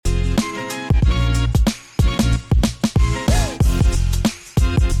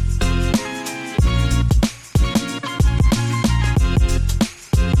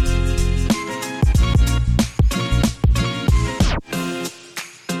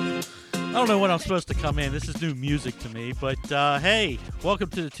I don't know when I'm supposed to come in. This is new music to me. But, hey, welcome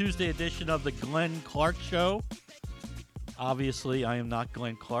to the Tuesday edition of the Glenn Clark Show. Obviously, I am not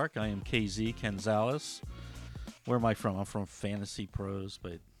Glenn Clark. I am KZ, Ken Zalis. Where am I from? I'm from Fantasy Pros,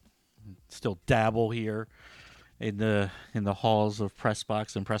 but still dabble here in the halls of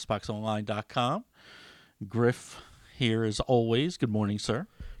PressBox and PressBoxOnline.com. Griff here as always. Good morning, sir.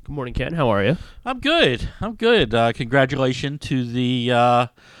 Good morning, Ken. How are you? I'm good. Congratulations to the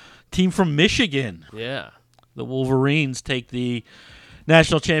team from Michigan. Yeah. The Wolverines take the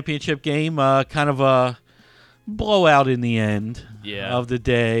national championship game. Kind of a blowout in the end of the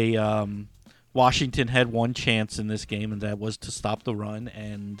day. Washington had one chance in this game, and that was to stop the run,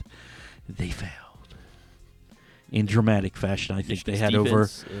 and they failed in dramatic fashion. I think they had over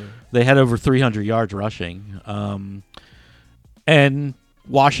 300 yards rushing. And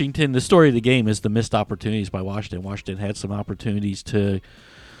Washington, the story of the game is the missed opportunities by Washington. Washington had some opportunities to,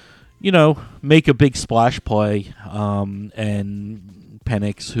 make a big splash play, and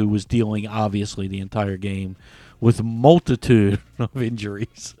Penix, who was dealing, obviously, the entire game with a multitude of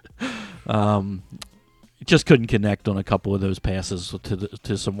injuries, just couldn't connect on a couple of those passes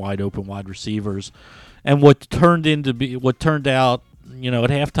to some wide receivers. And what turned out, at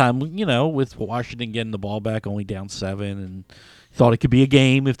halftime, with Washington getting the ball back, only down 7, and thought it could be a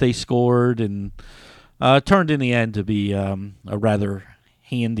game if they scored, and turned in the end to be a rather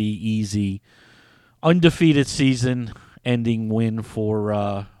handy, easy, undefeated season-ending win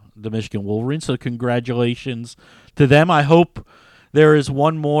for the Michigan Wolverines. So congratulations to them. I hope there is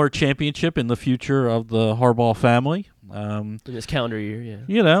one more championship in the future of the Harbaugh family. In this calendar year, yeah.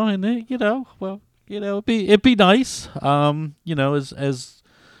 It'd be nice. As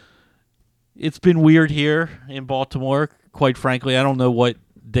it's been weird here in Baltimore. Quite frankly, I don't know what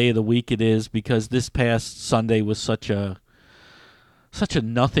day of the week it is because this past Sunday was such a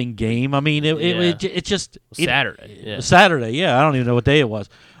nothing game. I mean, it just Saturday. Yeah. Saturday, yeah. I don't even know what day it was.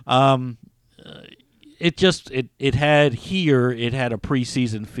 It had a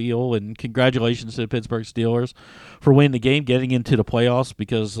preseason feel, and congratulations to the Pittsburgh Steelers for winning the game, getting into the playoffs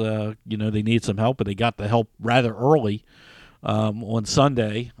because they needed some help, and they got the help rather early on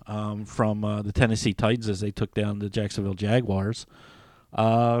Sunday from the Tennessee Titans as they took down the Jacksonville Jaguars,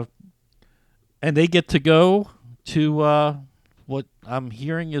 and they get to go to what I'm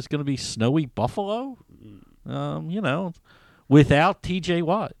hearing is going to be snowy Buffalo, without T.J.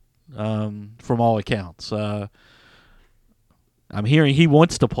 Watt. From all accounts, I'm hearing he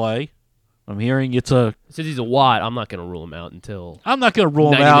wants to play. I'm hearing since he's a Watt, I'm not going to rule him out until I'm not going to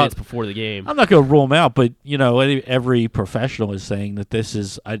rule 90 him out minutes before the game. I'm not going to rule him out, but every professional is saying that this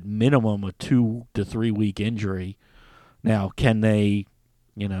is at minimum a 2 to 3 week injury. Now, can they,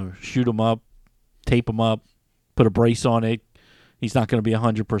 shoot him up, tape him up, put a brace on it? He's not going to be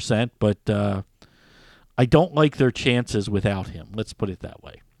 100%, but I don't like their chances without him. Let's put it that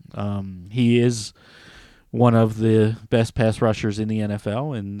way. He is one of the best pass rushers in the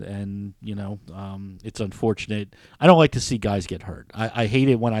NFL, and it's unfortunate. I don't like to see guys get hurt. I hate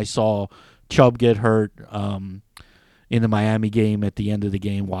it when I saw Chubb get hurt in the Miami game at the end of the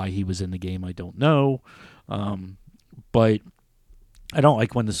game. Why he was in the game, I don't know. But I don't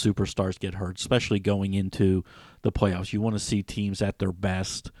like when the superstars get hurt, especially going into the playoffs. You want to see teams at their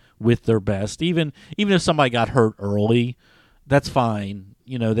best, with their best. Even if somebody got hurt early, that's fine.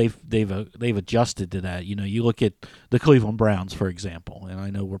 They've adjusted to that. You look at the Cleveland Browns, for example, and I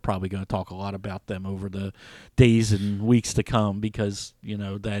know we're probably going to talk a lot about them over the days and weeks to come because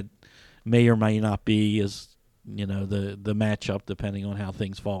that may or may not be as the matchup depending on how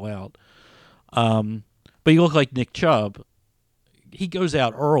things fall out. But you look like Nick Chubb. He goes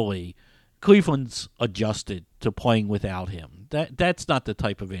out early. Cleveland's adjusted to playing without him. That's not the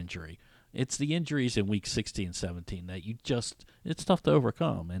type of injury. It's the injuries in week 16 and 17 that it's tough to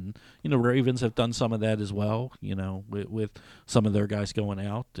overcome. And, Ravens have done some of that as well, with some of their guys going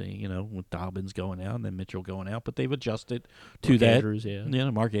out, with Dobbins going out and then Mitchell going out. But they've adjusted to that. Andrews, yeah.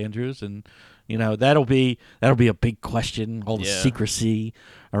 Mark Andrews. And, that'll be a big question, all the secrecy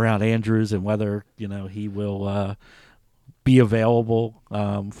around Andrews and whether, he will be available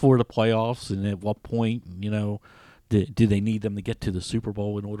for the playoffs and at what point, do they need them to get to the Super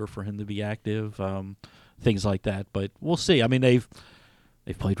Bowl in order for him to be active? Things like that. But we'll see. I mean, they've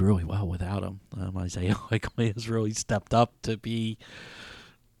played really well without him. Isaiah Likely has really stepped up to be,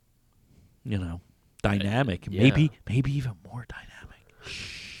 dynamic. Yeah. Maybe even more dynamic.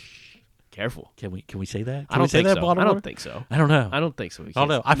 Careful. Can we say that? I don't think so. I don't think so. I don't know. I don't think so. I don't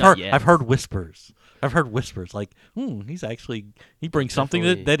know. I've heard whispers. Like, he brings something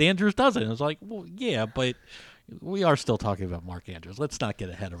that Andrews doesn't. It's like, well, yeah, but we are still talking about Mark Andrews. Let's not get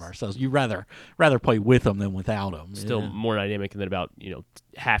ahead of ourselves. You rather play with him than without him. Still more dynamic than about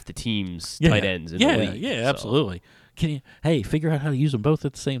half the team's tight ends in the league. Yeah, absolutely. Can you figure out how to use them both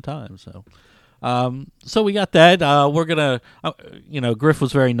at the same time? So we got that. We're gonna, Griff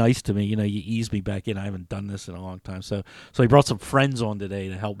was very nice to me. You eased me back in. I haven't done this in a long time, so he brought some friends on today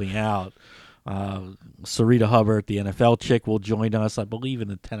to help me out. Syreeta Hubbard, the NFL chick, will join us, I believe, in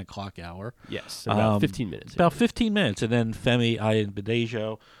the 10 o'clock hour. Yes, in about 15 minutes. About 15 minutes, and then Femi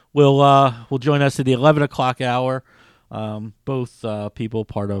Ayanbadejo will join us at the 11 o'clock hour. Both people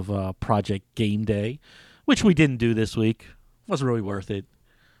part of Project Gameday, which we didn't do this week. Wasn't really worth it.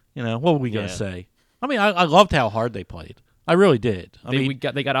 What were we gonna say? I mean, I loved how hard they played. I really did.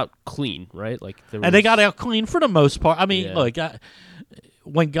 They got out clean, right? They got out clean for the most part. I mean, look,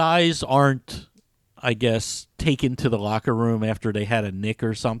 when guys aren't, I guess, taken to the locker room after they had a nick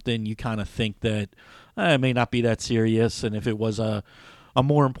or something, you kind of think that it may not be that serious. And if it was a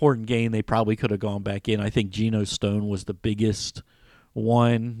more important game, they probably could have gone back in. I think Geno Stone was the biggest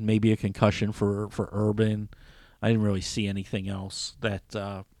one, maybe a concussion for Urban. I didn't really see anything else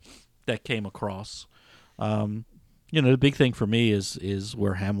that came across. The big thing for me is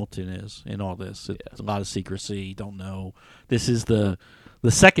where Hamilton is in all this. It's a lot of secrecy. Don't know. This is the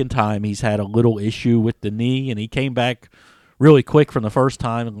second time he's had a little issue with the knee, and he came back really quick from the first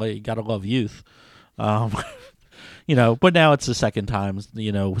time. And you got to love youth. But now it's the second time,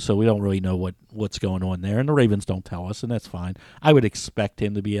 so we don't really know what's going on there. And the Ravens don't tell us, and that's fine. I would expect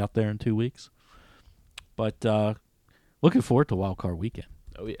him to be out there in 2 weeks. But looking forward to Wild Card Weekend.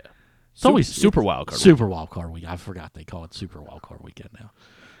 Oh, yeah. It's always Super Wild Card. Super Wild Card Weekend. I forgot they call it Super Wild Card Weekend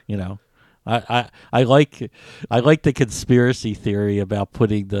now. I like the conspiracy theory about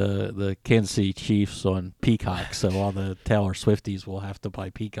putting the Kansas City Chiefs on Peacock, so all the Taylor Swifties will have to buy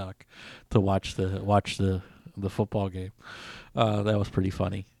Peacock to watch the football game. That was pretty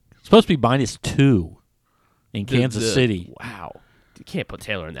funny. It's supposed to be -2 in Kansas City. Wow, you can't put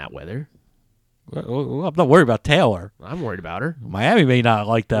Taylor in that weather. Well, I'm not worried about Taylor. I'm worried about her. Miami may not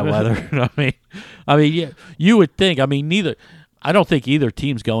like that weather. I mean, yeah, you would think. I mean, I don't think either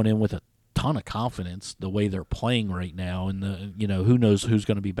team's going in with a ton of confidence the way they're playing right now. And who knows who's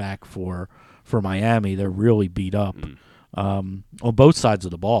going to be back for Miami? They're really beat up on both sides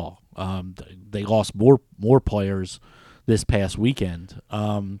of the ball. They lost more players this past weekend.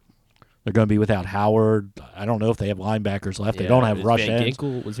 They're going to be without Howard. I don't know if they have linebackers left. They don't have rush ends.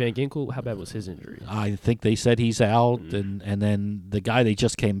 Was Van Ginkel? How bad was his injury? I think they said he's out, and then the guy they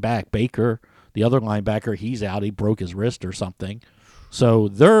just came back, Baker, the other linebacker, he's out. He broke his wrist or something. So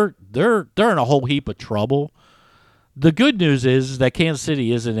they're in a whole heap of trouble. The good news is that Kansas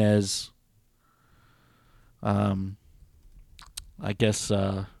City isn't as, I guess,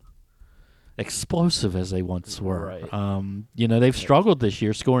 explosive as they once were. Right. They've struggled this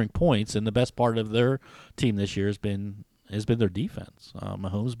year scoring points, and the best part of their team this year has been their defense.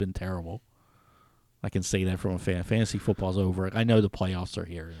 Mahomes has been terrible. I can say that from a fan. Fantasy football's over. I know the playoffs are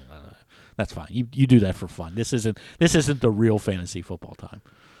here. That's fine. You do that for fun. This isn't the real fantasy football time.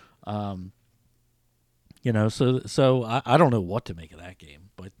 So I don't know what to make of that game,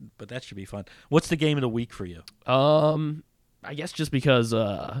 but that should be fun. What's the game of the week for you? I guess just because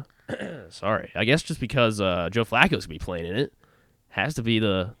Joe Flacco's gonna be playing in it, has to be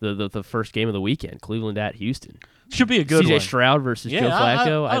the first game of the weekend. Cleveland at Houston. Should be a good one. CJ Stroud versus Joe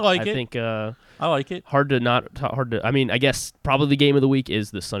Flacco. I like it. I think I like it. Hard to. I mean, I guess probably the game of the week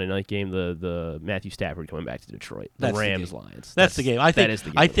is the Sunday night game. The Matthew Stafford coming back to Detroit. The Rams Lions. That's the game. I think that is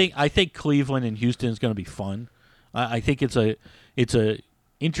the game. I think Cleveland and Houston is going to be fun. I think it's a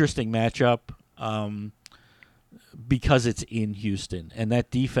interesting matchup. Because it's in Houston, and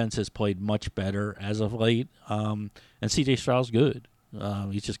that defense has played much better as of late. And C.J. Stroud's good.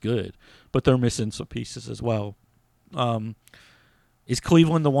 He's just good. But they're missing some pieces as well. Is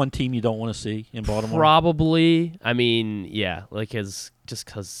Cleveland the one team you don't want to see in Baltimore? Probably. I mean, yeah. Just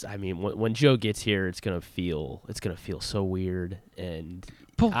because, I mean, when Joe gets here, it's gonna feel so weird. And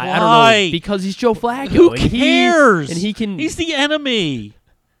but why? I don't know, because he's Joe Flacco. Who cares? He's the enemy.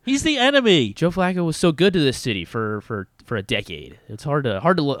 He's the enemy. Joe Flacco was so good to this city for a decade. It's hard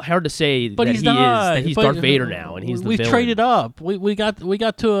to say but that he's Darth Vader now, and he's the we've villain. Traded up. We got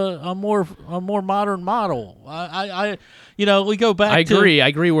to a more modern model. We go back. I agree.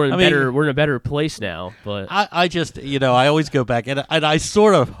 We're in a better place now. But I just I always go back and I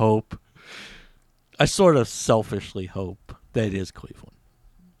sort of selfishly hope that it is Cleveland,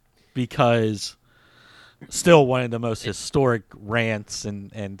 because still one of the most historic rants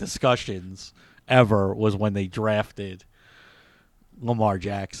and discussions ever was when they drafted Lamar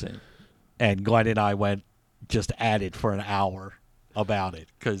Jackson. And Glenn and I went, just at it for an hour about it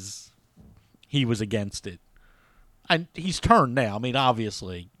because he was against it. And he's turned now. I mean,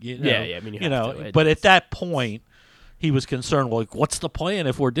 obviously. Yeah. I mean, you have to. But at that point, he was concerned, like, what's the plan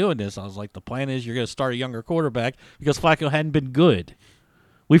if we're doing this? I was like, the plan is you're going to start a younger quarterback because Flacco hadn't been good.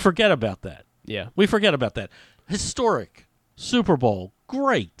 We forget about that. Yeah. We forget about that. Historic. Super Bowl.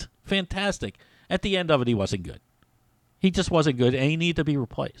 Great. Fantastic. At the end of it, he wasn't good. He just wasn't good, and he needed to be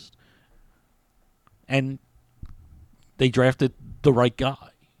replaced. And they drafted the right guy.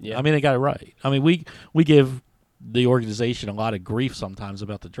 Yeah. I mean, they got it right. I mean, we give the organization a lot of grief sometimes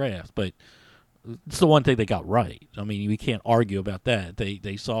about the draft, but it's the one thing they got right. I mean, we can't argue about that.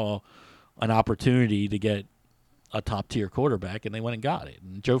 They saw an opportunity to get a top-tier quarterback, and they went and got it.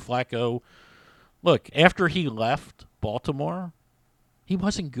 And Joe Flacco, look, after he left Baltimore, he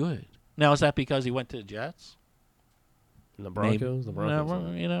wasn't good. Now, is that because he went to the Jets? And the Broncos? The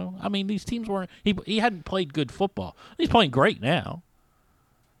Broncos. No, I mean, these teams weren't – he hadn't played good football. He's playing great now.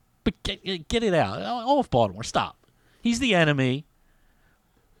 But get it out. All of Baltimore, stop. He's the enemy.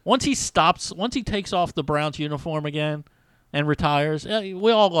 Once he takes off the Browns uniform again and retires,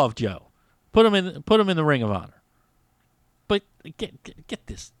 we all love Joe. Put him in the Ring of Honor. But get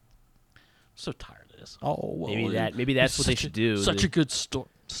this. I'm so tired of this. Oh, maybe that's what they should do. Such a good story.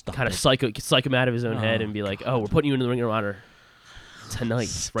 Kind of psych him out of his own head and be like, "Oh, we're putting you in the Ring of Honor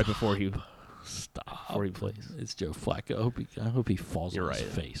tonight, right before he plays." It's Joe Flacco. I hope he falls on his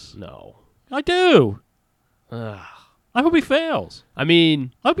face. No, I do. I hope he fails. I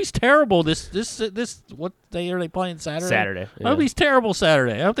mean, I hope he's terrible. This what day are they playing Saturday? Saturday. Yeah. I hope he's terrible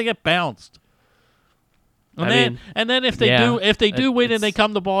Saturday. I hope they get bounced. And then if they do win and they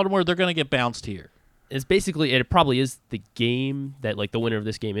come to Baltimore, they're going to get bounced here. It's basically it probably is the game that like the winner of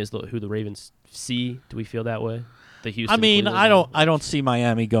this game is who the Ravens see. Do we feel that way? The Houston. I mean, Cleveland I don't see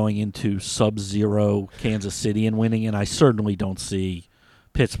Miami going into sub-zero Kansas City and winning, and I certainly don't see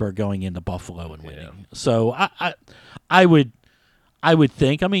Pittsburgh going into Buffalo and winning. Yeah. So I would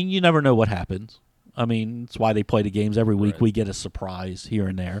think. I mean, you never know what happens. I mean, it's why they play the games every week. Right. We get a surprise here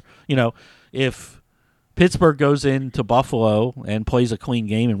and there. You know, if Pittsburgh goes into Buffalo and plays a clean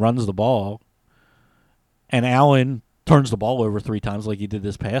game and runs the ball, and Allen turns the ball over 3 times like he did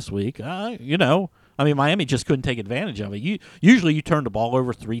this past week, I mean, Miami just couldn't take advantage of it. Usually you turn the ball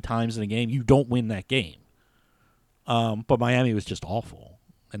over 3 times in a game, you don't win that game. But Miami was just awful,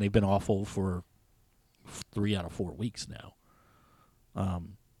 and they've been awful for 3 out of 4 weeks now.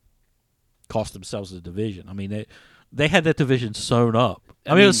 Cost themselves the division. I mean, they had that division sewn up.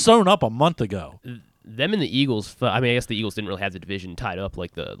 I mean, it was sewn up a month ago. Them and the Eagles. I mean, I guess the Eagles didn't really have the division tied up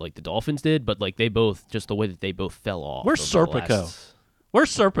like the Dolphins did, but like they both, just the way that they both fell off. Where's Serpico? Where's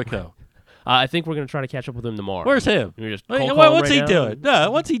Serpico? I think we're gonna try to catch up with him tomorrow. Where's him? What's he doing?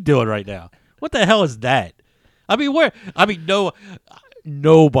 No, what's he doing right now? What the hell is that? I mean,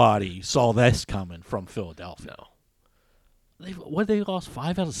 nobody saw this coming from Philadelphia. No. They lost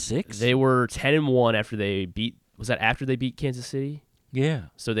 5 out of 6? They were 10-1 after they beat. Was that after they beat Kansas City? Yeah.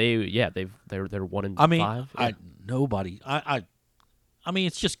 So they're 1-5. I mean, Yeah. Nobody. I mean,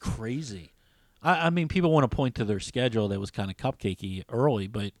 it's just crazy. I mean, people want to point to their schedule that was kind of cupcakey early,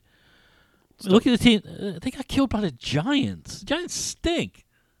 but look at the team. They got killed by the Giants. The Giants stink.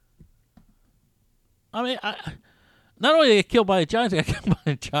 I mean, not only did they get killed by the Giants, they got killed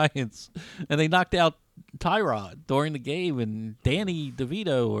by the Giants, and they knocked out Tyrod during the game, and Danny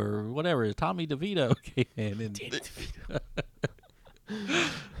DeVito or whatever, Tommy DeVito came in. And Danny DeVito.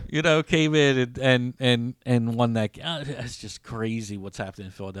 Came in and won that. It's just crazy what's happening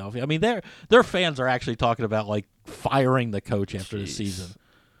in Philadelphia. I mean, their fans are actually talking about like firing the coach after the season.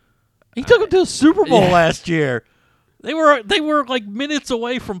 He took them to the Super Bowl last year. They were like minutes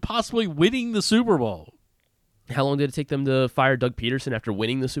away from possibly winning the Super Bowl. How long did it take them to fire Doug Peterson after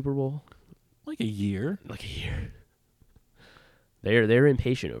winning the Super Bowl? Like a year. They're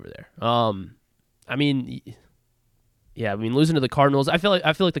impatient over there. I mean, losing to the Cardinals. I feel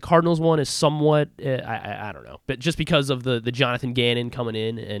like the Cardinals one is somewhat. I don't know, but just because of the Jonathan Gannon coming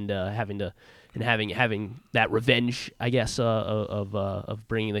in and having that revenge, I guess, of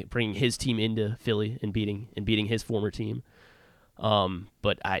bringing his team into Philly and beating his former team.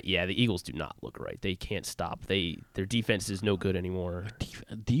 But the Eagles do not look right. They can't stop. Their defense is no good anymore.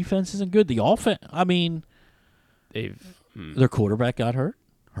 Defense isn't good. The offense. I mean, their quarterback got hurt.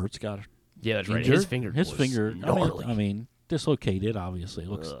 Hurts got hurt. Yeah, that's injured. Right. His finger. Gnarly. I mean, dislocated. Obviously,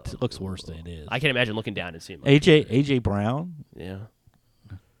 looks worse than it is. I can't imagine looking down and seeing AJ Brown. Yeah,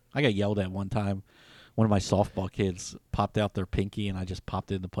 I got yelled at one time. One of my softball kids popped out their pinky, and I just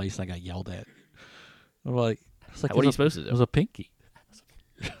popped it into place, and I got yelled at. I'm like, what are you supposed to do? It was a pinky.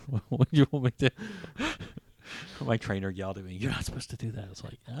 What do you want me to do? My trainer yelled at me, "You're not supposed to do that." I was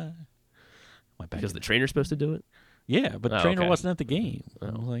like, Because the trainer's supposed to do it? Yeah, but the trainer okay. wasn't at the game. Oh.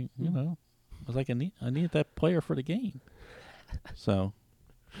 I was like, I was like, I need that player for the game. So,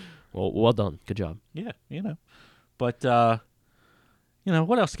 Well done. Good job. yeah, But,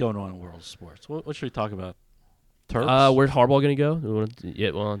 what else is going on in the world of sports? What should we talk about? Terps? Where's Harbaugh going to go?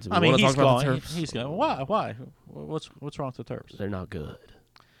 He's going. He's going. Why? What's wrong with the Terps? They're not good.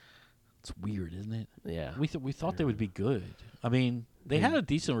 It's weird, isn't it? Yeah. We thought they would be good. I mean, they had a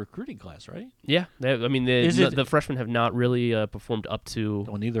decent recruiting class, right? Yeah. The freshmen have not really performed up to.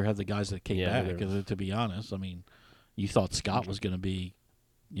 Well, neither have the guys that came back. To be honest, I mean, you thought Scott was going to be,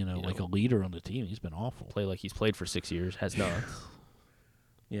 like a leader on the team. He's been awful. Play like he's played for 6 years. Has not.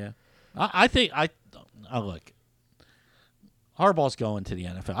 Yeah. I think look. Harbaugh's going to the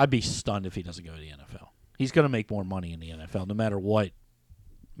NFL. I'd be stunned if he doesn't go to the NFL. He's going to make more money in the NFL no matter what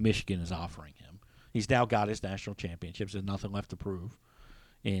Michigan is offering him. He's now got his national championships. There's nothing left to prove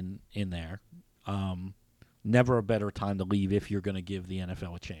in there. Never a better time to leave if you're going to give the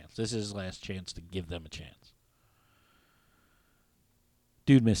NFL a chance. This is his last chance to give them a chance.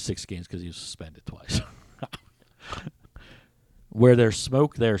 Dude missed 6 games because he was suspended twice. Where there's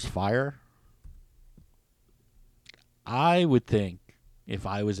smoke, there's fire. I would think, if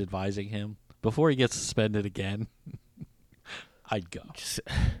I was advising him, before he gets suspended again, I'd go.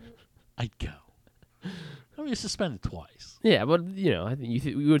 I'd go. I mean, he's suspended twice. Yeah, but, I think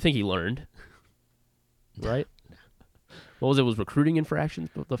you would think he learned. Right? What was it? Was recruiting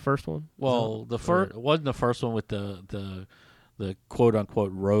infractions the first one? Well, wasn't the first one with the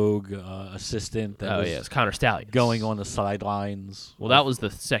quote-unquote rogue assistant that was it's Connor Stallions going on the sidelines. Well, that was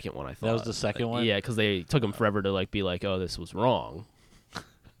the second one, I thought. That was the second one? Yeah, because they took him forever to be like, oh, this was wrong.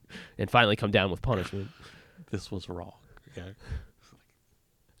 And finally come down with punishment. This was wrong. Okay.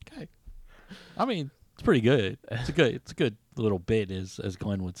 I mean, it's pretty good. It's a good little bit, as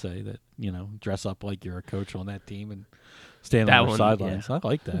Glenn would say, that, dress up like you're a coach on that team and stand on the sidelines. Yeah. I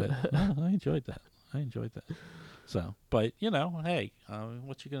like that. I enjoyed that. So, but, hey,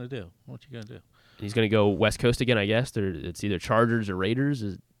 what you going to do? He's going to go West Coast again, I guess. It's either Chargers or Raiders,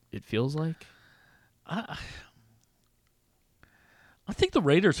 it feels like. I think the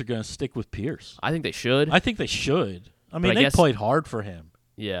Raiders are going to stick with Pierce. I think they should. I mean, they played hard for him.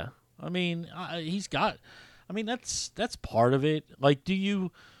 Yeah. I mean, that's part of it. Like, do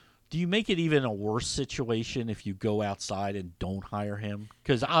you make it even a worse situation if you go outside and don't hire him?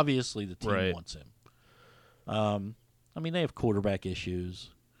 Because obviously the team wants him. I mean, they have quarterback issues.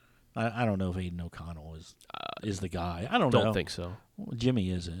 I don't know if Aiden O'Connell is the guy. I don't know. Don't think so. Well, Jimmy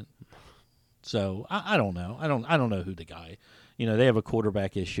isn't. So I don't know. I don't know who the guy. They have a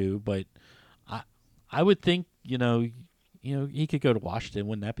quarterback issue, but I would think he could go to Washington.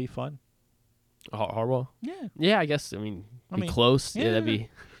 Wouldn't that be fun? Harbaugh? Yeah. Yeah, I guess. I mean, close. Yeah, that'd be.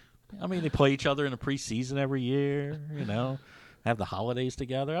 I mean, they play each other in the preseason every year. Have the holidays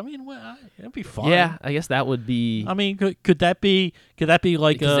together. I mean, it'd be fun. Yeah, I guess that would be. I mean, could that be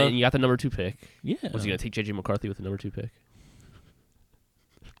like then you got the number 2 pick? Yeah. Was he going to take J.J. McCarthy with the number 2 pick?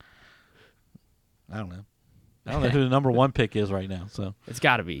 I don't know. I don't know who the number 1 pick is right now. So it's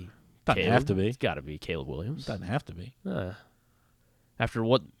got to be. Doesn't have to be. It's got to be Caleb Williams. Doesn't have to be. After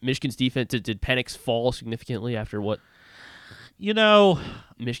what Michigan's defense did Penix fall significantly after what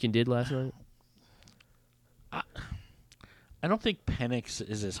Michigan did last night? I don't think Penix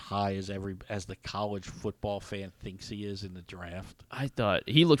is as high as the college football fan thinks he is in the draft. I thought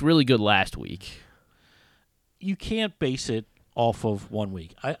he looked really good last week. You can't base it off of 1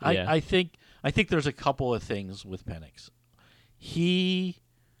 week. I think there's a couple of things with Penix.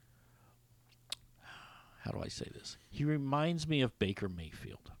 How do I say this? He reminds me of Baker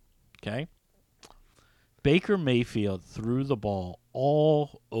Mayfield. Okay? Baker Mayfield threw the ball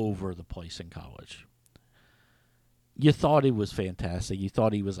all over the place in college. You thought he was fantastic. You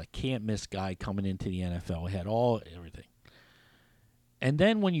thought he was a can't-miss guy coming into the NFL. He had everything. And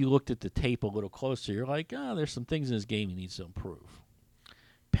then when you looked at the tape a little closer, you're like, there's some things in his game he needs to improve.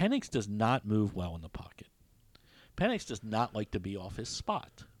 Penix does not move well in the pocket. Penix does not like to be off his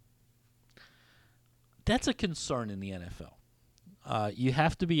spot. That's a concern in the NFL. You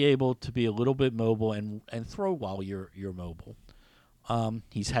have to be able to be a little bit mobile and throw while you're mobile.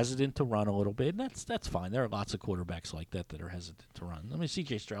 He's hesitant to run a little bit, and that's fine. There are lots of quarterbacks like that are hesitant to run. I mean,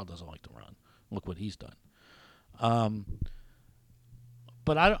 C.J. Stroud doesn't like to run. Look what he's done.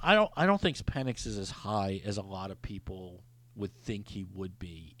 But I don't think Penix is as high as a lot of people would think he would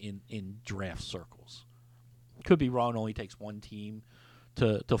be in draft circles. Could be wrong. It only takes one team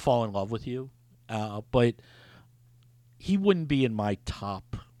to fall in love with you. But he wouldn't be in my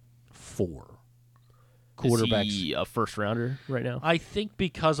top 4 quarterbacks. Is he a first rounder right now? I think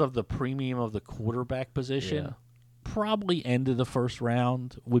because of the premium of the quarterback position, probably end of the first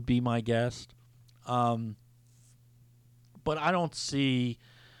round would be my guess. But I don't see,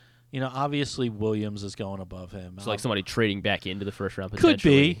 obviously Williams is going above him. So like somebody trading back into the first round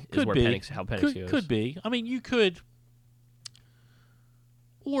potentially could be. How Penix goes. Could be. I mean, you could,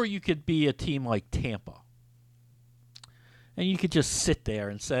 or you could be a team like Tampa. And you could just sit there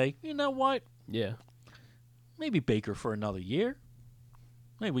and say, you know what? Yeah. Maybe Baker for another year.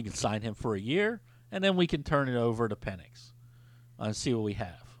 Maybe we can sign him for a year, and then we can turn it over to Penix and see what we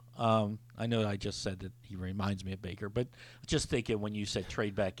have. I know I just said that he reminds me of Baker, but just thinking when you said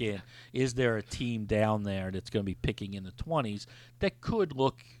trade back in, is there a team down there that's going to be picking in the 20s that could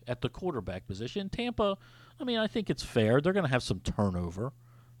look at the quarterback position? Tampa, I mean, I think it's fair. They're going to have some turnover.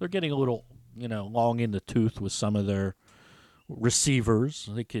 They're getting a little, long in the tooth with some of their receivers.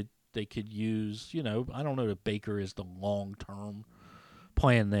 They could use, I don't know that Baker is the long-term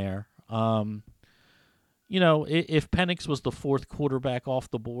plan there. If Penix was the fourth quarterback off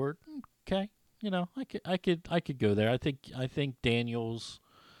the board, okay, I could go there. I think Daniels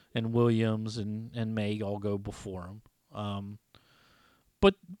and Williams and May all go before him.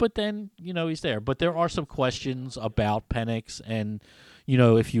 But then, he's there. But there are some questions about Penix, and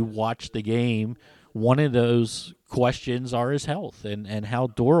if you watch the game, one of those questions are his health and how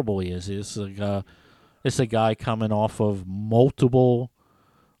durable he is. It's a guy coming off of multiple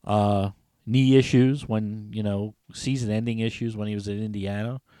knee issues season-ending issues when he was in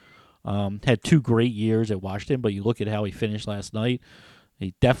Indiana. Had 2 great years at Washington, but you look at how he finished last night.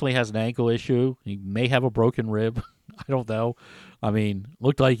 He definitely has an ankle issue. He may have a broken rib. I don't know. I mean,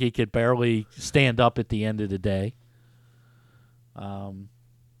 looked like he could barely stand up at the end of the day.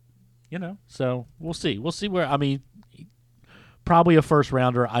 So we'll see. We'll see where. I mean, probably a first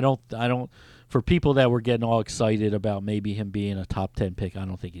rounder. I don't. For people that were getting all excited about maybe him being a top 10 pick, I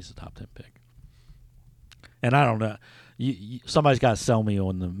don't think he's a top 10 pick. And I don't know. Somebody's got to sell me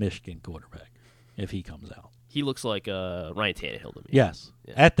on the Michigan quarterback if he comes out. He looks like Ryan Tannehill to me. Yes,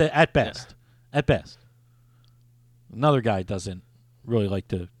 yeah. At best. Yeah. At best. Another guy doesn't really like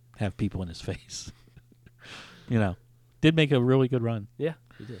to have people in his face. Did make a really good run. Yeah,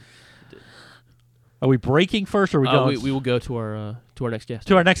 he did. Are we breaking first, or are we going? We will go to our next guest.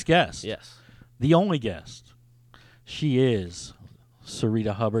 To our next guest. Yes. The only guest. She is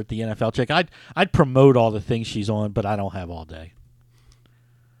Syreeta Hubbard, the NFL chick. I'd promote all the things she's on, but I don't have all day.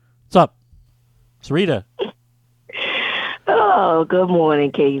 What's up, Syreeta? Oh, good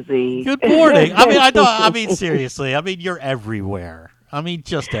morning, KZ. Good morning. I mean, seriously. I mean, you're everywhere. I mean,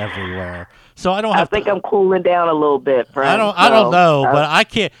 just everywhere. So I don't have. I think I'm cooling down a little bit, friend. I don't know, but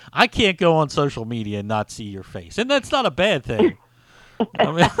I can't go on social media and not see your face, and that's not a bad thing.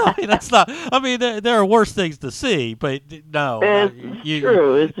 I mean, that's not. I mean, there are worse things to see, but no.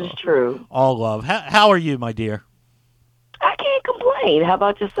 True. This is true. All love. How are you, my dear? I can't complain. How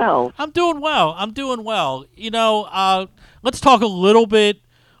about yourself? I'm doing well. Let's talk a little bit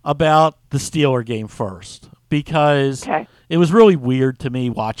about the Steeler game first, because it was really weird to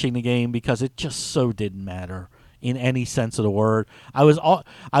me watching the game because it just so didn't matter in any sense of the word. I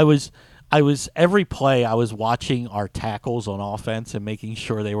was every play I was watching our tackles on offense and making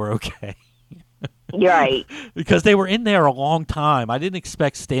sure they were okay. Right. Because they were in there a long time. I didn't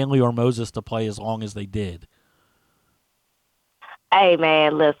expect Stanley or Moses to play as long as they did. Hey,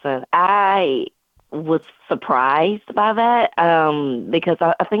 man, listen, I was surprised by that because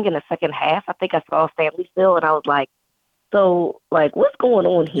I think in the second half, I think I saw Stanley still, and I was like, so, what's going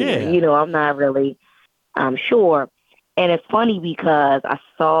on here? Yeah. I'm not really sure. And it's funny because I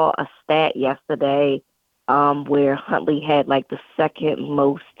saw a stat yesterday where Huntley had, the second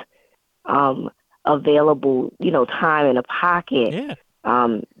most available, time in a pocket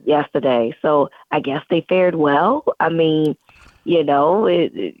yesterday. So I guess they fared well. I mean, you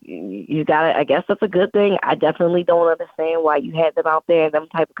got to, I guess that's a good thing. I definitely don't understand why you had them out there in them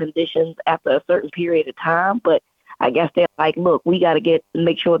type of conditions after a certain period of time. But I guess they're like, look, we got to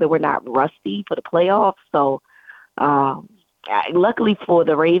make sure that we're not rusty for the playoffs. So luckily for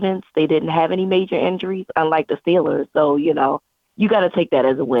the Ravens, they didn't have any major injuries, unlike the Steelers. So, you got to take that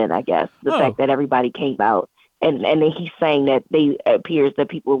as a win, I guess, the fact that everybody came out. And then he's saying that it appears that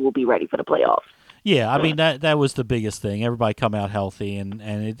people will be ready for the playoffs. Yeah, I mean, that was the biggest thing. Everybody come out healthy, and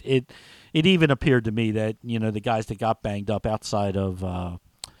it even appeared to me that, the guys that got banged up outside of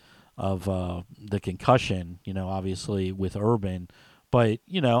the concussion, obviously with Urban, But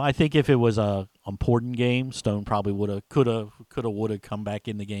I think if it was a important game, Stone probably would have come back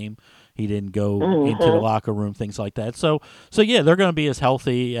in the game. He didn't go into the locker room, things like that. So yeah, they're going to be as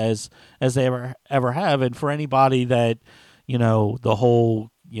healthy as they ever have. And for anybody that the whole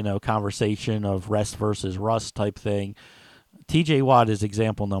conversation of rest versus rust type thing, T.J. Watt is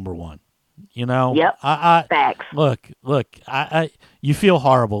example number one. Yep. Facts. Look. You feel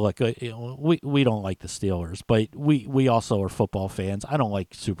horrible. Look, we don't like the Steelers, but we also are football fans. I don't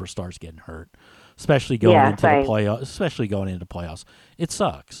like superstars getting hurt, especially going into the playoffs. Especially going into playoffs, it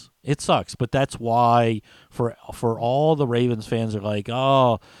sucks. But that's why for all the Ravens fans are like,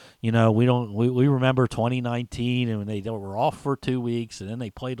 oh, we remember 2019 and when they were off for 2 weeks and then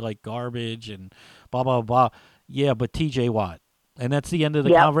they played like garbage and blah blah blah. Yeah, but T.J. Watt. And that's the end of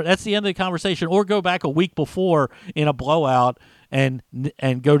the that's the end of the conversation. Or go back a week before in a blowout and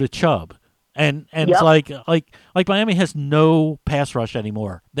go to Chubb. And it's like Miami has no pass rush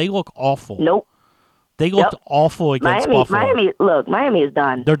anymore. They look awful. Nope. They looked awful against Buffalo. Miami is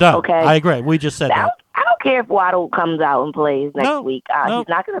done. They're done. Okay. I agree. We just said that. I don't care if Waddle comes out and plays next week. He's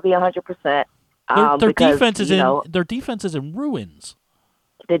not going to be 100%. Their defense is in ruins.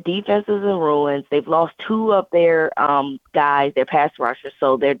 The defense is in ruins. They've lost 2 of their guys, their pass rushers.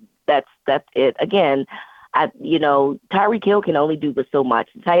 So that's it. Again, Tyreek Hill can only do but so much.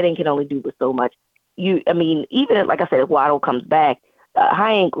 The tight end can only do but so much. Even like I said, if Waddle comes back,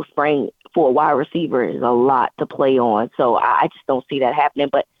 high ankle sprain for a wide receiver is a lot to play on. So I just don't see that happening.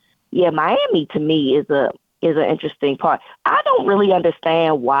 But yeah, Miami to me is an interesting part. I don't really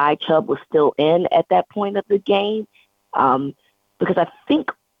understand why Chubb was still in at that point of the game. Because I think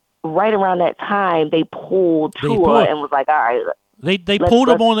right around that time they pulled Tua and was like, all right. They pulled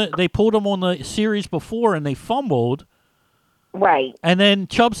him on the series before and they fumbled. Right. And then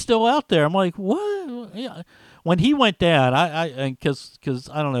Chubb's still out there. I'm like, what? Yeah. When he went down, because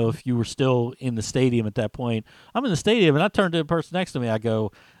I don't know if you were still in the stadium at that point. I'm in the stadium and I turned to the person next to me. I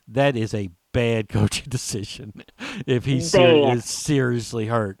go, that is a bad coaching decision if he's seriously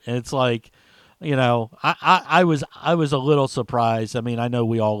hurt. And it's like, I was a little surprised. I mean, I know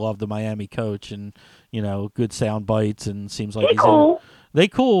we all love the Miami coach and, good sound bites and seems like they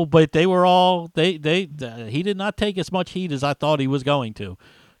cool, but they were all he did not take as much heat as I thought he was going to,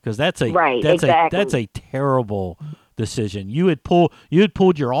 because that's a terrible decision. You had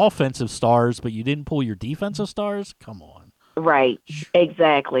pulled your offensive stars, but you didn't pull your defensive stars. Come on. Right.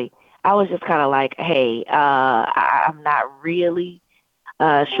 Exactly. I was just kind of like, hey, I'm not really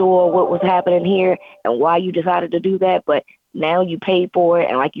sure what was happening here and why you decided to do that, but now you paid for it,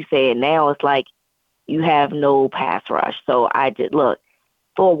 and like you said, now it's like you have no pass rush. So I did look.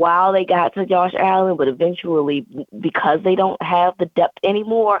 For a while they got to Josh Allen, but eventually, because they don't have the depth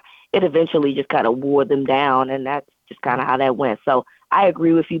anymore, it eventually just kind of wore them down, and that's just kind of how that went. So I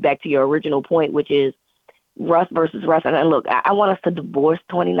agree with you back to your original point, which is Russ versus Russ. And look, I want us to divorce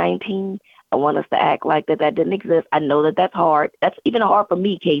 2019. I want us to act like that didn't exist. I know that that's hard. That's even hard for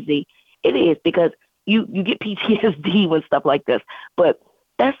me, KZ. It is, because you get PTSD when stuff like this. But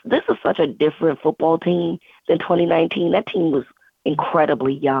this is such a different football team than 2019. That team was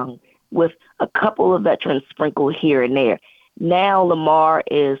incredibly young with a couple of veterans sprinkled here and there. Now Lamar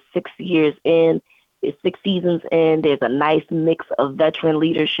is 6 years in, is 6 seasons in. There's a nice mix of veteran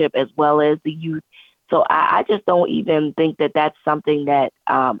leadership as well as the youth. So I just don't even think that that's something that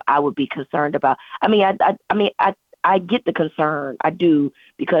I would be concerned about. I get the concern. I do,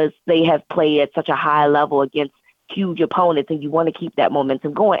 because they have played at such a high level against huge opponents, and you want to keep that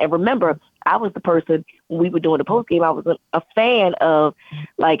momentum going. And remember, I was the person when we were doing the post game. I wasn't a fan of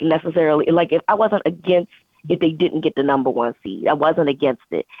necessarily if I wasn't against if they didn't get the number 1 seed. I wasn't against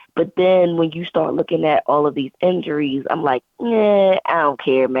it. But then when you start looking at all of these injuries, I'm like, I don't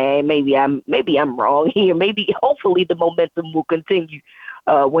care, man. Maybe I'm wrong here. Hopefully the momentum will continue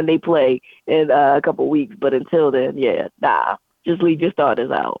when they play in a couple weeks. But until then, just leave your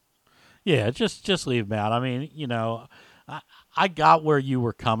starters out. Yeah, just leave them out. I mean, I got where you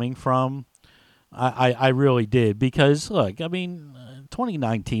were coming from. I really did, because look, I mean,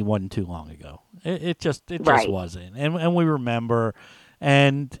 2019 wasn't too long ago. It just wasn't, and we remember,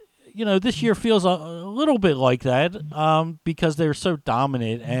 and this year feels a little bit like that, because they're so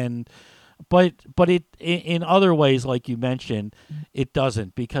dominant, and but it in other ways, like you mentioned, it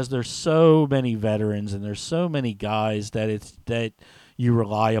doesn't, because there's so many veterans and there's so many guys that you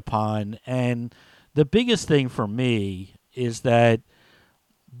rely upon. And the biggest thing for me is that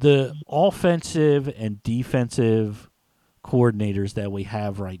the offensive and defensive coordinators that we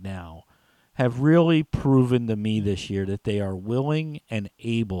have right now have really proven to me this year that they are willing and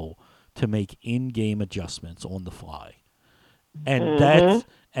able to make in-game adjustments on the fly. and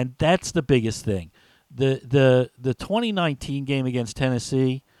that's the biggest thing. The 2019 game against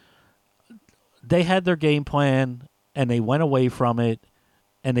Tennessee, they had their game plan and they went away from it,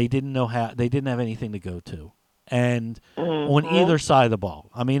 and they didn't know how. They didn't have anything to go to, and on either side of the ball.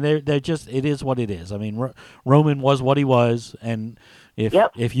 I mean, they're just. It is what it is. I mean, Roman was what he was, and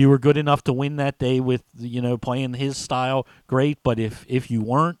if you were good enough to win that day with playing his style, great. But if you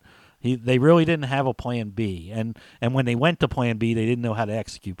weren't, they really didn't have a plan B, and when they went to plan B, they didn't know how to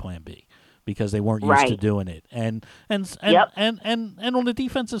execute plan B because they weren't used to doing it. And on the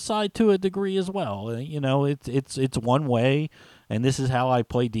defensive side to a degree as well. It's one way, and this is how I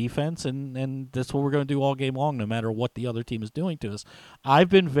play defense, and that's what we're going to do all game long, no matter what the other team is doing to us. I've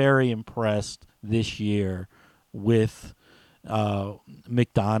been very impressed this year with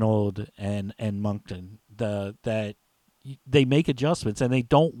McDonald and Moncton, that they make adjustments, and they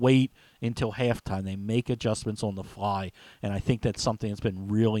don't wait until halftime. They make adjustments on the fly, and I think that's something that's been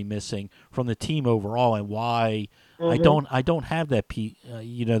really missing from the team overall, and why I don't have that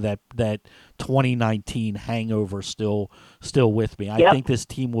that 2019 hangover still with me. I think this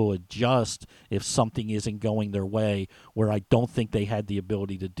team will adjust if something isn't going their way, where I don't think they had the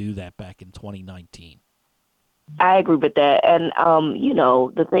ability to do that back in 2019. I agree with that, and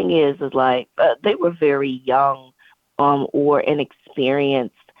the thing is like they were very young or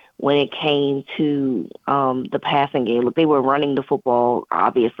inexperienced when it came to the passing game. Look, they were running the football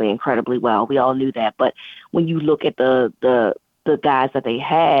obviously incredibly well. We all knew that. But when you look at the guys that they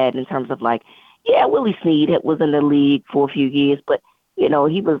had in terms of Willie Snead was in the league for a few years, but he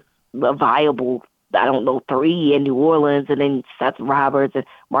was a viable, 3 in New Orleans, and then Seth Roberts and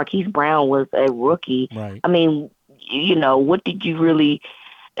Marquise Brown was a rookie. Right. I mean, what did you really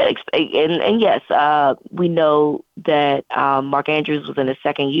and yes, we know that Mark Andrews was in his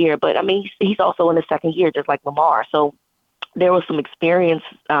second year, but I mean, he's also in his second year, just like Lamar. So there was some experience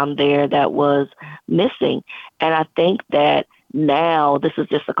there that was missing. And I think that now this is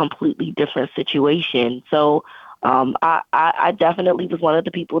just a completely different situation. So I definitely was one of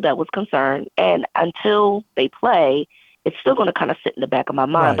the people that was concerned. And until they play, it's still going to kind of sit in the back of my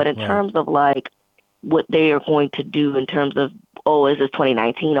mind. But in terms of what they are going to do in terms of, is this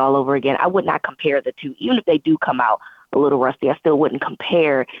 2019 all over again? I would not compare the two. Even if they do come out a little rusty, I still wouldn't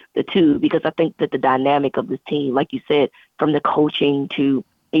compare the two, because I think that the dynamic of this team, like you said, from the coaching to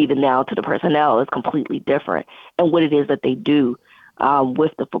even now to the personnel, is completely different, and what it is that they do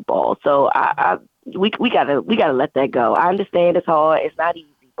with the football. So we gotta let that go. I understand it's hard. It's not easy,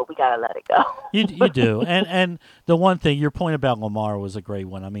 but we gotta let it go. You do, and the one thing, your point about Lamar was a great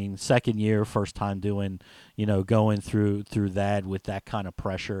one. I mean, second year, first time doing, going through that with that kind of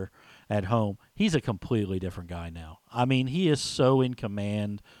pressure at home. He's a completely different guy now. I mean, he is so in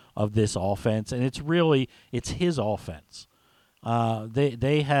command of this offense, and it's his offense.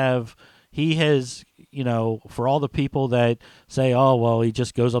 He has, for all the people that say, oh, well, he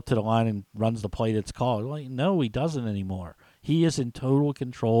just goes up to the line and runs the play that's called. Well, no, he doesn't anymore. He is in total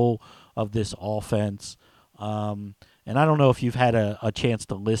control of this offense. And I don't know if you've had a chance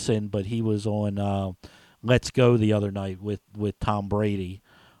to listen, but he was on Let's Go the other night with Tom Brady.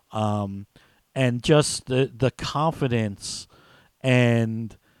 And just the confidence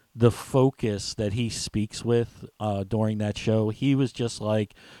and the focus that he speaks with during that show. He was just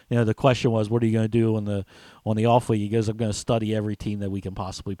like, the question was, what are you going to do on the off week? He goes, I'm going to study every team that we can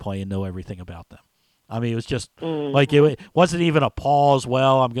possibly play and know everything about them. I mean, it was just like, it wasn't even a pause.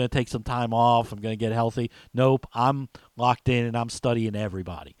 Well, I'm going to take some time off. I'm going to get healthy. Nope. I'm locked in and I'm studying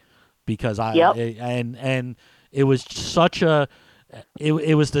everybody, because and it was such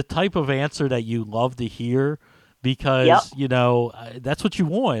it was the type of answer that you love to hear, because, that's what you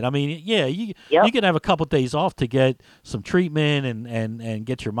want. I mean, you can have a couple days off to get some treatment and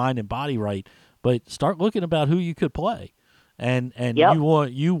get your mind and body right, but start looking about who you could play. And you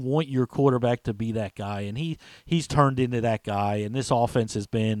want your quarterback to be that guy, and he's turned into that guy. And this offense has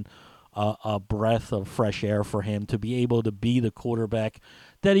been a breath of fresh air for him to be able to be the quarterback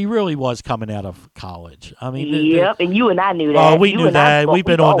that he really was coming out of college. I mean, and you and I knew that. Oh, we knew that. We've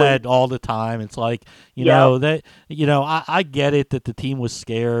been on that all the time. It's like, I get it that the team was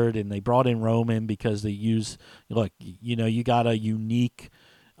scared and they brought in Roman because they you got a unique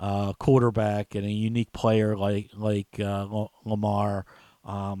quarterback and a unique player like Lamar.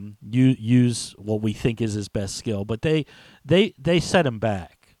 Use what we think is his best skill, but they set him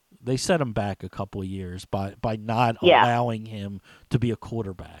back. They set him back a couple of years by not allowing him to be a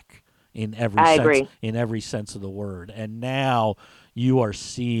quarterback in every sense of the word. And now you are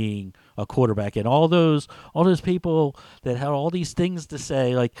seeing a quarterback, and all those people that had all these things to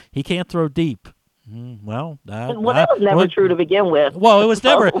say, like, he can't throw deep. Well, that was never true to begin with. Well, it was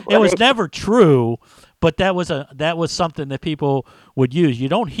never true, but that was something that people would use. You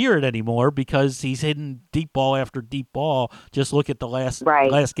don't hear it anymore because he's hitting deep ball after deep ball. Just look at the last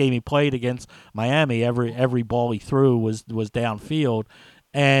game he played against Miami. Every ball he threw was downfield,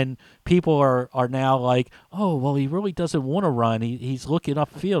 and people are now like, oh, well, he really doesn't want to run. He's looking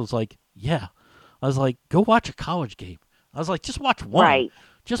upfield. It's like, yeah. I was like, go watch a college game. I was like, just watch one. Right.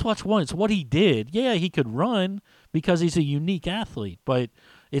 Just watch one. It's what he did. Yeah, he could run because he's a unique athlete, but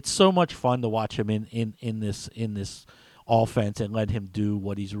it's so much fun to watch him in this offense and let him do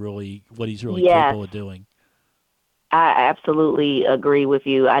what he's really capable of doing. I absolutely agree with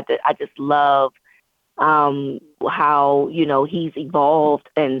you. I just love how he's evolved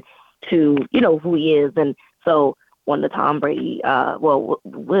and to who he is, and so on the Tom Brady. I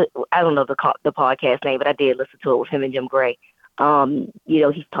don't know the podcast name, but I did listen to it with him and Jim Gray.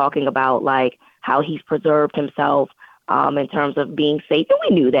 He's talking about like how he's preserved himself in terms of being safe. And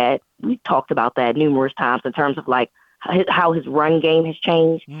we knew that. We talked about that numerous times in terms of like how his run game has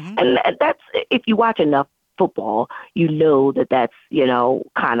changed. Mm-hmm. And that's, if you watch enough football, that's,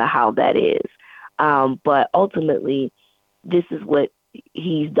 kind of how that is. But ultimately, this is what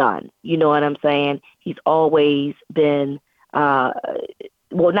he's done. You know what I'm saying? He's always been,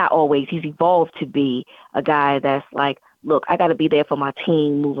 not always, he's evolved to be a guy that's like, look, I got to be there for my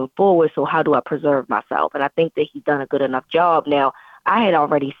team moving forward, so how do I preserve myself? And I think that he's done a good enough job. Now, I had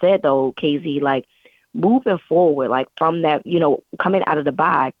already said, though, KZ, like, moving forward, like, from that, coming out of the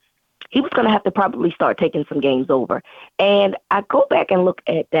bye, he was going to have to probably start taking some games over. And I go back and look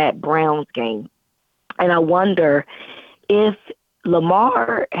at that Browns game, and I wonder if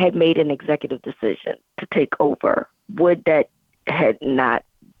Lamar had made an executive decision to take over, would that had not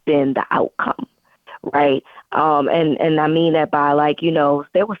been the outcome? Right. And I mean that by like,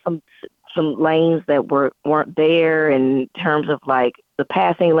 there were some lanes that weren't there in terms of like the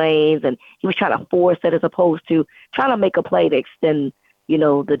passing lanes, and he was trying to force it as opposed to trying to make a play to extend,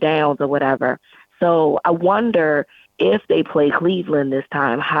 the downs or whatever. So I wonder if they play Cleveland this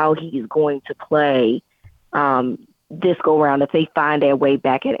time, how he's going to play this go around if they find their way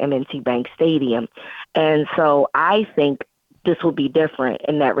back at M&T Bank Stadium. And so I think this will be different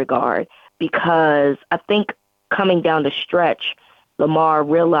in that regard, because I think coming down the stretch, Lamar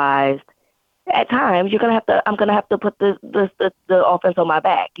realized at times I'm gonna have to put the offense on my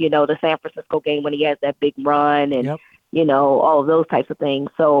back. The San Francisco game when he has that big run and all of those types of things.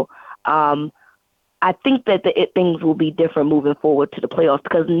 So I think that things will be different moving forward to the playoffs,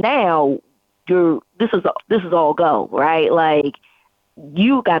 because now this is all go, right? Like,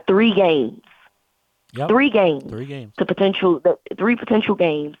 you got 3 games. Yep. 3 games. 3 games. 3 potential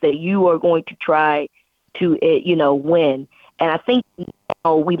games that you are going to try to, win. And I think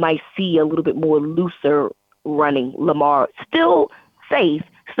now we might see a little bit more looser running. Lamar still safe,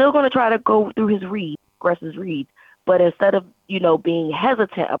 still going to try to go through his aggressive reads. But instead of, being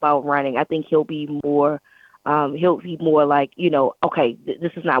hesitant about running, I think he'll be more like, okay,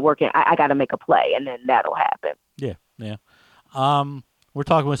 this is not working. I got to make a play, and then that'll happen. Yeah. We're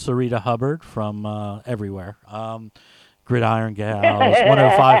talking with Syreeta Hubbard from everywhere. Gridiron Gals,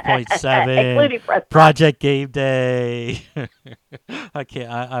 105.7, Project Gameday.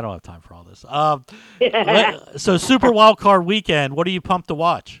 I don't have time for all this. So Super Wild Card Weekend, what are you pumped to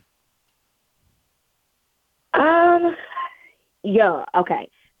watch? Yeah, okay.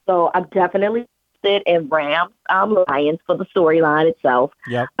 So I'm definitely interested in Rams, Lions for the storyline itself.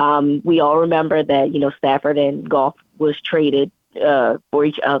 Yep. We all remember that, Stafford and Goff was traded for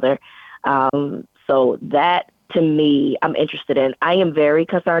each other. So that, to me, I'm interested in. I am very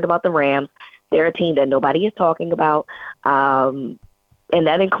concerned about the Rams. They're a team that nobody is talking about, and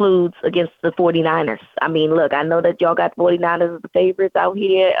that includes against the 49ers. I mean, look, I know that y'all got 49ers as the favorites out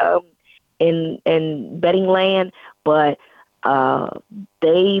here in betting land, but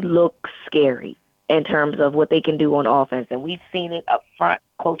they look scary in terms of what they can do on offense, and we've seen it up front,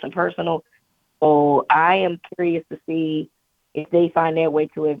 close and personal. So I am curious to see if they find their way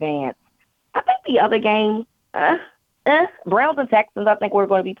to advance. I think the other game, Browns and Texans, I think we're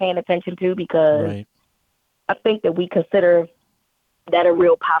going to be paying attention to, because I think that we consider that a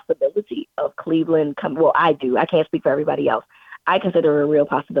real possibility of Cleveland coming. Well, I do. I can't speak for everybody else. I consider it a real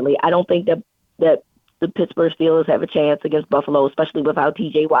possibility. I don't think that the Pittsburgh Steelers have a chance against Buffalo, especially without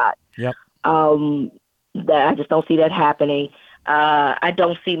T.J. Watt. Yep. That I just don't see that happening. I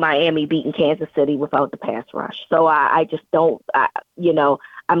don't see Miami beating Kansas City without the pass rush. So I just don't.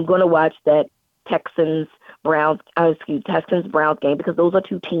 I'm going to watch that Texans Browns game, because those are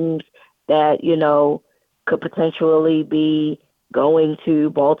 2 teams that could potentially be going to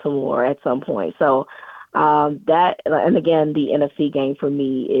Baltimore at some point. So that, and again, the NFC game for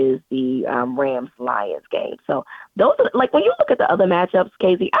me is the Rams-Lions game. So those are, like, when you look at the other matchups,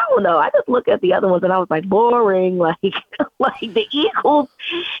 Casey, I don't know. I just look at the other ones and I was like, boring. Like, like the Eagles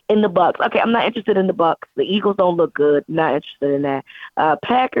and the Bucks. Okay, I'm not interested in the Bucks. The Eagles don't look good. Not interested in that.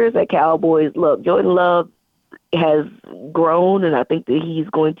 Packers and Cowboys. Look, Jordan Love has grown, and I think that he's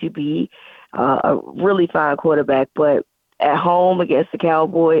going to be a really fine quarterback. But at home against the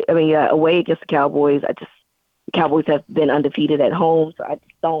Cowboys, away against the Cowboys, the Cowboys have been undefeated at home, so I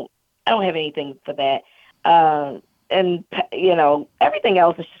don't have anything for that. And, everything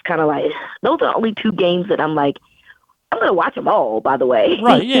else is just kind of like, those are the only two games that I'm like, I'm going to watch them all, by the way.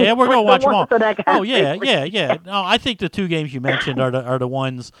 Right, yeah, we're going to watch them all. Oh, yeah. No, I think the two games you mentioned are the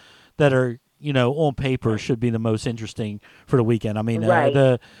ones that are, on paper should be the most interesting for the weekend. I mean,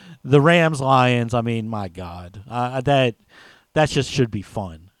 right. The Rams-Lions, I mean, my God, that just should be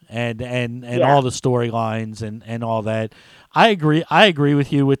fun. And all the storylines and all that. I agree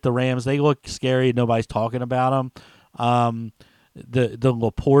with you with the Rams. They look scary. Nobody's talking about them. The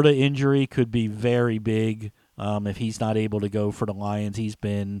Laporta injury could be very big if he's not able to go for the Lions. He's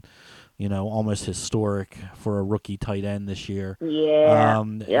been, almost historic for a rookie tight end this year. Yeah.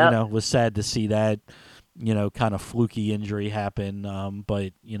 It was sad to see that, kind of fluky injury happen.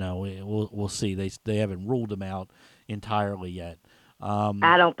 But we'll see. They haven't ruled him out entirely yet.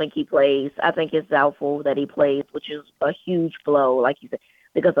 I don't think he plays. I think it's doubtful that he plays, which is a huge blow, like you said,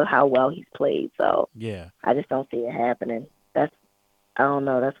 because of how well he's played. So yeah, I just don't see it happening. I don't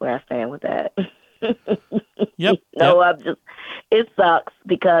know. That's where I stand with that. Yep. It sucks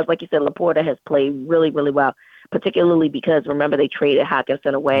because, like you said, Laporta has played really, really well, particularly because, remember, they traded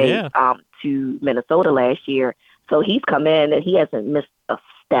Hockenson away to Minnesota last year. So he's come in and he hasn't missed a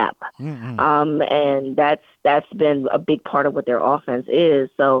step. Mm-hmm. And that's been a big part of what their offense is.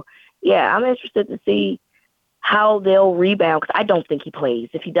 So, yeah, I'm interested to see how they'll rebound because I don't think he plays.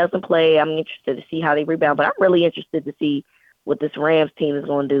 If he doesn't play, I'm interested to see how they rebound. But I'm really interested to see what this Rams team is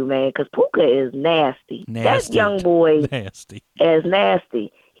going to do, man, because Puka is nasty. That young boy is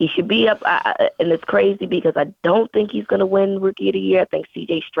nasty. He should be up, and it's crazy because I don't think he's going to win Rookie of the Year. I think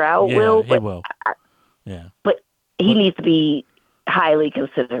C.J. Stroud will. He will. But he needs to be highly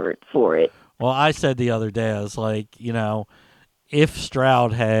considered for it. Well, I said the other day, I was like, if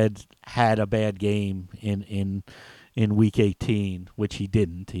Stroud had a bad game in Week 18, which he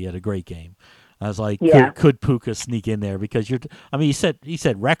didn't, he had a great game. I was like, could Puka sneak in there? Because he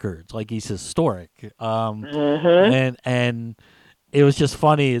said records, like he's historic. And it was just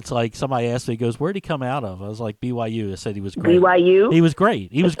funny. It's like somebody asked me, he goes, where'd he come out of? I was like, BYU. I said he was great. BYU? He was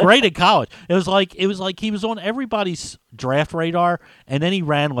great. He was great in college. It was like he was on everybody's draft radar, and then he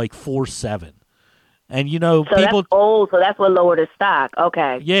ran like 4.7. And so people. So that's what lowered his stock.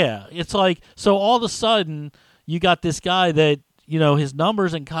 Okay. Yeah, it's like so all of a sudden you got this guy that his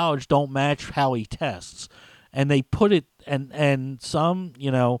numbers in college don't match how he tests, and they put it and some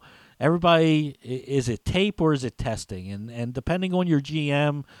everybody, is it tape or is it testing, and depending on your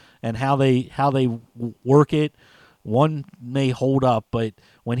GM and how they work it, one may hold up, but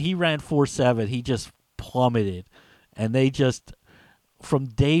when he ran 4.7, he just plummeted, and they just from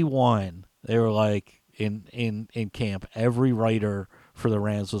day one they were like in camp, every writer for the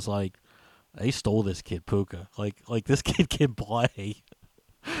Rams was like, they stole this kid Puka. Like this kid can play.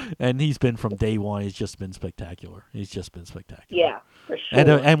 And he's been from day one. He's just been spectacular. Yeah, for sure.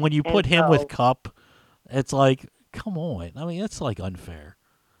 And when you put him with Kupp, it's like, come on. I mean, it's like unfair.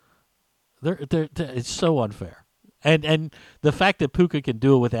 It's so unfair. And the fact that Puka can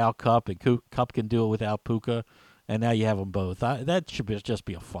do it without Kupp and Kupp can do it without Puka, and now you have them both. That should just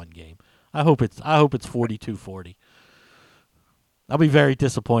be a fun game. I hope it's 42-40. I'll be very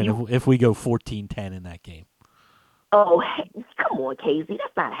disappointed if we go 14-10 in that game. Oh, hey, come on, Casey,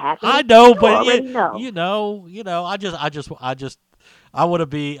 that's not happening. I know, but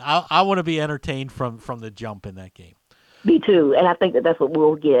I want to be entertained from the jump in that game. Me too, and I think that's what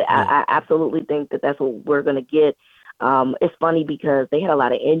we'll get. Yeah. I absolutely think that's what we're going to get. It's funny because they had a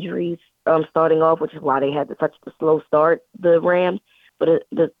lot of injuries starting off, which is why they had such a slow start, the Rams. But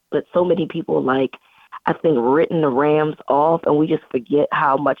so many people I think written the Rams off, and we just forget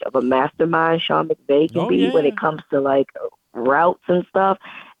how much of a mastermind Sean McVay can be when it comes to routes and stuff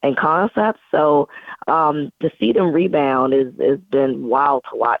and concepts. So to see them rebound has been wild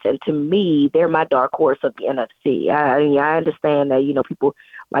to watch. And to me, they're my dark horse of the NFC. I understand that people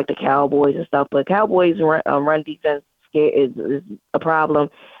like the Cowboys and stuff, but Cowboys run defense is a problem.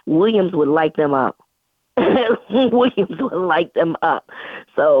 Williams would light them up. Williams will light them up.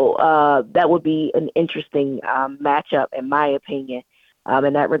 So that would be an interesting matchup, in my opinion,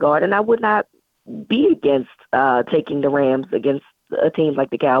 in that regard. And I would not be against taking the Rams against a team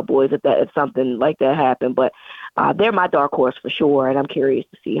like the Cowboys if something like that happened. But they're my dark horse for sure, and I'm curious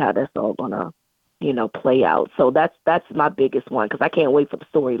to see how that's all gonna, play out. So that's my biggest one, because I can't wait for the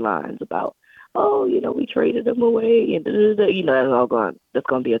storylines about, we traded him away, and that's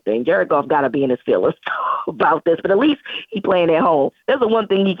going to be a thing. Jared Goff got to be in his feelings about this, but at least he playing at home. There's the one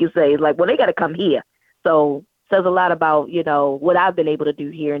thing he can say is like, well, they got to come here. So says a lot about, what I've been able to do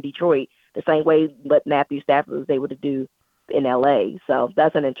here in Detroit, the same way what Matthew Stafford was able to do in LA. So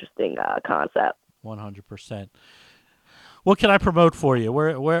that's an interesting concept. 100%. What can I promote for you?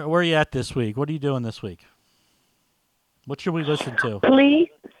 Where are you at this week? What are you doing this week? What should we listen to? Please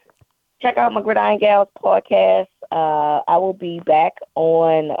check out my Gridiron Gals podcast. I will be back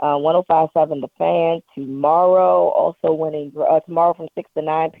on 105.7 The Fan tomorrow. Also tomorrow from 6 to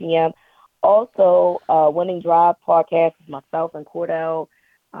 9 p.m. Also, Winning Drive podcast is myself and Cordell.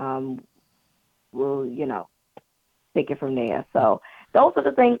 We'll, take it from there. So those are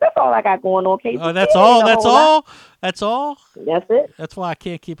the things. That's all I got going on. Oh, that's all? That's all? That's all? That's it. That's why I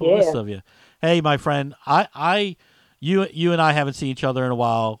can't keep a list of you. Hey, my friend, you and I haven't seen each other in a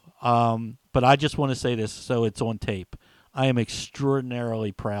while, but I just want to say this so it's on tape. I am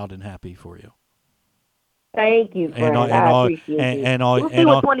extraordinarily proud and happy for you. Thank you, friend. I appreciate it.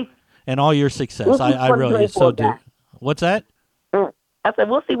 And all your success. I really so do. What's that? I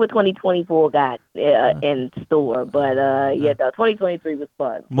said we'll see what 2024 got in store, but 2023 was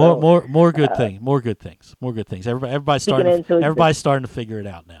fun. More good things. More good things. Everybody's starting to figure it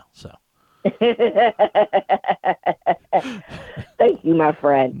out now. So. Thank you, my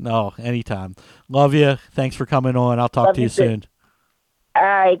friend. No, anytime. Love you. Thanks for coming on. I'll talk to you soon. All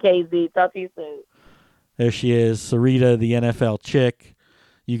right, KZ. Talk to you soon. There she is, Syreeta, the NFL chick.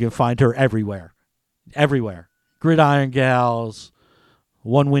 You can find her everywhere. Gridiron Gals.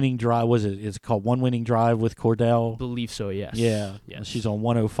 One Winning Drive, is it called One Winning Drive with Cordell? I believe so, yes. Yeah. Yes. She's on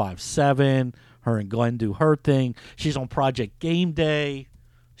 105.7. Her and Glenn do her thing. She's on Project Gameday.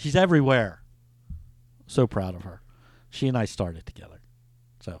 She's everywhere. So proud of her. She and I started together.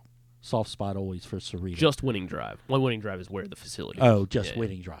 So, soft spot always for Syreeta. Just Winning Drive. One Winning Drive is where the facility is. Oh, just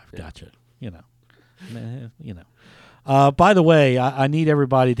Winning Drive. Yeah. Gotcha. By the way, I need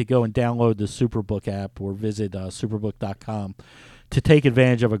everybody to go and download the Superbook app or visit superbook.com. to take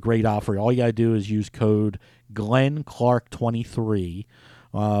advantage of a great offer. All you got to do is use code GlennClark23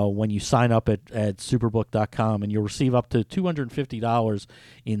 when you sign up at superbook.com, and you'll receive up to $250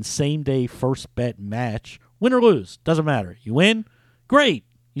 in same-day first bet match. Win or lose, doesn't matter. You win, great.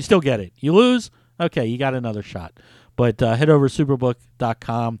 You still get it. You lose, okay, you got another shot. But head over to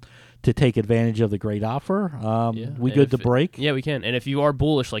superbook.com to take advantage of the great offer. We good to break? Yeah, we can. And if you are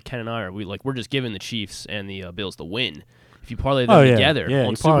bullish like Ken and I are, we're just giving the Chiefs and the Bills the win. If you parlay them together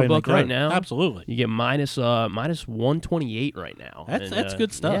on Superbook right now, absolutely, you get minus 128 right now. That's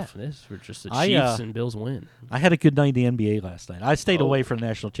good stuff. Yeah, this for just the Chiefs and Bills win. I had a good night in the NBA last night. I stayed away from the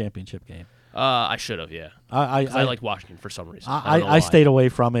national championship game. I should have, yeah. I like Washington for some reason. I stayed away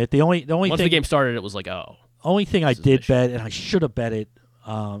from it. The only once thing, the game started, it was like, oh. Only thing I did bet, and I should have bet it,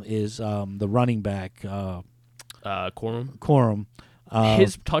 is the running back Quorum.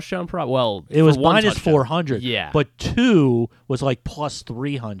 His touchdown prop, it was minus 400. Yeah, but 2 was like plus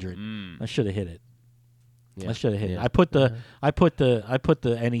 300. I should have hit it. Yeah. I should have hit it. I put the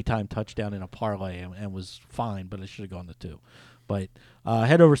anytime touchdown in a parlay and was fine, but I should have gone to 2. But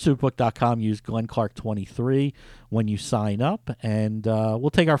head over to superbook.com, use GlennClark23 when you sign up, and we'll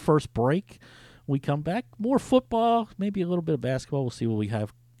take our first break. We come back, more football, maybe a little bit of basketball. We'll see what we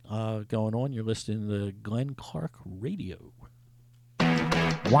have going on. You're listening to Glenn Clark Radio.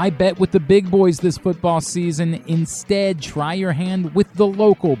 Why bet with the big boys this football season? Instead, try your hand with the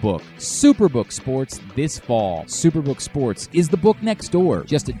local book, Superbook Sports, this fall. Superbook Sports is the book next door.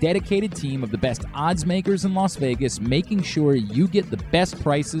 Just a dedicated team of the best odds makers in Las Vegas, making sure you get the best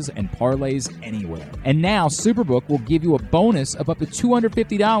prices and parlays anywhere. And now, Superbook will give you a bonus of up to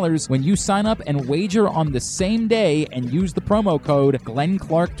 $250 when you sign up and wager on the same day and use the promo code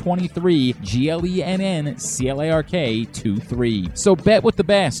GlennClark23, GLENNCLARK23. So bet with the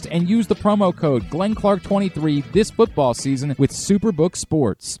best. best and use the promo code GlennClark23 this football season with Superbook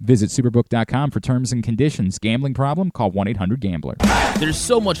Sports. Visit superbook.com for terms and conditions. Gambling problem? Call 1-800-GAMBLER. There's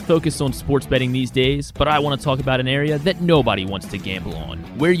so much focus on sports betting these days, but I want to talk about an area that nobody wants to gamble on,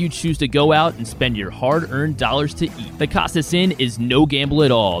 where you choose to go out and spend your hard-earned dollars to eat. The Costas Inn is no gamble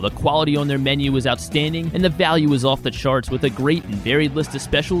at all. The quality on their menu is outstanding, and the value is off the charts with a great and varied list of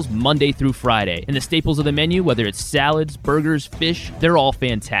specials Monday through Friday. And the staples of the menu, whether it's salads, burgers, fish, they're all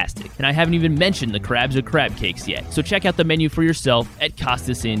fantastic. And I haven't even mentioned the crabs or crab cakes yet. So check out the menu for yourself at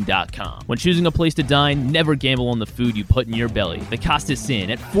CostasInn.com. When choosing a place to dine, never gamble on the food you put in your belly. The Costas Inn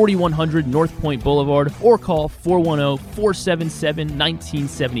at 4100 North Point Boulevard, or call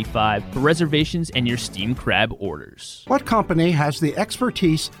 410-477-1975 for reservations and your steamed crab orders. What company has the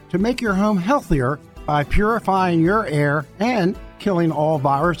expertise to make your home healthier by purifying your air and killing all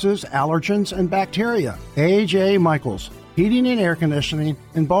viruses, allergens, and bacteria? A.J. Michaels, Heating and Air Conditioning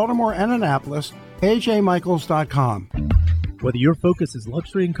in Baltimore and Annapolis, ajmichaels.com. Whether your focus is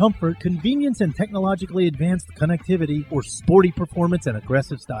luxury and comfort, convenience and technologically advanced connectivity, or sporty performance and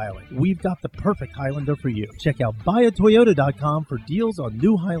aggressive styling, we've got the perfect Highlander for you. Check out buyatoyota.com for deals on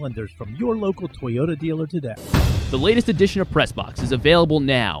new Highlanders from your local Toyota dealer today. The latest edition of PressBox is available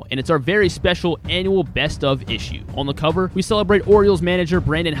now, and it's our very special annual Best Of issue. On the cover, we celebrate Orioles manager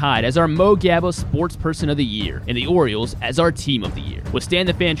Brandon Hyde as our Mo Gabba Sports Person of the Year, and the Orioles as our Team of the Year, with Stan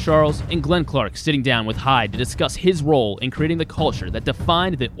the Fan Charles and Glenn Clark sitting down with Hyde to discuss his role in creating the culture that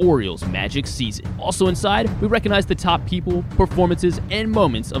defined the Orioles' magic season. Also inside, we recognize the top people, performances, and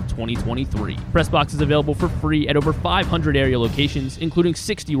moments of 2023. PressBox is available for free at over 500 area locations, including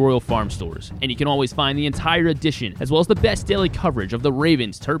 60 Royal Farm stores, and you can always find the entire edition, as well as the best daily coverage of the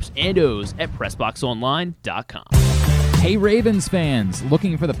Ravens, Terps, and O's at PressBoxOnline.com. Hey Ravens fans,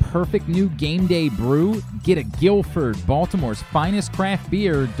 looking for the perfect new game day brew? Get a Guilford, Baltimore's finest craft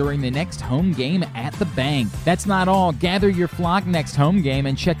beer during the next home game at the bank. That's not all. Gather your flock next home game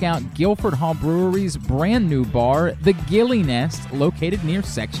and check out Guilford Hall Brewery's brand new bar, the Gilly Nest, located near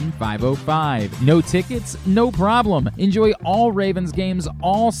Section 505. No tickets? No problem. Enjoy all Ravens games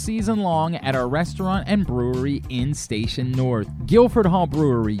all season long at our restaurant and brewery in Station North. Guilford Hall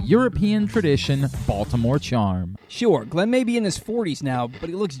Brewery, European tradition, Baltimore charm. Sure, Glenn may be in his 40s now, but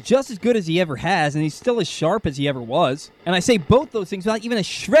he looks just as good as he ever has, and he's still as sharp as he ever was. And I say both those things without even a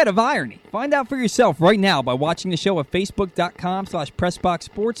shred of irony. Find out for yourself right now by watching the show at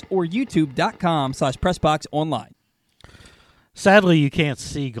facebook.com/PressBoxSports or youtube.com/PressBoxOnline. Sadly, you can't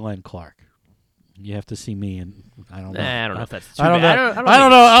see Glenn Clark. You have to see me, and I don't know. I don't know if that's too I don't bad. know. I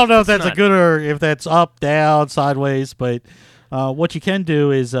don't know if that's not a good or if that's up, down, sideways, but what you can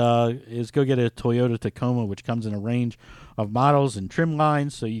do is go get a Toyota Tacoma, which comes in a range of models and trim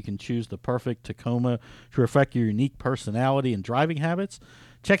lines, so you can choose the perfect Tacoma to reflect your unique personality and driving habits.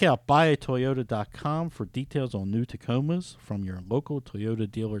 Check out buyatoyota.com for details on new Tacomas from your local Toyota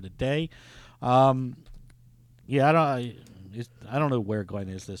dealer today. I don't know where Glenn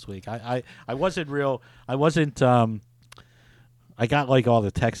is this week. I got like all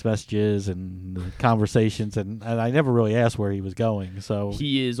the text messages and the conversations, and I never really asked where he was going. So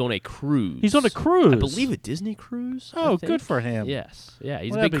he is on a cruise. He's on a cruise. I believe a Disney cruise. Oh, good for him. Yes. Yeah,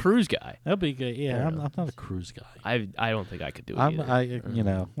 he's a big cruise guy. That'd be good. Yeah, I'm not a cruise guy. I don't think I could do it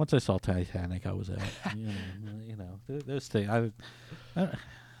either. Once I saw Titanic, I was out. Those things. I'm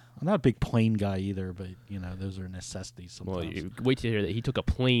not a big plane guy either, but those are necessities sometimes. Well, you wait to hear that he took a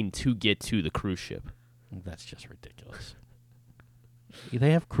plane to get to the cruise ship. That's just ridiculous.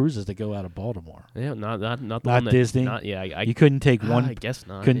 They have cruises that go out of Baltimore. Yeah, not Disney. You couldn't take one. I guess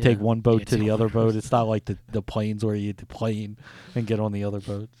not. Couldn't take one boat to the other boat. It's not like the planes where you had to plane and get on the other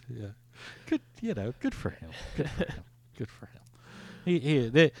boat. Yeah, good. Good for him. Good for him.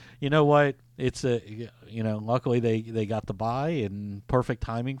 You know what? It's luckily they got the bye and perfect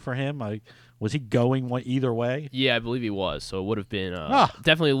timing for him. Was he going either way? Yeah, I believe he was. So it would have been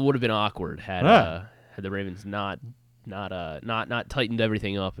definitely would have been awkward had the Ravens not tightened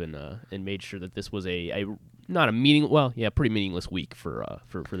everything up and made sure that this was pretty meaningless week for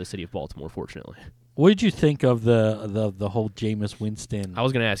the city of Baltimore. Fortunately, what did you think of the whole Jameis Winston? I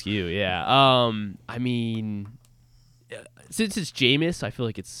was going to ask you. Yeah, I mean, since it's Jameis, I feel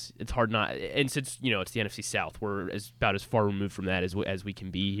like it's hard not, and since it's the NFC South, we're about as far removed from that as we can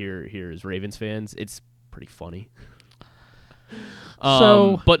be here as Ravens fans. It's pretty funny.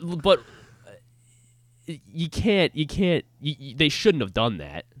 But. You can't. They shouldn't have done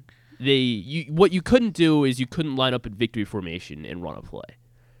that. What you couldn't do is you couldn't line up in victory formation and run a play.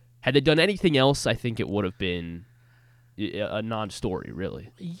 Had they done anything else, I think it would have been a non-story, really.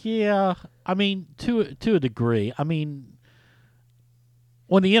 Yeah, I mean, to a degree. I mean,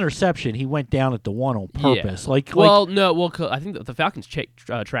 On the interception, he went down at the one on purpose. Yeah. I think the Falcons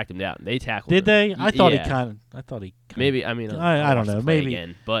tracked him down. They tackled him. Did they? I thought yeah. I thought he maybe. I mean, I don't know. Maybe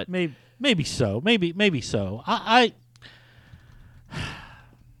again, but maybe so. Maybe so.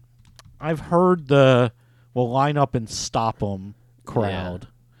 I've heard we'll line up and stop them crowd. Yeah.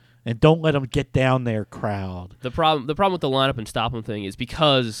 And don't let them get down there crowd. The problem with the lineup and stop them thing is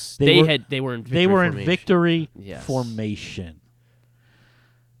because they were in victory yes. formation.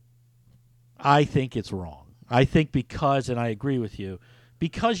 I think it's wrong. I think and I agree with you,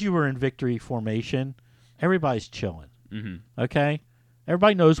 because you were in victory formation, everybody's chilling. Mm-hmm. Okay?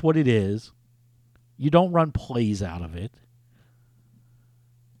 Everybody knows what it is. You don't run plays out of it.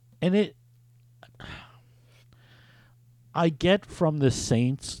 And I get from the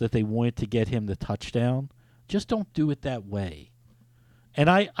Saints that they wanted to get him the touchdown. Just don't do it that way. And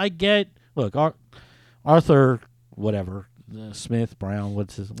I get, look, Arthur, whatever, Smith, Brown,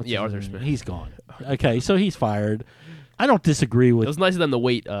 what's his Arthur name? Smith. He's gone. Okay, so he's fired. I don't disagree with. It was nice of them to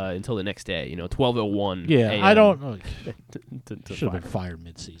wait until the next day. 12:01. Yeah, a.m. I don't. to should have been fired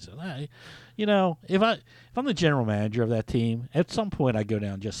midseason. If I'm the general manager of that team, at some point I go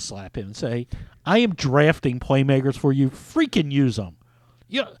down and just slap him and say, "I am drafting playmakers for you. Freaking use them."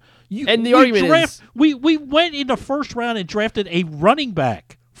 And the argument is, we went in the first round and drafted a running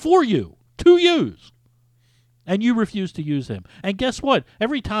back for you to use. And you refuse to use him. And guess what?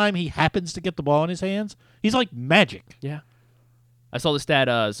 Every time he happens to get the ball in his hands, he's like magic. Yeah. I saw the stat.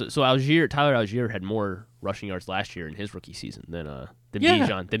 Tyler Algier had more rushing yards last year in his rookie season than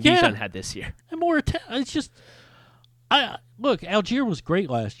Bijan had this year. And more. It's just. Look, Algier was great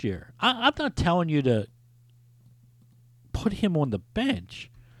last year. I'm not telling you to put him on the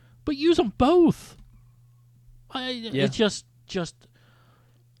bench, but use them both. It's just.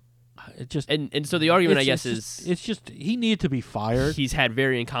 And so the argument, I guess, is it's just he needed to be fired. He's had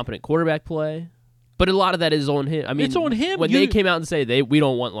very incompetent quarterback play, but a lot of that is on him. I mean, it's on him. When they came out and say we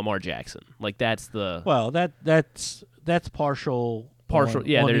don't want Lamar Jackson, like that's the that's partial. On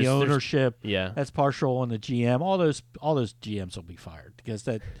the ownership. Yeah, that's partial on the GM. All those GMs will be fired because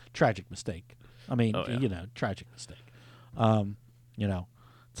that tragic mistake. I mean, tragic mistake.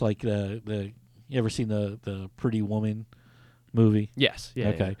 It's like the you ever seen the Pretty Woman movie? Yes. Yeah.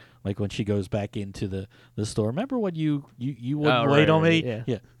 Okay. Yeah. Like when she goes back into the store. Remember when you wouldn't wait on me? Yeah.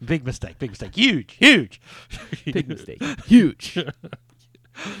 Yeah. Big mistake. Huge. Big mistake. Huge.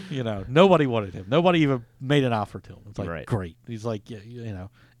 Nobody wanted him. Nobody even made an offer to him. It's like great. He's like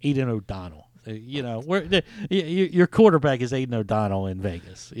Aiden O'Donnell. Your quarterback is Aiden O'Donnell in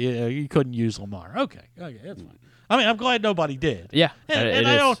Vegas. You couldn't use Lamar. Okay, that's fine. I mean, I'm glad nobody did. Yeah,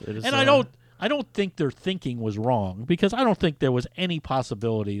 I don't think their thinking was wrong because I don't think there was any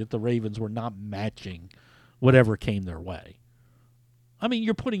possibility that the Ravens were not matching whatever came their way. I mean,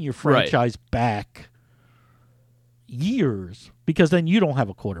 you're putting your franchise back years because then you don't have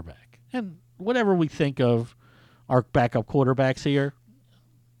a quarterback. And whatever we think of our backup quarterbacks here,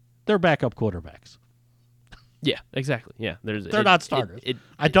 they're backup quarterbacks. Yeah, exactly. Yeah, they're not starters.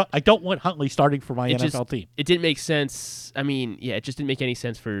 I don't want Huntley starting for my NFL team. It didn't make sense. I mean, it just didn't make any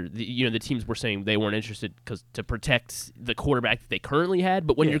sense for the teams were saying they weren't interested because to protect the quarterback that they currently had.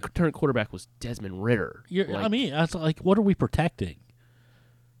 But when your current quarterback was Desmond Ridder, I mean, I was like, what are we protecting?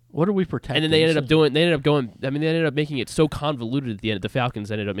 What are we protecting? And then they ended up making it so convoluted at the end. The Falcons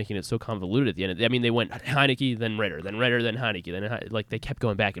ended up making it so convoluted at the end. I mean, they went Heineke, then Ridder, then Heineke, they kept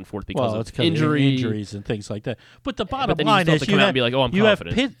going back and forth because of injuries and things like that. But the bottom line is you have, be like, I'm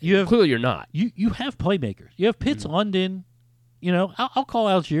confident. Clearly, you're not. You have playmakers. You have Pitts, London. I'll call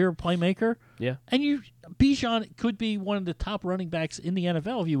Algier a playmaker. Yeah, and Bijan could be one of the top running backs in the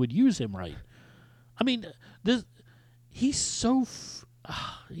NFL if you would use him right. I mean, he's so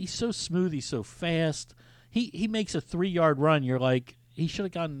smooth. He's so fast. He makes a 3-yard run. You're like, he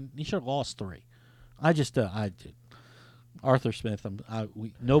should have lost 3. Arthur Smith.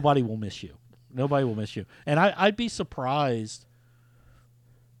 Nobody will miss you. Nobody will miss you. And I'd be surprised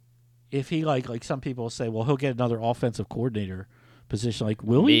if he like some people say, well, he'll get another offensive coordinator position. Like,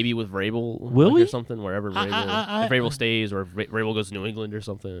 will he? Maybe with Vrabel, or something. Wherever Vrabel, if Vrabel stays, or if Vrabel goes to New England or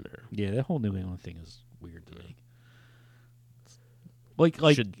something. Yeah, that whole New England thing is weird to me.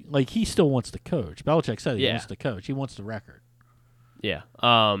 Like he still wants to coach. Belichick said he wants to coach. He wants the record. Yeah.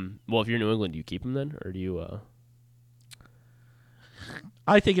 Well, if you're New England, do you keep him then, or do you?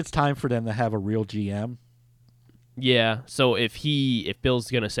 I think it's time for them to have a real GM. Yeah. So if Bill's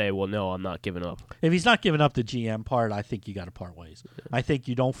gonna say, well, no, I'm not giving up. If he's not giving up the GM part, I think you got to part ways. I think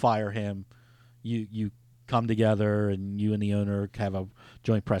you don't fire him. You come together and you and the owner have a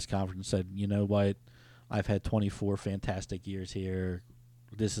joint press conference and said, you know what, I've had 24 fantastic years here.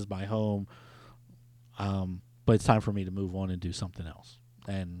 this is my home. But it's time for me to move on and do something else.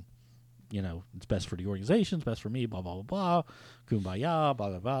 And, it's best for the organization, it's best for me, blah, blah, blah, blah, kumbaya, blah,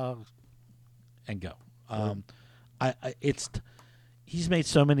 blah, blah, and go. He's made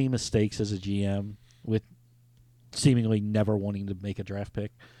so many mistakes as a GM with seemingly never wanting to make a draft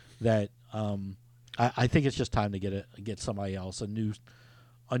pick that I think it's just time to get somebody else,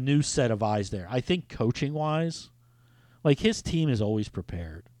 a new set of eyes there. I think coaching wise, like his team is always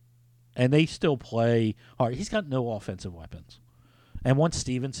prepared, and they still play hard. He's got no offensive weapons, and once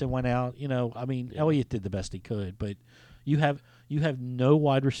Stevenson went out, Elliott did the best he could, but you have no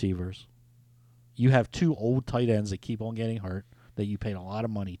wide receivers. You have 2 old tight ends that keep on getting hurt that you paid a lot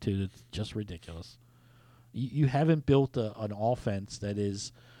of money to. That's just ridiculous. You haven't built an offense that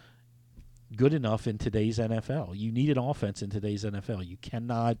is good enough in today's NFL. You need an offense in today's NFL. You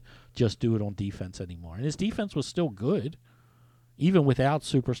cannot just do it on defense anymore. And his defense was still good, even without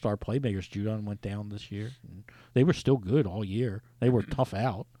superstar playmakers. Judon went down this year. And they were still good all year. They were tough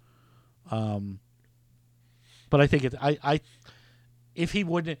out. But I think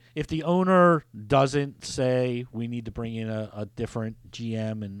if the owner doesn't say we need to bring in a different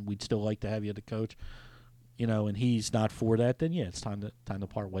GM and we'd still like to have you the coach, and he's not for that, then yeah, it's time to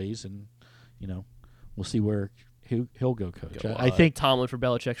part ways, and we'll see where he'll go coach. I think Tomlin for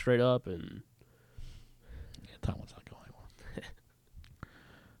Belichick straight up, and Tomlin's not going anywhere.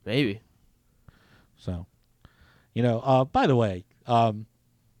 Maybe. So, by the way,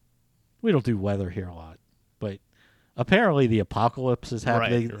 we don't do weather here a lot, but apparently the apocalypse is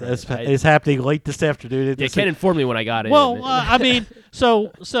happening. Right. Is happening late this afternoon. Yeah, Ken informed me when I got in. Well,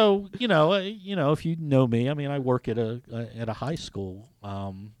 so if you know me, I work at a high school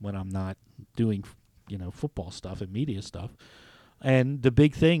when I'm not doing football stuff and media stuff. And the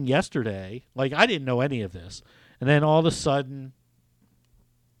big thing yesterday, like I didn't know any of this, and then all of a sudden,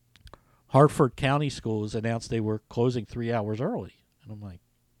 Hartford County Schools announced they were closing 3 hours early, and I'm like,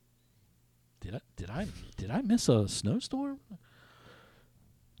 Did I miss a snowstorm?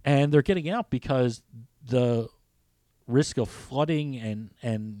 And they're getting out because the risk of flooding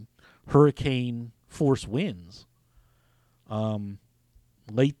and hurricane force winds.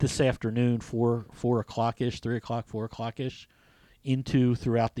 Late this afternoon, 4 o'clock-ish, 3 o'clock, 4 o'clock-ish,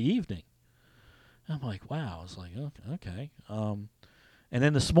 throughout the evening. And I'm like, wow. I was like, okay. And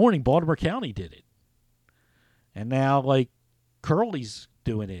then this morning, Baltimore County did it. And now, like, Curley's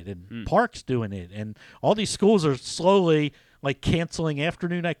doing it, and Park's doing it, and all these schools are slowly like canceling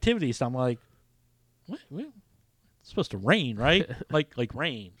afternoon activities. I'm like, what? It's supposed to rain, right? like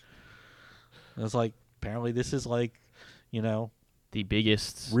rain. And it's like apparently this is like, the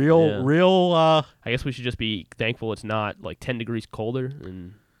biggest real. I guess we should just be thankful it's not like 10 degrees colder.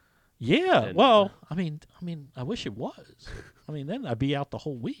 And well, I wish it was. Then I'd be out the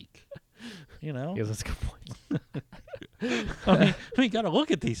whole week. Yeah, that's a good point. Got to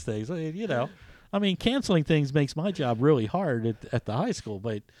look at these things. Canceling things makes my job really hard at the high school.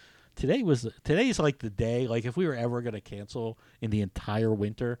 But today's like the day. Like if we were ever going to cancel in the entire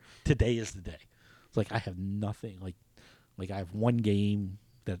winter, today is the day. It's like I have nothing. Like I have one game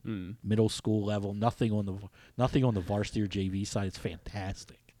that middle school level. Nothing on the varsity or JV side. It's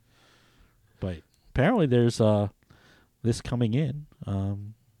fantastic. But apparently there's this coming in.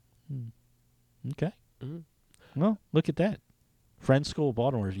 Okay. Mm-hmm. Well, look at that. Friends School,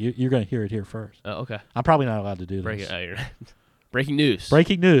 Baltimore. You're going to hear it here first. Oh, okay. I'm probably not allowed to do this. Breaking news.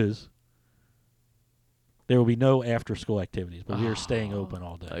 Breaking news. There will be no after-school activities, but we are staying open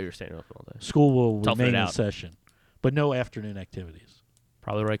all day. Oh, you're staying open all day. School will remain in session, but no afternoon activities.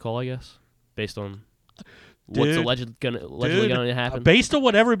 Probably the right call, I guess, based on what's allegedly going to happen. Based on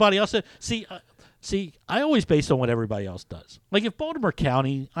what everybody else said. See, I always base on what everybody else does. Like if Baltimore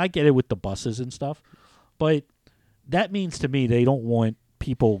County, I get it with the buses and stuff, but that means to me they don't want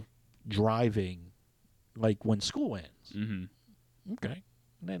people driving like when school ends. Mm-hmm. Okay.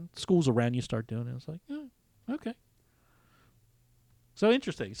 And then schools around you start doing it. It's like, okay. So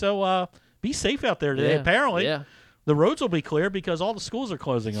interesting. So be safe out there today. Yeah. Apparently, yeah. The roads will be clear because all the schools are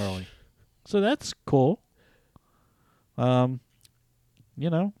closing early. So that's cool. Did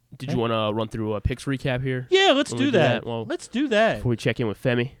you want to run through a picks recap here? Yeah, let's do that. Well, let's do that. Before we check in with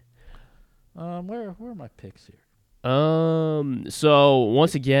Femi. Where are my picks here? So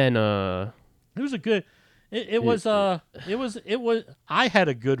once again, it was a good. It was. I had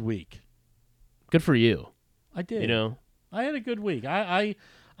a good week. Good for you. I did. I had a good week. I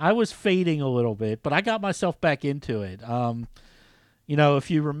was fading a little bit, but I got myself back into it.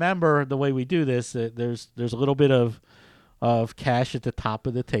 If you remember the way we do this, there's a little bit of cash at the top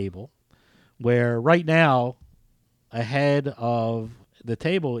of the table, where right now, ahead of the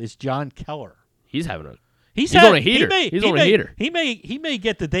table is John Keller. He's having a. He's on a heater. He's on a heater. He may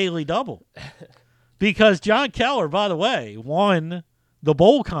get the daily double because John Keller, by the way, won the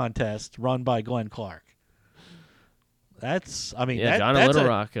bowl contest run by Glenn Clark. John in Little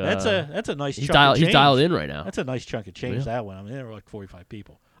Rock. That's a nice. He's chunk of change. He's dialed in right now. That's a nice chunk of change. Yeah. That one. I mean, there were like 45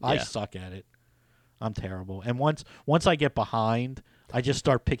 people. Yeah. I suck at it. I'm terrible. And once I get behind, I just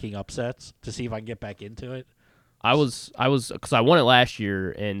start picking upsets to see if I can get back into it. I was because I won it last year,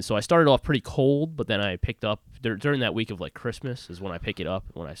 and so I started off pretty cold, but then I picked up during that week of like Christmas is when I pick it up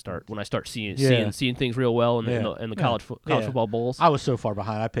when I start seeing things real well in the college football bowls. I was so far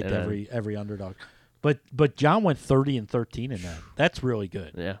behind. I picked every underdog, but John went 30-13 in that. That's really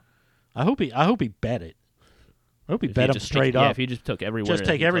good. Yeah, I hope he bet it. I hope he bet him straight up. Yeah, if he just took every winner, just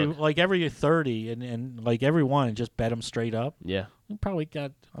take every 30 and like every one and just bet him straight up. Yeah, he probably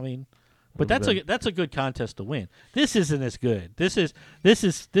got. I mean. But that's a good contest to win. This isn't as good. This is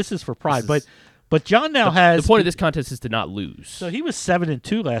for pride. But John now has the point of this contest is to not lose. So he was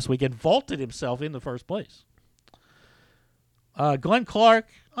 7-2 last week and vaulted himself in the first place. Glenn Clark,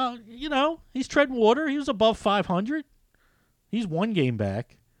 he's treading water. He was above 500. He's one game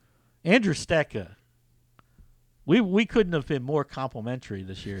back. Andrew Stetka. We couldn't have been more complimentary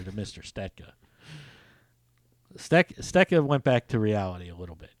this year to Mr. Stetka. Stetka went back to reality a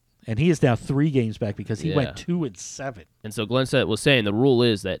little bit. And he is now 3 games back because he went 2-7. And so Glenn was saying the rule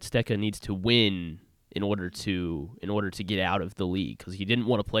is that Stetka needs to win in order to get out of the league because he didn't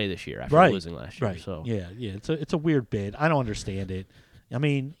want to play this year after losing last year. Right. So yeah, it's a weird bid. I don't understand it. I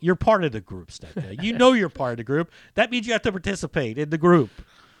mean, you're part of the group, Stetka. You know you're part of the group. That means you have to participate in the group,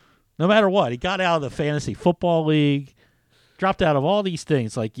 no matter what. He got out of the fantasy football league, dropped out of all these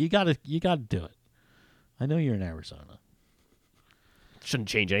things. Like you got to do it. I know you're in Arizona. Shouldn't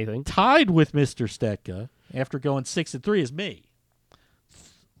change anything. Tied with Mr. Stetka after going 6-3 is me.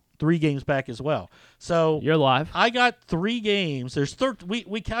 3 games back as well. So you're live. I got 3 games. There's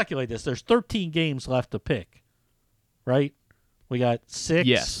we calculate this. There's 13 games left to pick. Right? We got 6.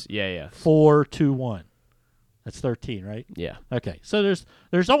 Yes. Yeah. 4, 2, 1. That's 13, right? Yeah. Okay. So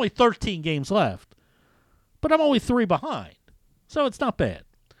there's only 13 games left. But I'm only 3 behind. So it's not bad.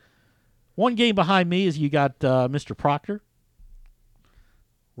 1 game behind me is you got Mr. Proctor.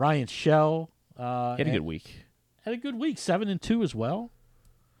 Ryan Shell had a good week. 7-2 as well.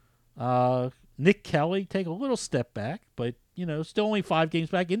 Nick Kelly take a little step back, but still only 5 games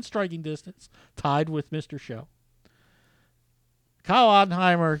back in striking distance, tied with Mr. Shell. Kyle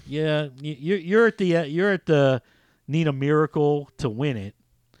Ottenheimer, yeah, you're at the need a miracle to win it,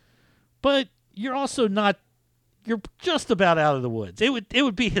 but you're also not. You're just about out of the woods. It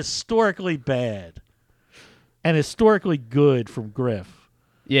would be historically bad and historically good from Griff.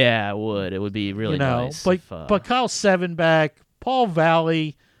 Yeah, it would. It would be really nice. But Kyle's 7 back. Paul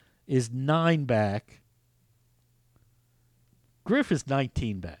Valley is 9 back. Griff is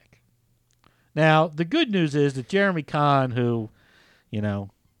 19 back. Now, the good news is that Jeremy Kahn, who,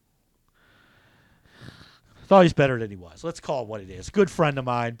 thought he's better than he was. Let's call it what it is. Good friend of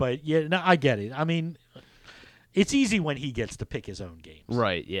mine, but I get it. I mean, it's easy when he gets to pick his own games.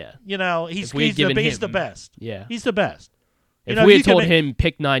 Right, yeah. He's the best. Yeah. He's the best. If we had told him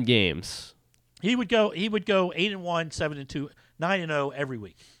pick 9 games, he would go 8-1, 7-2, 9-0 every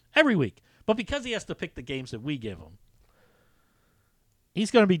week. Every week. But because he has to pick the games that we give him,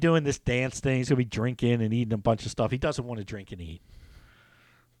 he's going to be doing this dance thing. He's going to be drinking and eating a bunch of stuff. He doesn't want to drink and eat.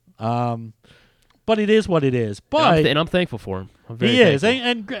 But it is what it is. But and I'm thankful for him. He is.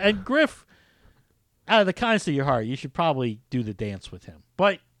 And Griff, out of the kindness of your heart, you should probably do the dance with him.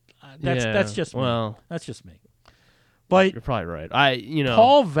 But that's just me. Well, that's just me. But you're probably right.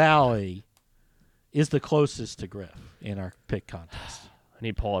 Paul Valley is the closest to Griff in our pick contest. I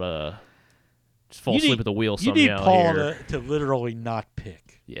need Paul to just fall asleep at the wheel somehow. You need Paul here. to literally not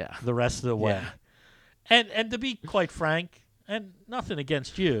pick. Yeah. The rest of the way. Yeah. And to be quite frank, and nothing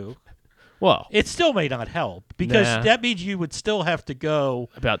against you, well, it still may not help because that means you would still have to go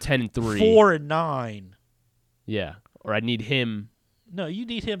about 10-3, 4-9. Yeah, or I need him. No, you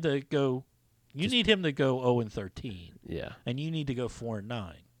need him to go. Need him to go 0-13. Yeah, and you need to go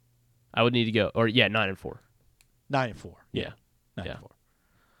 4-9. I would need to go 9-4. 9-4. Yeah. 9-4.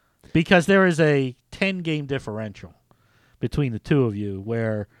 Because there is a 10-game differential between the two of you,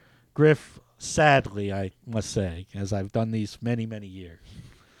 where Griff, sadly, I must say, as I've done these many, many years,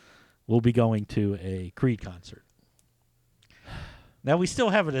 will be going to a Creed concert. Now we still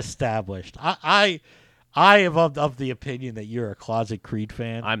haven't established. I I am of the opinion that you're a closet Creed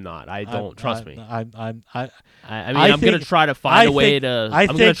fan. I'm not. I don't. Trust me. I'm I'm going to try to find a way to. I'm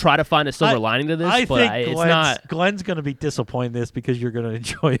going to try to find a silver lining to this, but it's not. Glenn's going to be disappointed in this because you're going to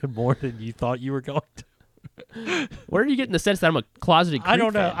enjoy it more than you thought you were going to. Where are you getting the sense that I'm a closeted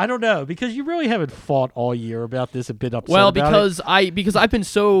Creed fan? I don't know because you really haven't fought all year about this and been upset. Well, about it. because I've been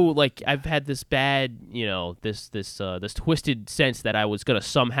so like I've had this bad, this twisted sense that I was going to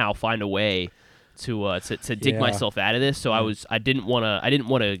somehow find a way to dig myself out of this. So I didn't want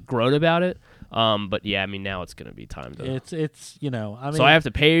to groan about it. But yeah, I mean now it's going to be time to. It's I mean. So I have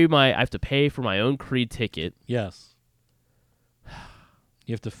to pay for my own Creed ticket. Yes.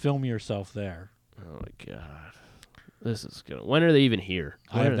 You have to film yourself there. Oh my God, this is gonna. When are they even here?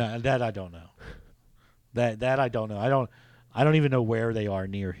 That I don't know. That I don't know. I don't even know where they are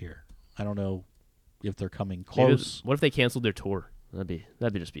near here. I don't know if they're coming close. What if they canceled their tour? That'd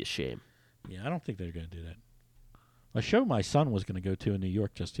just be a shame. Yeah, I don't think they're gonna do that. A show my son was gonna go to in New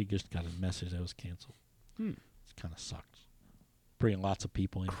York, he just got a message that was canceled. It kind of sucks. Bringing lots of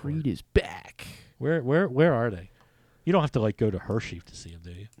people in. Creed is back. Where are they? You don't have to go to Hershey to see them, do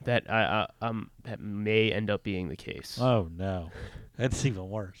you? That may end up being the case. Oh no, that's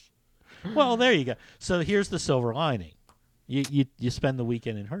even worse. Well, there you go. So here's the silver lining: you spend the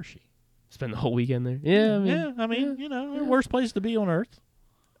weekend in Hershey. Spend the whole weekend there? Yeah, I mean, worst place to be on earth.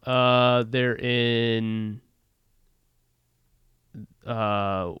 They're in.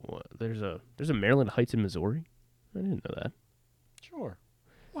 There's a Maryland Heights in Missouri. I didn't know that. Sure,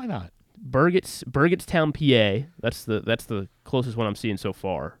 why not? Burgettstown, PA. That's the closest one I'm seeing so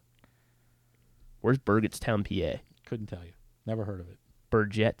far. Where's Burgettstown, PA? Couldn't tell you. Never heard of it.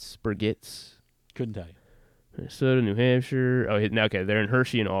 Burgetts. Couldn't tell you. Minnesota, New Hampshire. Oh, okay. They're in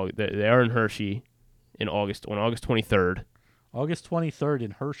Hershey in August. They are in Hershey in August on August 23rd. August 23rd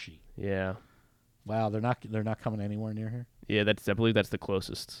in Hershey. Yeah. Wow, they're not coming anywhere near here. Yeah, I believe that's the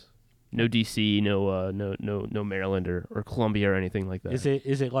closest. No DC, no Maryland or Columbia or anything like that.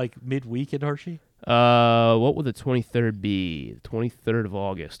 Is it like midweek in Hershey? What would the 23rd be? The 23rd of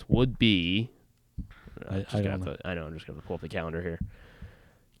August would be. I know. I'm just gonna pull up the calendar here.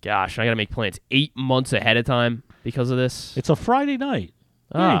 Gosh, I gotta make plans 8 months ahead of time because of this. It's a Friday night.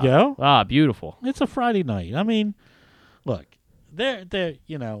 There you go. Beautiful. It's a Friday night. I mean, look, they're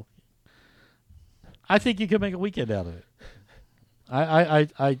I think you can make a weekend out of it.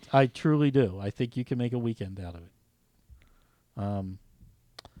 I truly do. I think you can make a weekend out of it.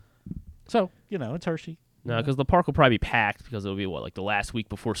 So it's Hershey. No, because the park will probably be packed because it'll be the last week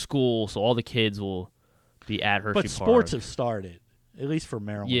before school, so all the kids will be at Hershey Park. But sports have started, at least for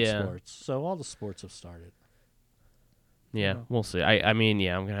Maryland sports. So all the sports have started. Yeah, we'll see. I'm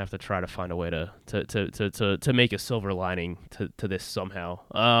gonna have to try to find a way to make a silver lining to this somehow.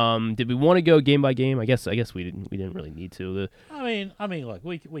 Did we want to go game by game? I guess we didn't really need to. I mean, look,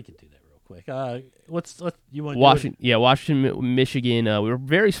 we could do that real quick. Let's you want Washington? Yeah, Washington, Michigan. We were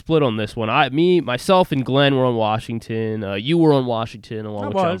very split on this one. Myself, and Glenn were on Washington. You were on Washington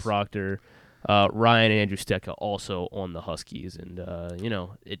along with John Proctor. Ryan and Andrew Stecca also on the Huskies, and there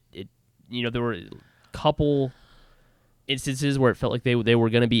were a couple instances where it felt like they were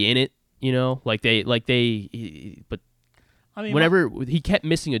going to be in it, but I mean, whenever he kept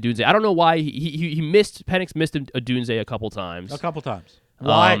missing Odunze, I don't know why Penix missed Odunze a couple times.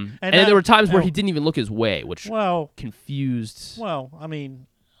 Why? And then there were times where he didn't even look his way, which confused. Well, I mean,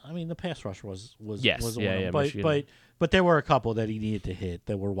 the pass rush was yes, was yeah, but there were a couple that he needed to hit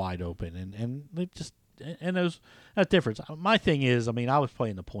that were wide open, and they just that difference. My thing is, I was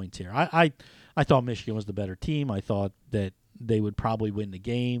playing the points here. I thought Michigan was the better team. I thought that they would probably win the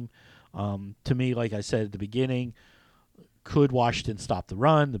game. To me, like I said at the beginning, could Washington stop the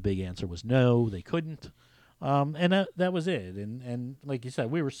run? The big answer was no, they couldn't. And that was it. And like you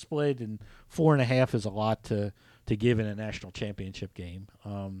said, we were split, and 4.5 is a lot to give in a national championship game.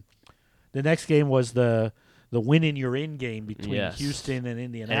 The next game was the win in your in game between Houston and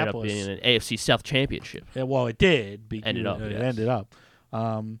Indianapolis. Ended up being an AFC South championship. Yeah, well, it did. Ended up.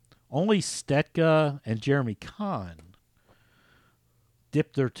 Only Stetka and Jeremy Kahn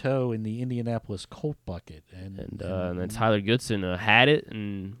dipped their toe in the Indianapolis Colt bucket, and then Tyler Goodson had it,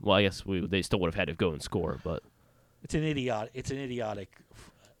 and I guess they still would have had to go and score, but it's an idiotic. It's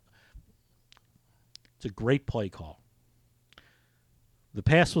a great play call. The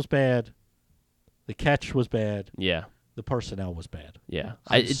pass was bad. The catch was bad. Yeah. The personnel was bad. Yeah.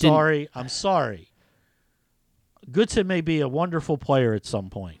 I'm sorry. Goodson may be a wonderful player at some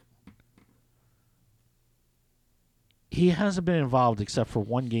point. He hasn't been involved except for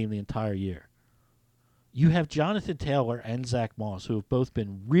one game the entire year. You have Jonathan Taylor and Zach Moss, who have both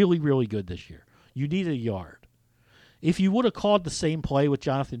been really, really good this year. You need a yard. If you would have called the same play with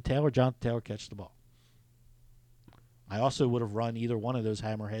Jonathan Taylor catches the ball. I also would have run either one of those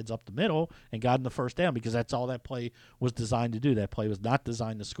hammerheads up the middle and gotten the first down because that's all that play was designed to do. That play was not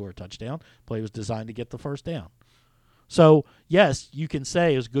designed to score a touchdown. Play was designed to get the first down. So, yes, you can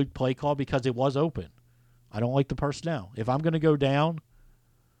say it was a good play call because it was open. I don't like the personnel. If I'm going to go down,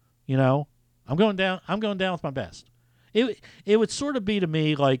 I'm going down with my best. It would sort of be to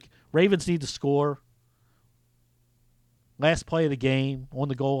me like Ravens need to score. Last play of the game on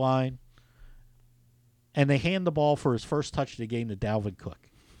the goal line. And they hand the ball for his first touch of the game to Dalvin Cook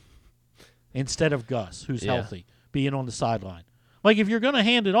instead of Gus, who's healthy, being on the sideline. Like, if you're going to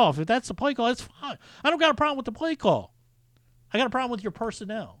hand it off, if that's the play call, that's fine. I don't got a problem with the play call. I got a problem with your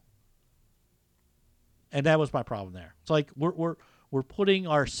personnel. And that was my problem there. It's like we're putting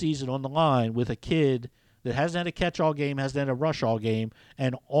our season on the line with a kid that hasn't had a catch-all game, hasn't had a rush-all game,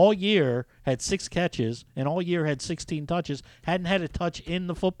 and all year had 6 catches, and all year had 16 touches, hadn't had a touch in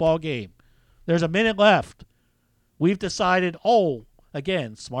the football game. There's a minute left. We've decided,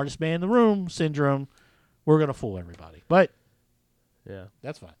 again, smartest man in the room syndrome. We're going to fool everybody. But yeah,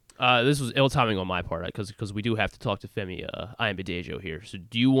 that's fine. This was ill timing on my part because we do have to talk to Femi Ayanbadejo here. So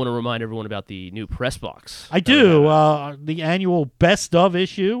do you want to remind everyone about the new PressBox? I do. The annual best of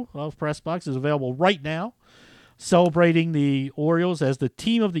issue of PressBox is available right now, celebrating the Orioles as the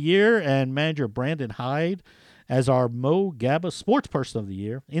team of the year and manager Brandon Hyde as our Mo Gabba Sports Person of the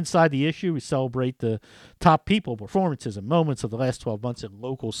Year. Inside the issue, we celebrate the top people, performances, and moments of the last 12 months in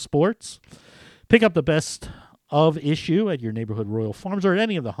local sports. Pick up the best of issue at your neighborhood Royal Farms or at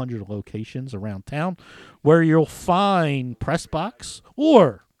any of the 100 locations around town where you'll find PressBox,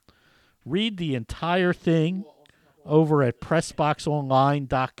 or read the entire thing over at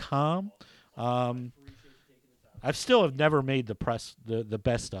PressBoxOnline.com. I still have never made the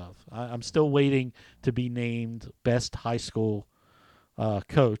best of. I'm still waiting to be named best high school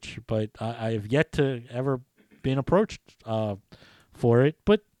coach, but I have yet to ever been approached for it.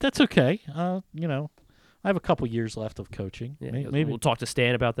 But that's okay. I have a couple years left of coaching. Yeah, maybe we'll talk to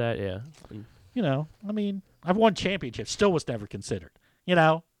Stan about that. Yeah, I've won championships. Still was never considered.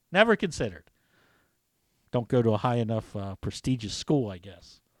 Never considered. Don't go to a high enough prestigious school, I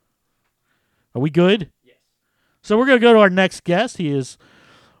guess. Are we good? So we're going to go to our next guest. He is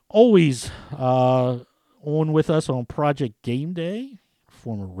always on with us on Project Gameday,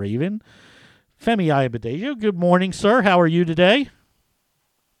 former Raven. Femi Ayanbadejo. Good morning, sir. How are you today?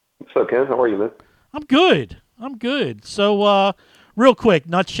 What's up, Ken? How are you, man? I'm good. So real quick,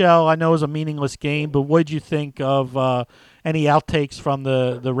 nutshell, I know it was a meaningless game, but what did you think of any outtakes from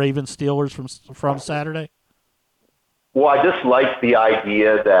the Ravens Steelers from Saturday? Well, I just like the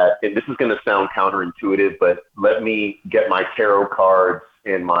idea that, and this is going to sound counterintuitive, but let me get my tarot cards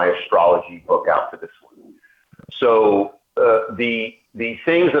and my astrology book out for this one. So the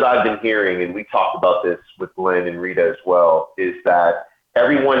things that I've been hearing, and we talked about this with Glenn and Rita as well, is that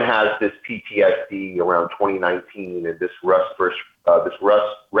everyone has this PTSD around 2019 and this rest versus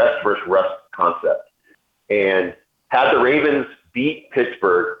rust concept. And had the Ravens beat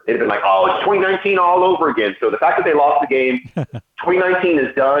Pittsburgh, it'd been like, it's 2019 all over again. So the fact that they lost the game, 2019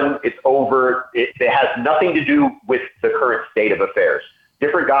 is done. It's over. It has nothing to do with the current state of affairs.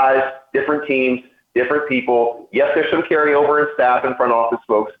 Different guys, different teams, different people. Yes, there's some carryover in staff and front office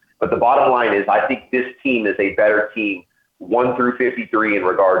folks, but the bottom line is I think this team is a better team 1 through 53 in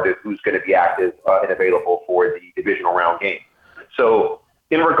regard to who's going to be active and available for the divisional round game. So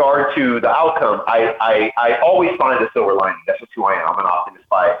in regard to the outcome, I always find a silver lining. That's just who I am. I'm an optimist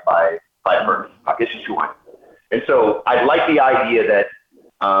by birth. It's just who I am. And so I like the idea that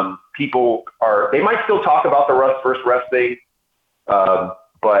people they might still talk about the rust versus rest thing,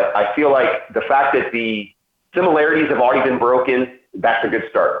 but I feel like the fact that the similarities have already been broken, that's a good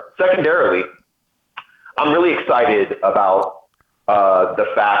start. Secondarily, I'm really excited about the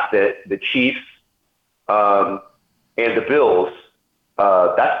fact that the Chiefs and the Bills,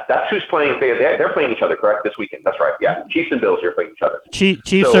 that's who's playing. They're playing each other, correct? This weekend. That's right. Yeah, Chiefs and Bills are playing each other. Chiefs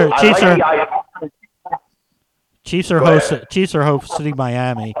are hosting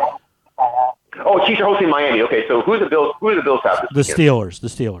Miami. Oh, Chiefs are hosting Miami. Okay, so who do the Bills have this weekend? The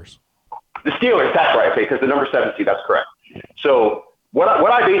Steelers. The Steelers. That's right. Okay, because the number 7 seed. That's correct. So what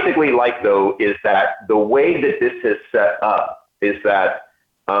I basically like though is that the way that this is set up is that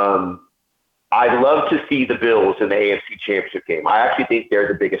I'd love to see the Bills in the AFC Championship game. I actually think they're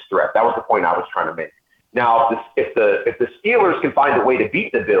the biggest threat. That was the point I was trying to make. Now, if the Steelers can find a way to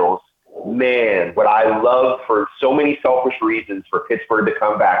beat the Bills, man, what I love for so many selfish reasons for Pittsburgh to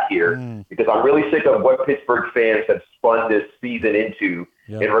come back here, because I'm really sick of what Pittsburgh fans have spun this season into,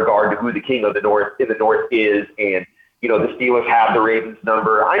 in regard to who the king of the North in the North is. And, the Steelers have the Ravens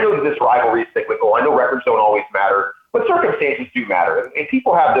number. I know that this rivalry is cyclical. I know records don't always matter, but circumstances do matter. And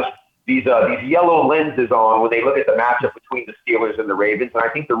people have these yellow lenses on when they look at the matchup between the Steelers and the Ravens. And I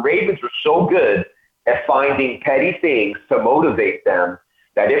think the Ravens are so good at finding petty things to motivate them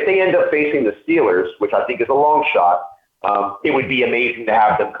that if they end up facing the Steelers, which I think is a long shot, it would be amazing to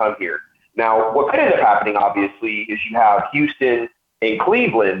have them come here. Now, what could end up happening, obviously, is you have Houston and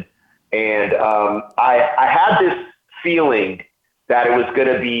Cleveland, and I had this feeling that it was going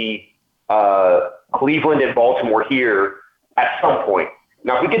to be Cleveland and Baltimore here at some point.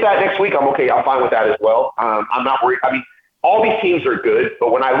 Now, if we get that next week, I'm okay. I'm fine with that as well. I'm not worried. I mean, all these teams are good,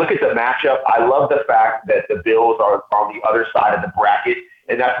 but when I look at the matchup, I love the fact that the Bills are on the other side of the bracket,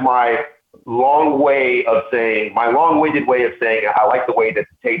 and that's my long-winded way of saying I like the way that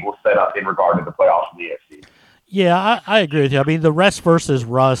the table is set up in regard to the playoffs in the AFC. Yeah, I agree with you. I mean, the rest versus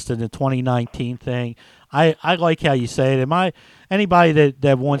rust in the 2019 thing, I like how you say it. Anybody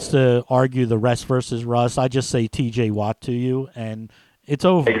that wants to argue the rest versus rust, I just say TJ Watt to you, and it's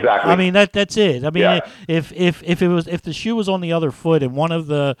over. Exactly. I mean, that's it. I mean, yeah. if the shoe was on the other foot and one of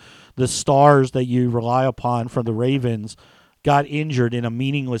the stars that you rely upon from the Ravens got injured in a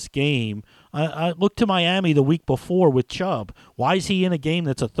meaningless game, I looked to Miami the week before with Chubb. Why is he in a game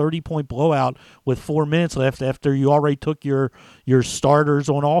that's a 30-point blowout with 4 minutes left after you already took your starters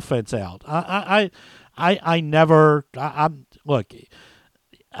on offense out? I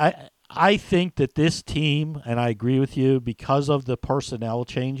think that this team, and I agree with you, because of the personnel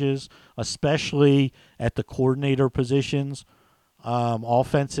changes, especially at the coordinator positions,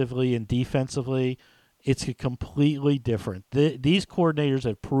 offensively and defensively, it's completely different. These coordinators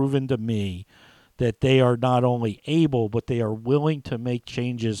have proven to me that they are not only able, but they are willing to make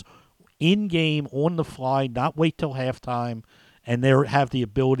changes in-game, on the fly, not wait till halftime, and they have the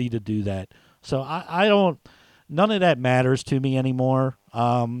ability to do that. So none of that matters to me anymore.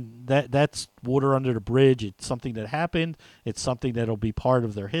 That's water under the bridge. It's something that happened. It's something that'll be part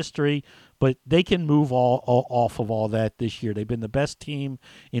of their history. But they can move off of all that this year. They've been the best team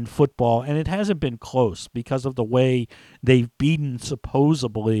in football, and it hasn't been close because of the way they've beaten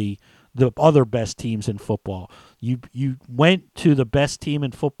supposedly the other best teams in football. You went to the best team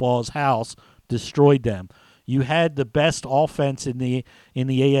in football's house, destroyed them. You had the best offense in the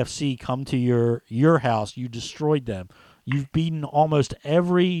AFC come to your house. You destroyed them. You've beaten almost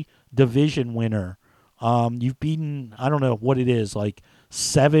every division winner. You've beaten, I don't know what it is, like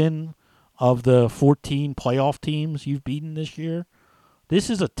 7 of the 14 playoff teams you've beaten this year. This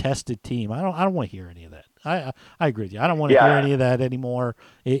is a tested team. I don't want to hear any of that. I agree with you. I don't want to hear any of that anymore.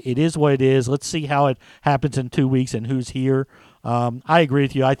 It is what it is. Let's see how it happens in 2 weeks and who's here. I agree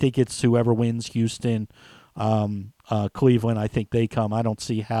with you. I think it's whoever wins Houston, Cleveland. I think they come. I don't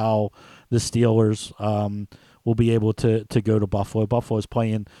see how the Steelers will be able to go to Buffalo. Buffalo's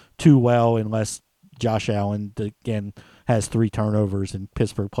playing too well unless Josh Allen, again, has 3 turnovers and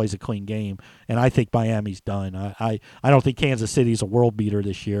Pittsburgh plays a clean game. And I think Miami's done. I don't think Kansas City's a world beater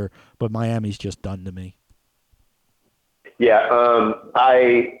this year, but Miami's just done to me. Yeah,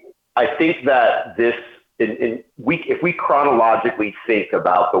 I think that this, if we chronologically think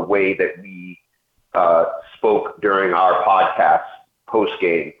about the way that we spoke during our podcast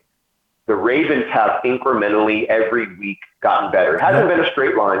post-game, the Ravens have incrementally every week gotten better. It hasn't been a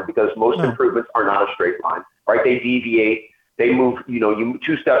straight line because most improvements are not a straight line, right? They deviate. They move, you move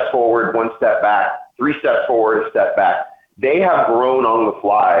 2 steps forward, 1 step back, 3 steps forward, a step back. They have grown on the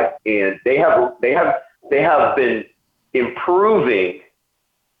fly, and they have been improving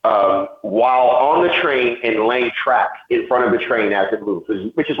while on the train and laying track in front of the train as it moves,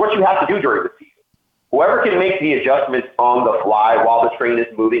 which is what you have to do during the season. Whoever can make the adjustments on the fly while the train is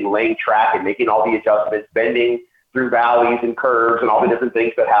moving, laying track and making all the adjustments, bending through valleys and curves and all the different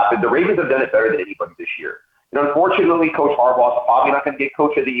things that happen, the Ravens have done it better than anybody this year. And unfortunately, Coach Harbaugh is probably not going to get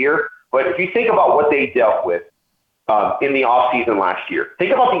Coach of the Year. But if you think about what they dealt with in the offseason last year,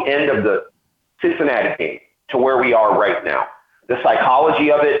 think about the end of the Cincinnati game to where we are right now. The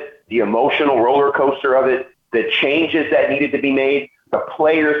psychology of it, the emotional roller coaster of it, the changes that needed to be made, the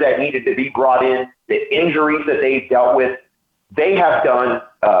players that needed to be brought in, the injuries that they dealt with. They have done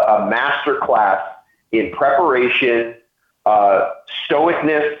a master class in preparation,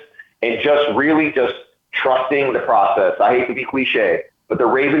 stoicness, and just trusting the process. I hate to be cliche, but the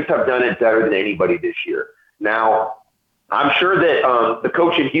Ravens have done it better than anybody this year. Now, I'm sure that the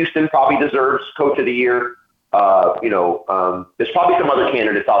coach in Houston probably deserves Coach of the Year. There's probably some other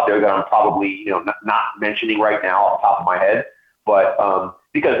candidates out there that I'm probably not mentioning right now off the top of my head. But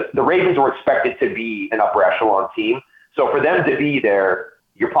because the Ravens were expected to be an upper echelon team. So for them to be there,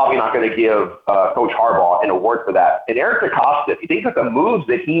 you're probably not going to give Coach Harbaugh an award for that. And Eric DeCosta, if you think of the moves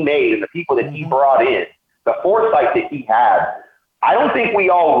that he made and the people that he brought in, the foresight that he had, I don't think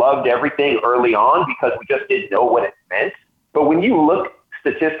we all loved everything early on because we just didn't know what it meant. But when you look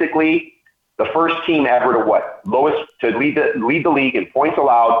statistically, the first team ever to lead the league in points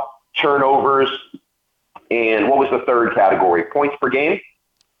allowed, turnovers, and what was the third category? Points per game?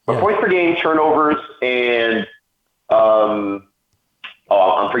 Yeah. Points per game, turnovers, and I'm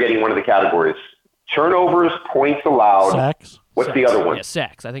forgetting one of the categories. Turnovers, points allowed. Sacks. What's the other one? Yeah,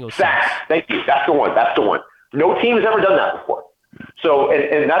 sacks. I think it was sacks. Thank you. That's the one. No team has ever done that before. So,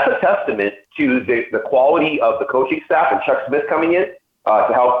 and that's a testament to the quality of the coaching staff and Chuck Smith coming in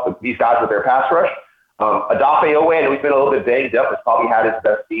to help these guys with their pass rush. Adafe Owe, I know he's been a little bit banged up, has probably had his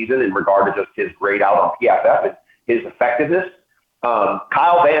best season in regard to just his grade out on PFF and his effectiveness.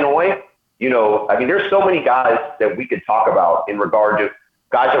 Kyle Van Noy, there's so many guys that we could talk about in regard to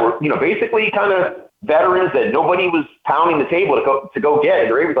guys that were, basically kind of veterans that nobody was pounding the table to go get. And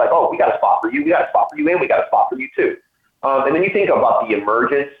they're able to be like, oh, we got a spot for you. We got a spot for you. And we got a spot for you too. And then you think about the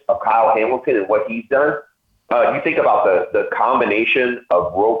emergence of Kyle Hamilton and what he's done. You think about the combination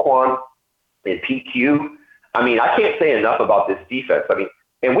of Roquan and PQ. I can't say enough about this defense.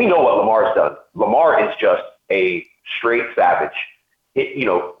 And we know what Lamar's done. Lamar is just a straight savage.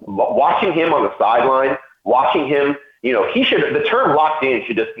 Watching him on the sideline, watching him, the term locked in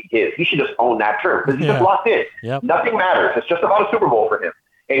should just be his. He should just own that term because he's just locked in. Yep. Nothing matters. It's just about a Super Bowl for him.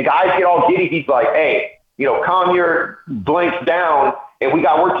 And guys get all giddy. He's like, hey, calm your blanks down, and we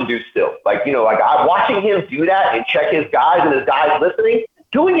got work to do still. I'm watching him do that and check his guys and his guys listening,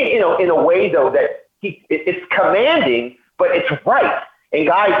 doing it, in a way though that it's commanding, but it's right. And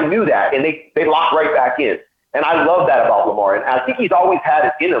guys knew that, and they locked right back in. And I love that about Lamar. And I think he's always had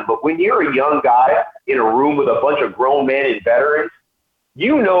it in him. But when you're a young guy in a room with a bunch of grown men and veterans,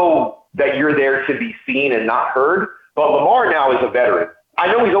 you know that you're there to be seen and not heard. But Lamar now is a veteran.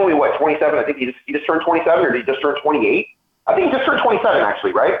 I know he's only, 27? I think he just turned 27, or did he just turn 28? I think he just turned 27,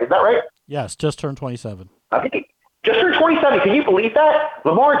 actually, right? Is that right? Yes, just turned 27. I think he just turned 27. Can you believe that?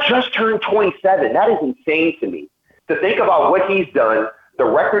 Lamar just turned 27. That is insane to me. To think about what he's done, the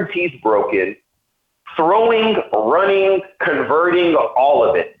records he's broken, throwing, running, converting, all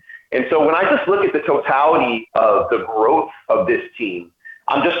of it. And so when I just look at the totality of the growth of this team,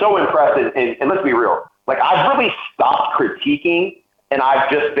 I'm just so impressed. And let's be real. I've really stopped critiquing, and I've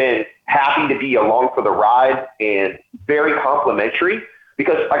just been happy to be along for the ride and very complimentary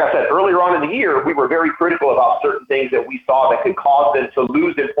because, like I said, earlier on in the year, we were very critical about certain things that we saw that could cause them to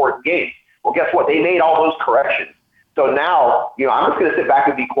lose important games. Well, guess what? They made all those corrections. So now, I'm just going to sit back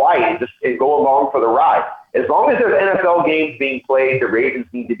and be quiet and go along for the ride. As long as there's NFL games being played, the Ravens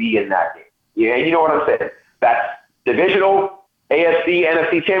need to be in that game. Yeah, and you know what I'm saying? That's divisional, AFC,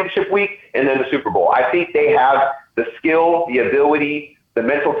 NFC Championship week, and then the Super Bowl. I think they have the skill, the ability, the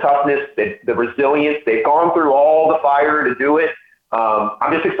mental toughness, the resilience. They've gone through all the fire to do it.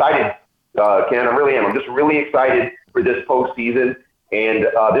 I'm just excited, Ken. I really am. I'm just really excited for this postseason. And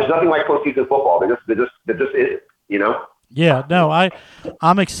there's nothing like postseason football. There just isn't. Yeah, no,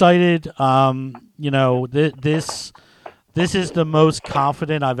 I'm excited. This is the most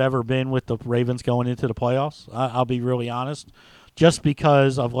confident I've ever been with the Ravens going into the playoffs. I'll be really honest, just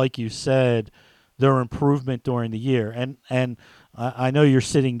because of, like you said, their improvement during the year. And I know you're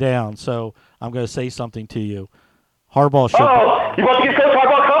sitting down, so I'm going to say something to you. Harbaugh should. Oh, you want to give Coach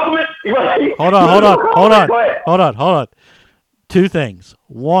Harbaugh a compliment? Hold on. Two things.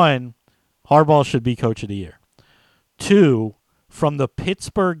 One, Harbaugh should be Coach of the Year. Two, from the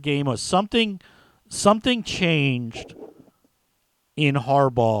Pittsburgh game, something changed in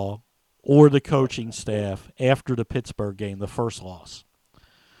Harbaugh or the coaching staff after the Pittsburgh game, the first loss.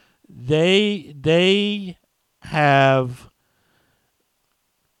 They have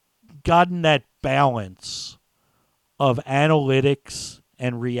gotten that balance of analytics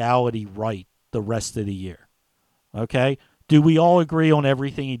and reality right the rest of the year. Okay? Do we all agree on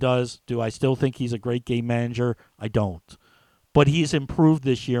everything he does? Do I still think he's a great game manager? I don't. But he's improved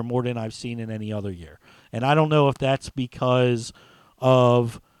this year more than I've seen in any other year. And I don't know if that's because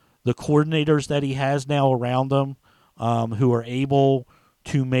of the coordinators that he has now around him who are able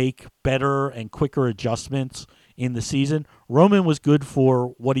to make better and quicker adjustments in the season. Roman was good for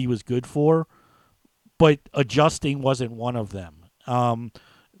what he was good for, but adjusting wasn't one of them.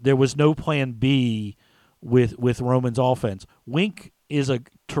 There was no plan B with Roman's offense. Wink is a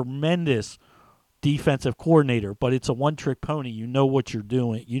tremendous defensive coordinator, but it's a one-trick pony. You know what you're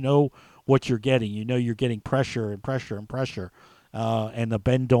doing. You know what you're getting. You know you're getting pressure and pressure and pressure, and the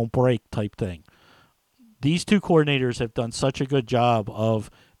bend don't break type thing. these two coordinators have done such a good job of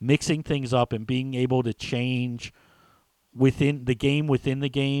mixing things up and being able to change within the game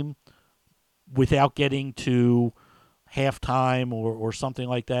without getting to halftime or something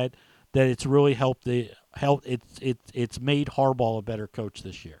like that. That it's really helped it's made Harbaugh a better coach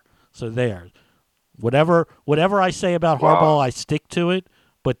this year. So there, whatever I say about Harbaugh, I stick to it.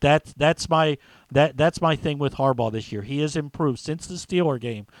 But that's my thing with Harbaugh this year. He has improved since the Steeler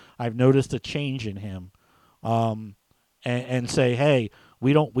game. I've noticed a change in him, and say, hey,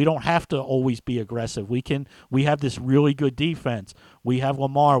 we don't have to always be aggressive. We have this really good defense. We have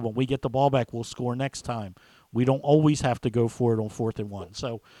Lamar. When we get the ball back, we'll score next time. We don't always have to go for it on 4th and 1.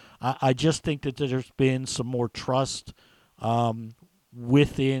 So I just think that there's been some more trust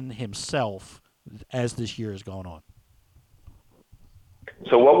within himself as this year has gone on.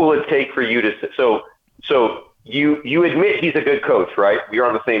 So what will it take for you to so you admit he's a good coach, right? We're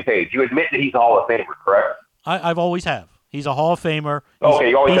on the same page. You admit that he's a Hall of Famer, correct? I've always have. He's a Hall of Famer.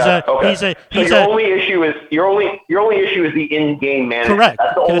 Okay, you always have. Okay. So your only issue is the in-game management. Correct.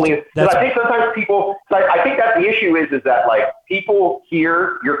 That's the only. Because I think sometimes people. I think that the issue is that like people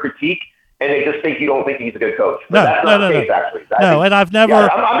hear your critique and they just think you don't think he's a good coach. But that's not the case, actually. And I've never. Yeah,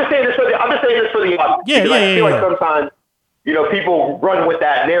 I'm just saying this for the audience. Yeah. I feel like sometimes people run with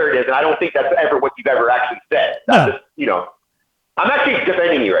that narrative, and I don't think that's ever what you've ever actually said. That's just I'm actually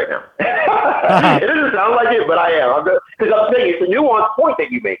defending you right now. It doesn't sound like it, but I am. Because I'm saying it's a nuanced point that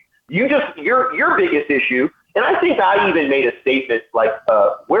you make. Your biggest issue, and I think I even made a statement like,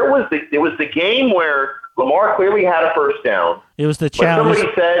 where was it was the game where Lamar clearly had a first down. It was the challenge.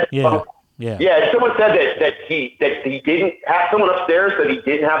 Somebody said, someone said that he didn't have someone upstairs that he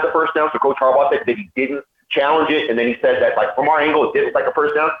didn't have the first down. So Coach Harbaugh said that he didn't challenge it, and then he said that, like, from our angle, it did look like a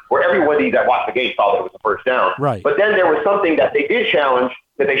first down, where everybody that watched the game saw that it was a first down. Right. But then there was something that they did challenge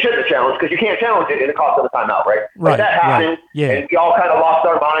that they shouldn't have challenged because you can't challenge it and it cost them a timeout, right? Right. But that happened, and we all kind of lost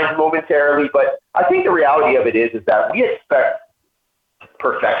our minds momentarily. But I think the reality of it is that we expect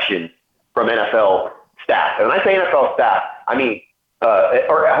perfection from NFL staff. And when I say NFL staff, I mean,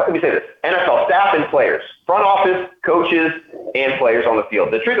 or let me say this, NFL staff and players, front office, coaches, and players on the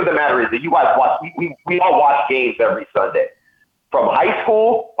field. The truth of the matter is that you guys we all watch games every Sunday. From high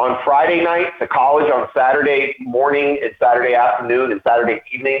school on Friday night to college on Saturday morning and Saturday afternoon and Saturday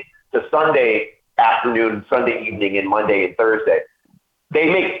evening to Sunday afternoon, Sunday evening, and Monday and Thursday. They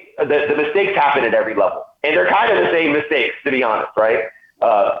make the mistakes happen at every level. And they're kind of the same mistakes, to be honest, right?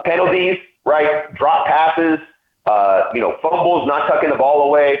 Penalties, right? Drop passes, fumbles, not tucking the ball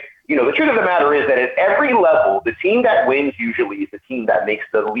away. The truth of the matter is that at every level, the team that wins usually is the team that makes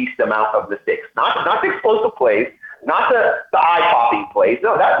the least amount of mistakes. Not the explosive plays, not the eye-popping plays.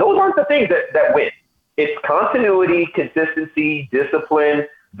 No, those aren't the things that win. It's continuity, consistency, discipline.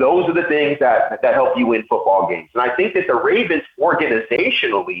 Those are the things that help you win football games. And I think that the Ravens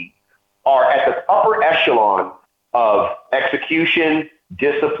organizationally are at the upper echelon of execution,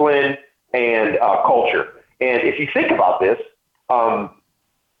 discipline, and culture. And if you think about this,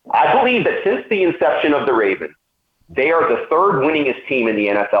 I believe that since the inception of the Ravens, they are the third winningest team in the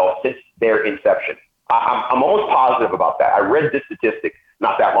NFL since their inception. I'm almost positive about that. I read this statistic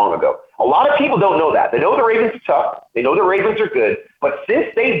not that long ago. A lot of people don't know that. They know the Ravens are tough. They know the Ravens are good. But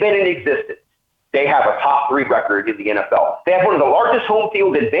since they've been in existence, they have a top 3 record in the NFL. They have one of the largest home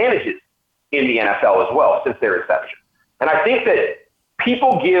field advantages in the NFL as well since their inception. And I think that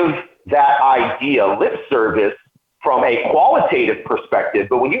people give that idea lip service from a qualitative perspective,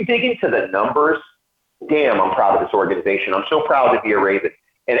 but when you dig into the numbers, damn, I'm proud of this organization. I'm so proud to be a Raven.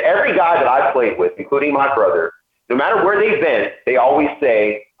 And every guy that I've played with, including my brother, no matter where they've been, they always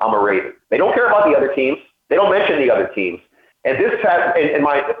say, I'm a Raven. They don't care about the other teams. They don't mention the other teams. And this has, and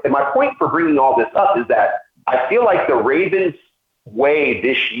my point for bringing all this up is that I feel like the Ravens' way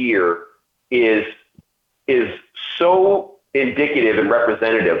this year is so indicative and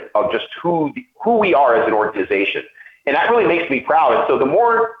representative of just who we are as an organization. And that really makes me proud. And so the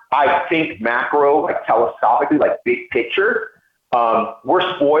more I think macro, like telescopically, like big picture,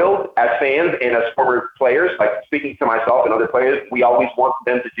 we're spoiled as fans and as former players, like speaking to myself and other players, we always want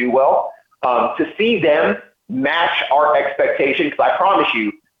them to do well. To see them match our expectations, because I promise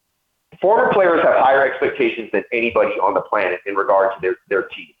you, former players have higher expectations than anybody on the planet in regard to their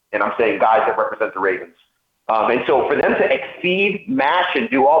team. And I'm saying guys that represent the Ravens. And so for them to exceed, match, and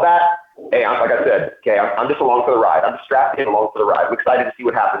do all that, hey, like I said, okay, I'm just along for the ride. I'm just strapped in along for the ride. I'm excited to see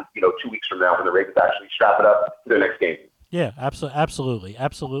what happens, 2 weeks from now when the Ravens actually strap it up to their next game. Yeah, absolutely.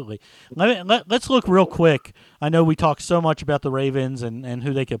 Let's look real quick. I know we talked so much about the Ravens and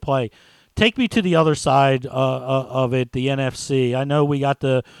who they could play. take me to the other side of it, the NFC. I know we got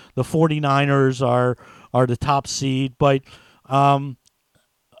the 49ers are the top seed, but I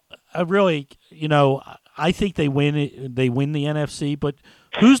really, I think they win the NFC, but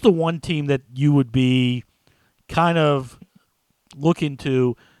who's the one team that you would be kind of looking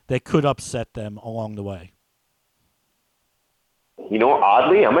to that could upset them along the way?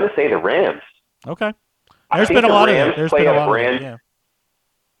 Oddly, I'm going to say the Rams. Okay. There's been a lot of it.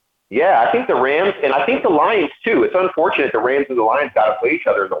 Yeah, I think the Rams, and I think the Lions, too. It's unfortunate the Rams and the Lions got to play each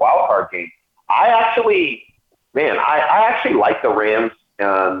other in the wild card game. I actually like the Rams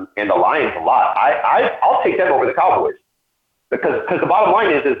and the Lions a lot. I'll take them over the Cowboys because the bottom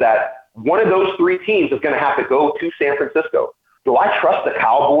line is that one of those three teams is going to have to go to San Francisco. Do I trust the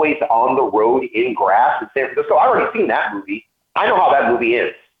Cowboys on the road in grass in San Francisco? I've already seen that movie. I know how that movie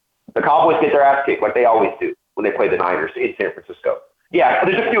ends. The Cowboys get their ass kicked like they always do when they play the Niners in San Francisco. Yeah,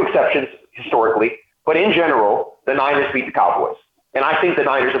 there's a few exceptions historically, but in general, the Niners beat the Cowboys. And I think the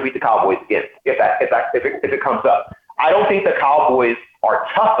Niners will beat the Cowboys again if it comes up. I don't think the Cowboys are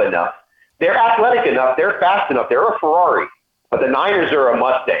tough enough. They're athletic enough. They're fast enough. They're a Ferrari, but the Niners are a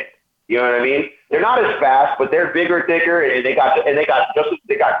Mustang. You know what I mean? They're not as fast, but they're bigger, thicker, and they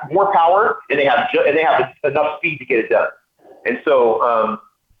got more power, and they have enough speed to get it done. And so a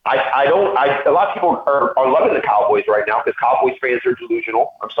lot of people are loving the Cowboys right now because Cowboys fans are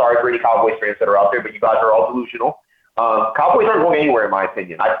delusional. I'm sorry for any Cowboys fans that are out there, but you guys are all delusional. Cowboys aren't going anywhere, in my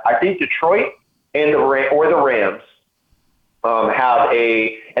opinion. I think Detroit and the Rams have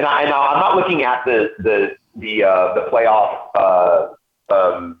a, and I'm not looking at the playoff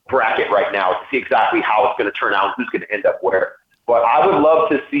bracket right now to see exactly how it's going to turn out, who's going to end up where. But I would love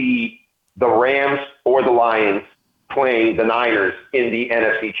to see the Rams or the Lions playing the Niners in the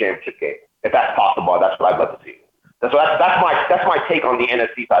NFC Championship game, if that's possible. That's what I'd love to see. So that's my take on the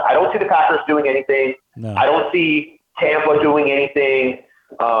NFC side. I don't see the Packers doing anything. No. I don't see Tampa doing anything.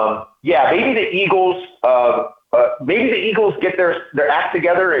 Maybe the Eagles. Maybe the Eagles get their act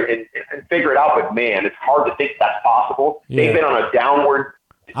together and figure it out. But man, it's hard to think that's possible. Yeah. They've been on a downward.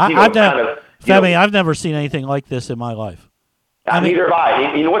 Femi, I've never seen anything like this in my life. Neither have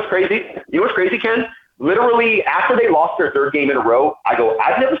I. You know what's crazy? Ken? Literally, after they lost their third game in a row,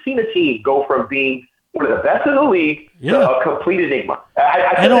 I've never seen a team go from being one of the best in the league to a complete enigma.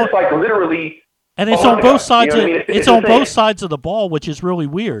 It's like literally. And it's on both sides. You know what I mean? It's on both sides of the ball, which is really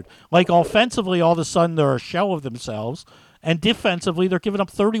weird. Like offensively, all of a sudden they're a shell of themselves, and defensively they're giving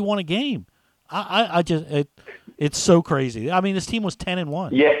up 31 a game. It's so crazy. I mean, this team was 10-1.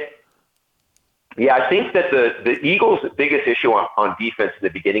 Yeah, I think that the Eagles' biggest issue on defense in the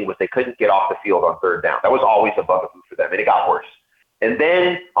beginning was they couldn't get off the field on third down. That was always a bugaboo for them, and it got worse. And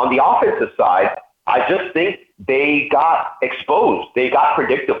then on the offensive side, I just think they got exposed. They got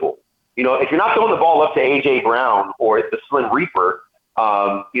predictable. If you're not throwing the ball up to A.J. Brown or the Slim Reaper,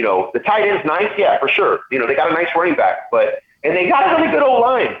 the tight end's nice, yeah, for sure. They got a nice running back, and they got a really good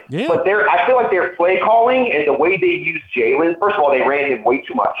O-line. Yeah. But I feel like their play calling and the way they used Jalen, first of all, they ran him way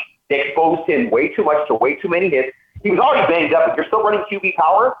too much. They exposed him way too much to way too many hits. He was already banged up. If you're still running QB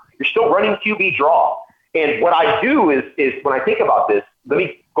power, you're still running QB draw. And what I do is when I think about this, let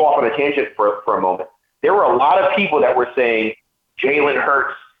me go off on a tangent for a moment. There were a lot of people that were saying Jalen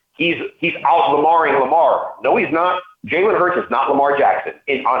Hurts, he's out Lamaring Lamar. No, he's not. Jalen Hurts is not Lamar Jackson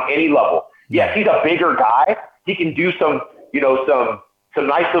on any level. Yes, he's a bigger guy. He can do some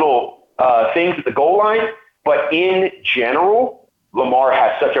nice little things at the goal line. But in general, Lamar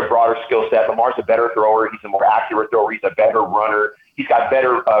has such a broader skill set. Lamar's a better thrower. He's a more accurate thrower. He's a better runner. He's got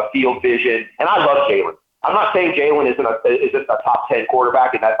better field vision. And I love Jalen. I'm not saying Jalen isn't a top 10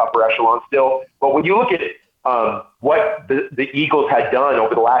 quarterback in that upper echelon still. But when you look at it, what the Eagles had done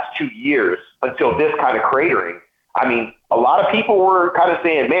over the last 2 years until this kind of cratering, I mean, a lot of people were kind of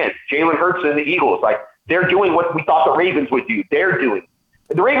saying, man, Jalen Hurts and the Eagles, like they're doing what we thought the Ravens would do. They're doing.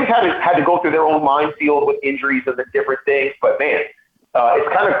 The Ravens had to go through their own minefield with injuries and the different things. But, man,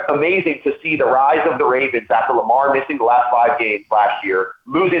 it's kind of amazing to see the rise of the Ravens after Lamar missing the last 5 games last year,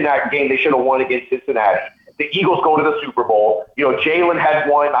 losing that game they should have won against Cincinnati. The Eagles go to the Super Bowl. Jalen had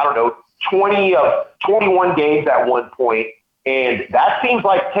won, 20 of 21 games at one point, and that seems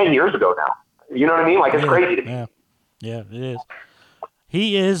like 10 years ago now. You know what I mean? Like, it's crazy to me. Yeah, it is.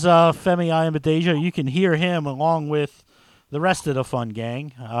 He is Femi Ayanbadejo. You can hear him along with the rest of the fun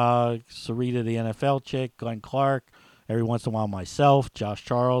gang. Syreeta, the NFL chick, Glenn Clark, every once in a while myself, Josh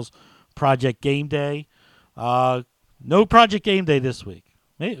Charles, Project Gameday. No Project Gameday this week.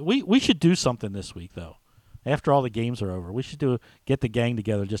 We should do something this week, though. After all the games are over, we should get the gang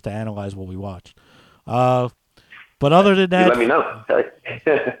together just to analyze what we watched. But other than that, let me know.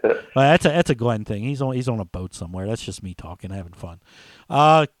 well, that's a Glenn thing. He's on a boat somewhere. That's just me talking, having fun.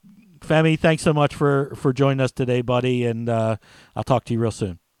 Femi, thanks so much for joining us today, buddy, and I'll talk to you real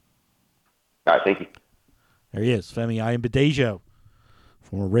soon. All right, thank you. There he is, Femi Ayanbadejo,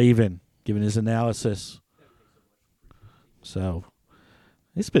 former Raven, giving his analysis. So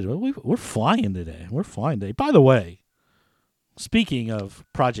we're flying today. We're flying today. By the way, speaking of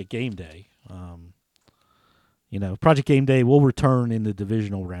Project Game Day, Project Game Day will return in the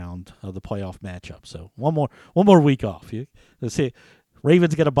divisional round of the playoff matchup. So one more week off. Let's see.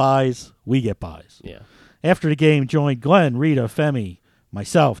 Ravens get a buys, we get buys. Yeah. After the game, join Glenn, Rita, Femi,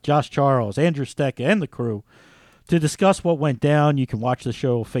 myself, Josh Charles, Andrew Stecca, and the crew to discuss what went down. You can watch the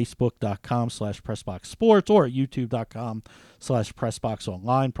show facebook.com/PressBoxSports or at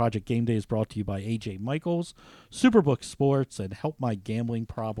youtube.com/PressBoxOnline. Project Game Day is brought to you by AJ Michaels, Superbook Sports, and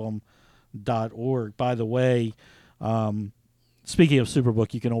HelpMyGamblingProblem.org. By the way, speaking of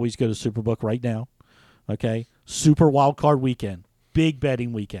Superbook, you can always go to Superbook right now. Okay? Super Wild Card Weekend. Big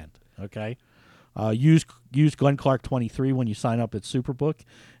betting weekend, okay? Use Glenn Clark 23 when you sign up at Superbook,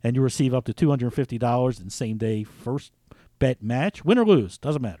 and you receive up to $250 in same-day first bet match. Win or lose,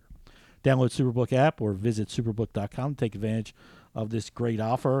 doesn't matter. Download Superbook app or visit superbook.com to take advantage of this great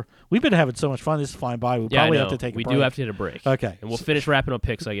offer. We've been having so much fun. This is flying by. We probably have to take a break. We do have to hit a break. Okay. And we'll finish wrapping up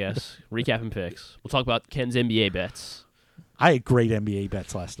picks, I guess. Recapping picks. We'll talk about Ken's NBA bets. I had great NBA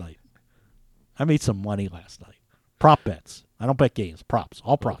bets last night. I made some money last night. Prop bets. I don't bet games. Props.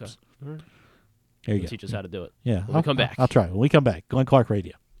 All props. Okay. All right. There you go. Teach us how to do it. Yeah. When we come back. I'll try. When we come back. Glenn Clark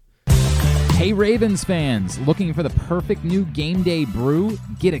Radio. Hey Ravens fans, looking for the perfect new game day brew?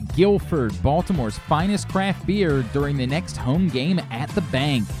 Get a Guilford, Baltimore's finest craft beer during the next home game at the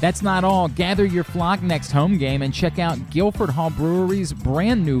bank. That's not all. Gather your flock next home game and check out Guilford Hall Brewery's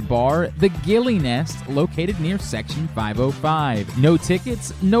brand new bar, the Gilly Nest, located near Section 505. No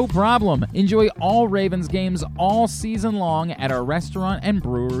tickets? No problem. Enjoy all Ravens games all season long at our restaurant and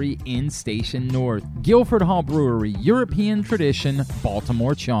brewery in Station North. Guilford Hall Brewery, European tradition,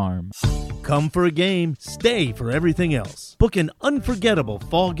 Baltimore charm. Come for a game, stay for everything else. Book an unforgettable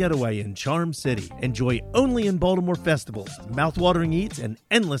fall getaway in Charm City. Enjoy only in Baltimore festivals, mouthwatering eats, and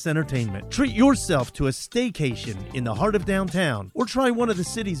endless entertainment. Treat yourself to a staycation in the heart of downtown, or try one of the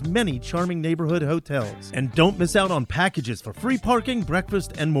city's many charming neighborhood hotels. And don't miss out on packages for free parking,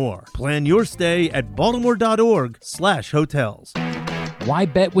 breakfast, and more. Plan your stay at baltimore.org/hotels. Why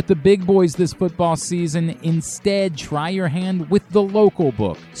bet with the big boys this football season? Instead, try your hand with the local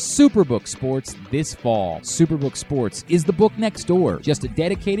book, Superbook Sports, this fall. Superbook Sports is the book next door. Just a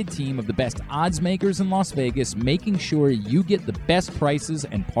dedicated team of the best odds makers in Las Vegas, making sure you get the best prices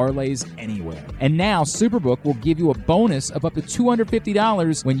and parlays anywhere. And now, Superbook will give you a bonus of up to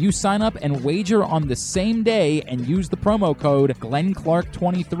 $250 when you sign up and wager on the same day and use the promo code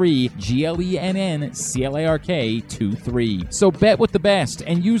GlennClark23, GLENNCLARK23. So bet with the best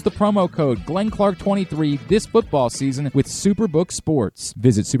and use the promo code GlennClark23 this football season with Superbook Sports.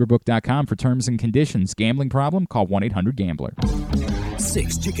 Visit superbook.com for terms and conditions. Gambling problem? Call 1-800-GAMBLER.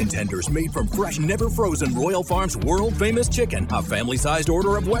 6 chicken tenders made from fresh, never frozen Royal Farms world-famous chicken, a family-sized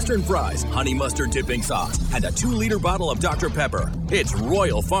order of Western fries, honey mustard dipping sauce, and a 2-liter bottle of Dr. Pepper. It's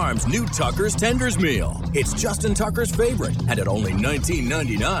Royal Farms' new Tucker's Tenders Meal. It's Justin Tucker's favorite, and at only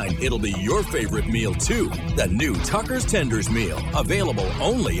 $19.99, it'll be your favorite meal, too. The new Tucker's Tenders Meal, available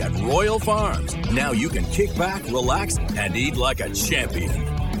only at Royal Farms. Now you can kick back, relax, and eat like a champion.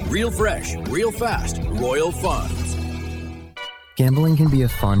 Real fresh, real fast, Royal Farms. Gambling can be a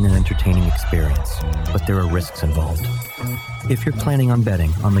fun and entertaining experience, but there are risks involved. If you're planning on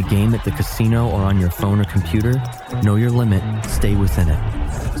betting on the game at the casino or on your phone or computer, know your limit, stay within it.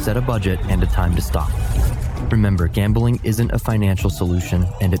 Set a budget and a time to stop. Remember, gambling isn't a financial solution,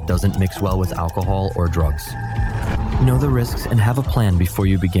 and it doesn't mix well with alcohol or drugs. Know the risks and have a plan before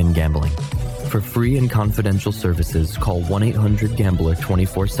you begin gambling. For free and confidential services, call 1-800-GAMBLER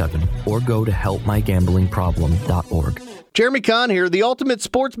 24/7 or go to helpmygamblingproblem.org. Jeremy Kahn here. The ultimate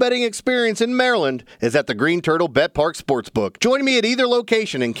sports betting experience in Maryland is at the Green Turtle Bet Park Sportsbook. Join me at either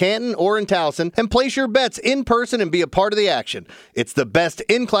location in Canton or in Towson and place your bets in person and be a part of the action. It's the best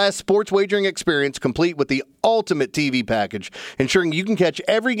in-class sports wagering experience, complete with the ultimate TV package, ensuring you can catch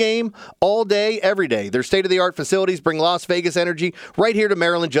every game all day, every day. Their state-of-the-art facilities bring Las Vegas energy right here to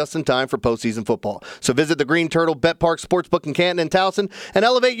Maryland just in time for postseason football. So visit the Green Turtle Bet Park Sportsbook in Canton and Towson and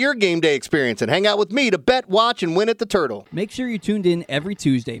elevate your game day experience and hang out with me to bet, watch, and win at the Turtle. Make sure you're tuned in every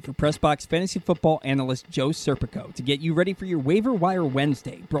Tuesday for PressBox fantasy football analyst Joe Serpico to get you ready for your Waiver Wire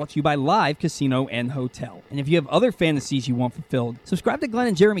Wednesday, brought to you by Live Casino and Hotel. And if you have other fantasies you want fulfilled, subscribe to Glenn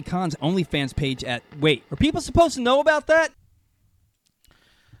and Jeremy Kahn's OnlyFans page at... Wait, are people supposed to know about that?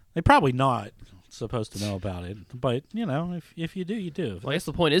 They're probably not supposed to know about it, but, if you do, you do. Well, I guess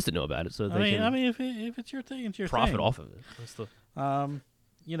the point is to know about it so that they can if it's your thing, it's your profit thing. off of it. That's the...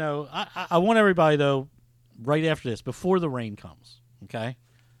 I want everybody, though, right after this, before the rain comes, okay?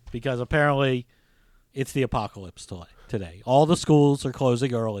 Because apparently it's the apocalypse today. All the schools are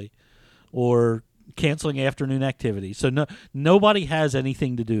closing early or canceling afternoon activities. So nobody has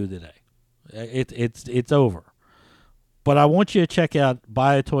anything to do today. It's over. But I want you to check out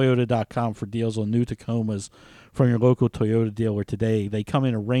buyatoyota.com for deals on new Tacomas from your local Toyota dealer today. They come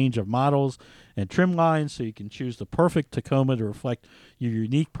in a range of models and trim lines, so you can choose the perfect Tacoma to reflect your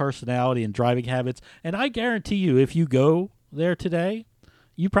unique personality and driving habits. And I guarantee you, if you go there today,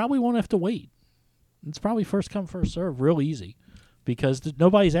 you probably won't have to wait. It's probably first come, first serve, real easy, because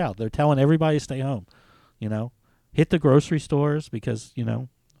nobody's out. They're telling everybody to stay home. Hit the grocery stores because, who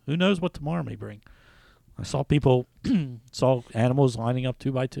knows what tomorrow may bring. I saw people, saw animals lining up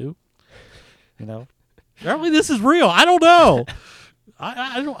 2 by 2. Apparently this is real. I don't know.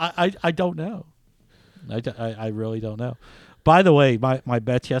 I don't know. I really don't know. By the way, my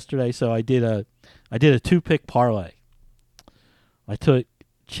bets yesterday. So I did a 2-pick parlay. I took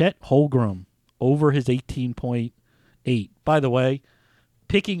Chet Holmgren over his 18.8. By the way,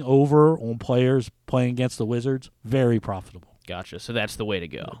 picking over on players playing against the Wizards, very profitable. Gotcha. So that's the way to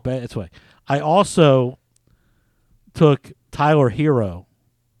go. That's the way. I also took Tyler Hero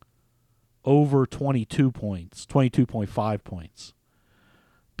over 22 points, 22.5 points,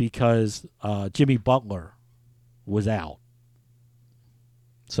 because Jimmy Butler was out.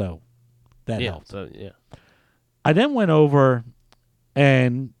 So that helped. So, yeah. I then went over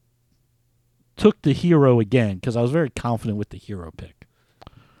and took the Hero again because I was very confident with the Hero pick.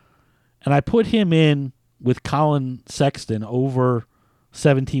 And I put him in with Colin Sexton over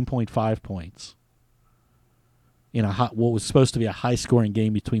 17.5 points. What was supposed to be a high-scoring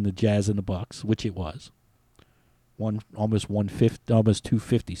game between the Jazz and the Bucks, which it was. Almost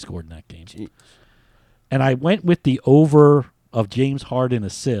 250 scored in that game. Jeez. And I went with the over of James Harden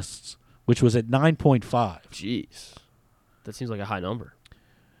assists, which was at 9.5. Jeez. That seems like a high number.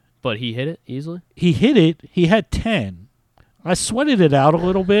 But he hit it easily? He hit it. He had 10. I sweated it out a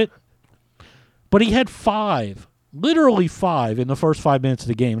little bit. But he had 5, literally 5 in the first 5 minutes of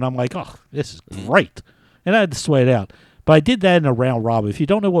the game. And I'm like, oh, this is great. And I had to sweat it out. But I did that in a round robin. If you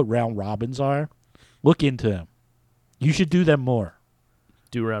don't know what round robins are, look into them. You should do them more.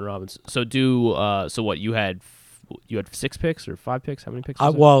 Do round robins. So so what, you had 6 picks or 5 picks? How many picks?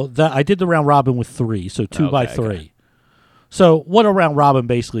 I did the round robin with 3, so 2 by 3. Okay. So what a round robin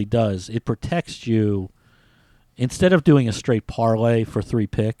basically does, it protects you. Instead of doing a straight parlay for 3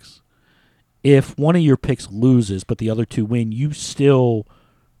 picks, if one of your picks loses but the other 2 win, you still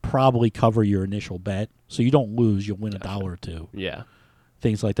probably cover your initial bet. So you don't lose, you'll win $1 or 2. Yeah.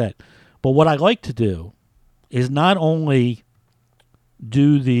 Things like that. But what I like to do is not only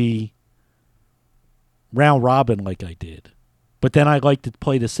do the round robin like I did, but then I like to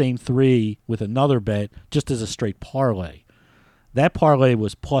play the same 3 with another bet just as a straight parlay. That parlay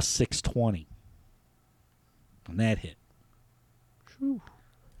was plus 620. And that hit. Whew.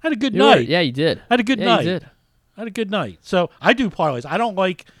 I had a good night. Yeah, you did. I had a good night. You did. I had a good night. So I do parlays. I don't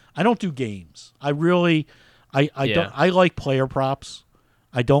do games. I like player props.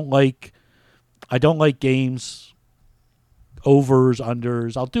 I don't like games, overs,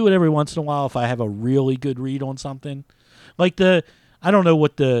 unders. I'll do it every once in a while if I have a really good read on something. Like I don't know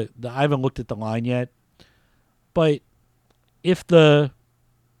what I haven't looked at the line yet, but if the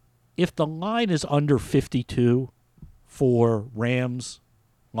line is under 52 for Rams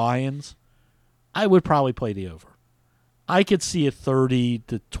Lions, I would probably play the over. I could see a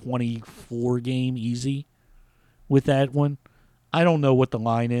 30-24 game easy with that one. I don't know what the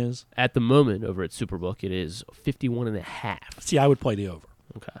line is. At the moment over at Superbook, it is 51.5. See, I would play the over.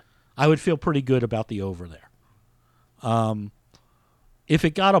 Okay. I would feel pretty good about the over there. If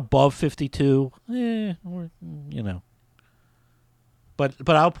it got above 52, But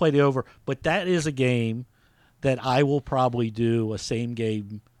I'll play the over. But that is a game that I will probably do a same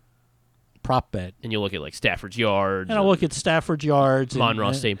game prop bet. And you'll look at like Stafford's yards. And I'll look at Stafford's yards.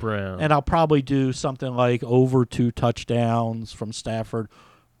 Monroe St. Brown. And I'll probably do something like over 2 touchdowns from Stafford.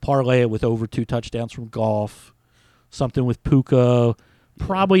 Parlay it with over 2 touchdowns from Goff. Something with Puka.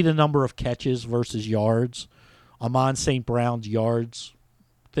 Probably the number of catches versus yards. Amon St. Brown's yards.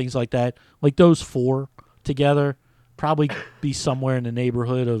 Things like that. Like those 4 together. probably be somewhere in the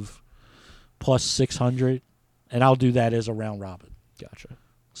neighborhood of plus 600, and I'll do that as a round robin. Gotcha.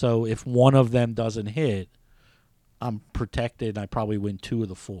 So if one of them doesn't hit, I'm protected, and I probably win 2 of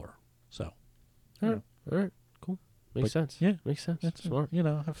the 4. So, all right, cool. Makes sense. Yeah, makes sense. That's smart.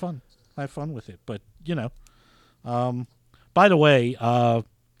 Have fun. Have fun with it. But by the way,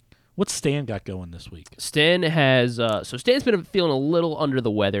 what's Stan got going this week? Stan has Stan's been feeling a little under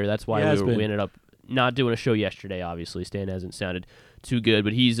the weather. That's why we ended up not doing a show yesterday. Obviously, Stan hasn't sounded too good,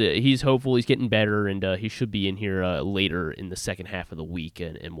 but he's hopeful. He's getting better, and he should be in here later in the second half of the week,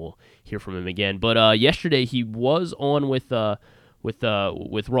 and we'll hear from him again. But yesterday he was on with Ross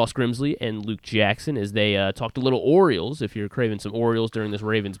Grimsley and Luke Jackson as they talked a little Orioles. If you're craving some Orioles during this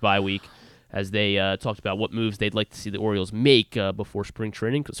Ravens bye week, as they talked about what moves they'd like to see the Orioles make before spring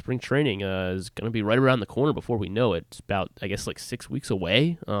training, because spring training is going to be right around the corner before we know it. It's about, I guess, like 6 weeks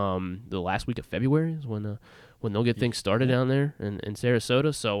away. The last week of February is when they'll get things started down there in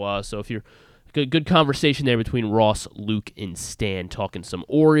Sarasota. So if you're good conversation there between Ross, Luke, and Stan, talking some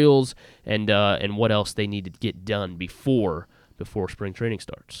Orioles and what else they need to get done before spring training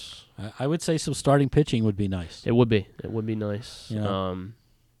starts. I would say some starting pitching would be nice. It would be nice. Yeah.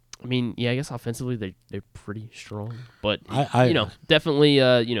 I mean, yeah, I guess offensively they're pretty strong, but definitely,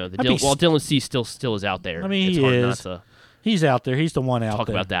 while Dylan Cease still is out there. I mean, it's he hard is. not to He's out there. He's the one out talk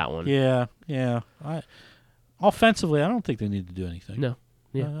there. about that one. Yeah. Offensively, I don't think they need to do anything. No.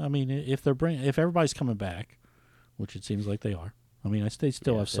 Yeah. I mean, if everybody's coming back, which it seems like they are. I mean, they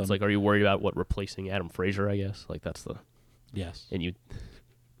still have some. It's like, are you worried about replacing Adam Frazier? I guess that's the. Yes. And you.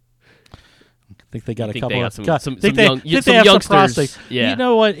 I think they got a couple. They got some youngsters. Yeah. You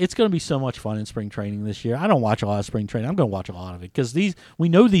know what? It's going to be so much fun in spring training this year. I don't watch a lot of spring training. I'm going to watch a lot of it because we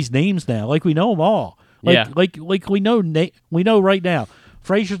know these names now. Like we know them all. Like we know right now.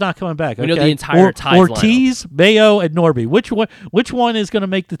 Frazier's not coming back. We know the entire Ties Ortiz, lineup. Bayo, and Norby. Which one is going to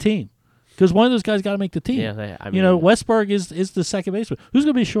make the team? Because one of those guys got to make the team. Yeah, Westberg is the second baseman. Who's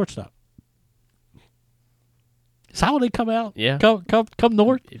going to be shortstop? Is how they come out? Yeah, come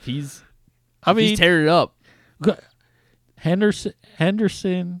north. If he's he's tearing it up.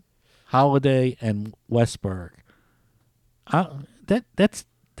 Henderson, Holiday, and Westberg. That's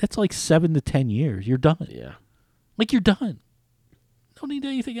like 7 to 10 years. You're done. Yeah, like you're done. Don't need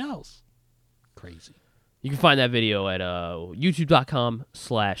anything else. Crazy. You can find that video at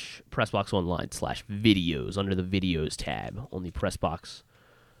youtube.com/PressBoxOnline/videos under the videos tab on the PressBox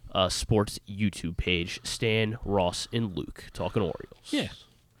Sports YouTube page. Stan, Ross, and Luke talking Orioles. Yeah.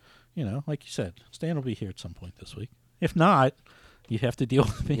 Like you said, Stan will be here at some point this week. If not, you have to deal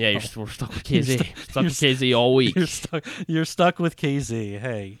with me. Yeah, we're stuck with KZ. Stuck with KZ all week. You're stuck with KZ.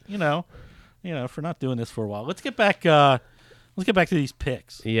 Hey, for not doing this for a while. Let's get back to these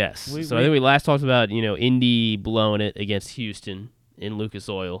picks. Yes. I think we last talked about, Indy blowing it against Houston in Lucas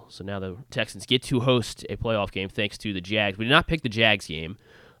Oil. So now the Texans get to host a playoff game thanks to the Jags. We did not pick the Jags game,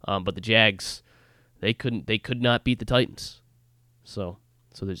 but the Jags, they could not beat the Titans. So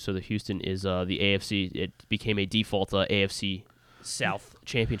the Houston is the AFC. It became a default AFC South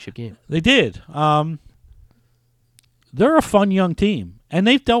championship game. They did. They're a fun young team, and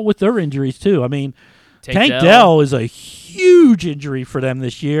they've dealt with their injuries too. I mean, Tank Dell is a huge injury for them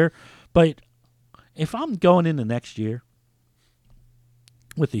this year. But if I'm going into next year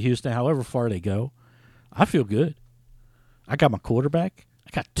with the Houston, however far they go, I feel good. I got my quarterback.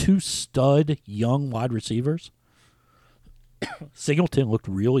 I got 2 stud young wide receivers. Singleton looked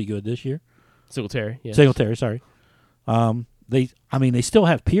really good this year. Singletary, sorry. They still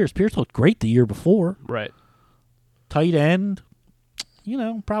have Pierce. Pierce looked great the year before. Right. Tight end,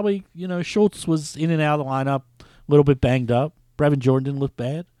 probably, Schultz was in and out of the lineup, a little bit banged up. Brevin Jordan didn't look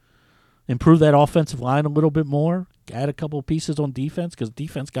bad. Improve that offensive line a little bit more. Add a couple of pieces on defense because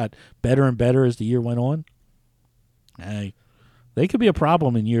defense got better and better as the year went on. Hey, they could be a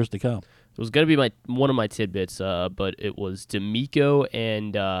problem in years to come. It was going to be one of my tidbits, but it was D'Amico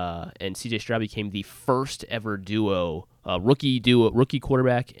and C.J. Stroud became the first ever rookie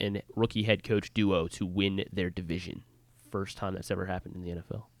quarterback and rookie head coach duo to win their division. First time that's ever happened in the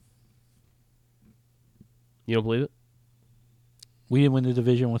NFL. You don't believe it? We didn't win the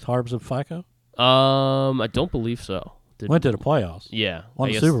division with Harbs and Flacco? I don't believe so. Went to the playoffs. Yeah.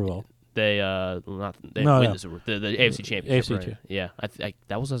 Won the Super Bowl. They win the Super Bowl. The AFC Championship. AFC right? Yeah.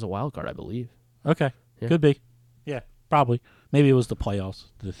 That was as a wild card, I believe. Okay. Yeah. Could be. Yeah, probably. Maybe it was the playoffs,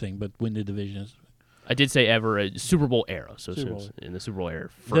 the thing, but win the division is. I did say ever Super Bowl era. So in the Super Bowl era,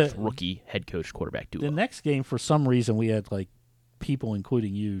 first rookie head coach quarterback duo. The next game, for some reason, we had people,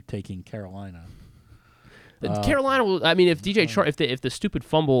 including you, taking Carolina. Carolina will. I mean, if DJ Chark, if the stupid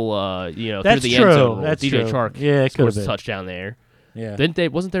fumble, through That's the true. end zone, That's DJ true. Chark scores a touchdown there. Yeah. Then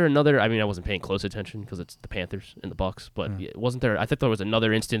wasn't there another? I mean, I wasn't paying close attention because it's the Panthers and the Bucs, but wasn't there? I think there was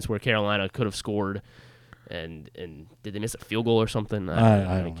another instance where Carolina could have scored, and did they miss a field goal or something?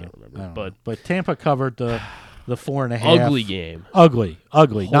 I can't remember. But Tampa covered the 4.5. Ugly game. Ugly.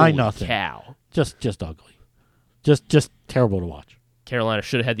 Holy 9-0. Cow. Just ugly. Just terrible to watch. Carolina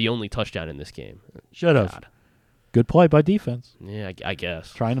should have had the only touchdown in this game. Should have. Good play by defense. Yeah, I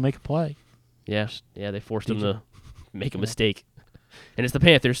guess. Trying to make a play. Yeah, they forced them to make a mistake. And it's the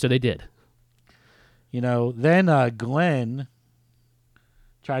Panthers, so they did. Then Glenn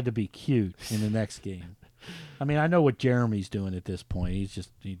tried to be cute in the next game. I mean, I know what Jeremy's doing at this point. He's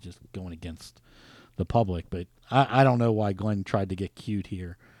just going against the public, but I don't know why Glenn tried to get cute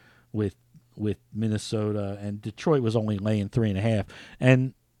here with Minnesota, and Detroit was only laying 3.5,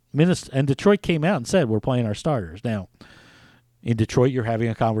 and Detroit came out and said we're playing our starters. Now, in Detroit, you're having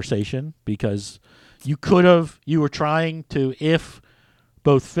a conversation because you were trying to, if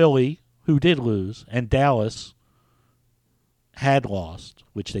both Philly, who did lose, and Dallas had lost,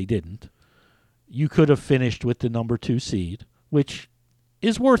 which they didn't, you could have finished with the number 2 seed, which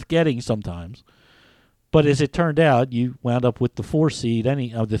is worth getting sometimes. But as it turned out, you wound up with the 4 seed,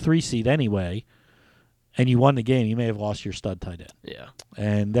 the 3 seed anyway, and you won the game. You may have lost your stud tight end. Yeah.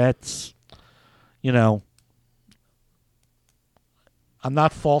 And that's, I'm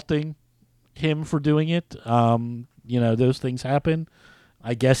not faulting him for doing it. Those things happen.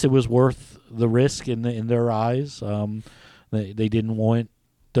 I guess it was worth the risk in their eyes. They didn't want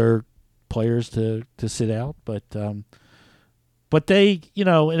their players to sit out, but they, in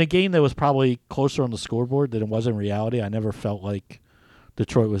a game that was probably closer on the scoreboard than it was in reality, I never felt like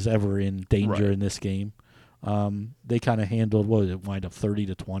Detroit was ever in danger in this game. They kind of handled, what did it wind up,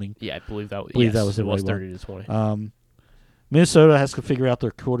 30-20? Yeah, I believe that was it was 30-20. Minnesota has to figure out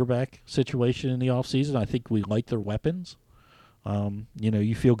their quarterback situation in the offseason. I think we like their weapons.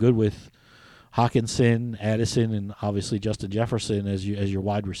 You feel good with Hawkinson, Addison, and obviously Justin Jefferson as your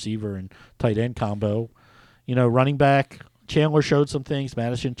wide receiver and tight end combo. Running back, Chandler showed some things.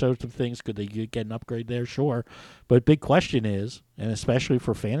 Madison showed some things. Could they get an upgrade there? Sure. But big question is, and especially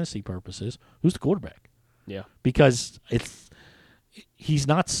for fantasy purposes, who's the quarterback? Yeah. Because he's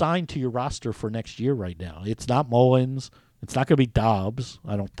not signed to your roster for next year right now. It's not Mullins. It's not going to be Dobbs,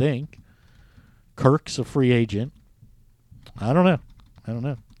 I don't think. Kirk's a free agent. I don't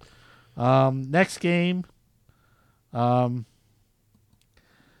know. Next game, we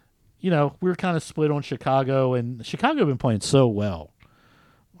were kind of split on Chicago, and Chicago have been playing so well,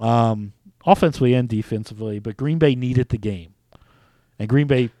 offensively and defensively, but Green Bay needed the game. And Green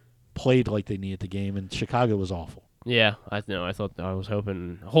Bay played like they needed the game, and Chicago was awful. Yeah, I was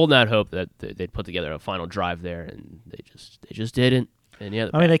holding out hope that they'd put together a final drive there, and they just didn't. And yeah,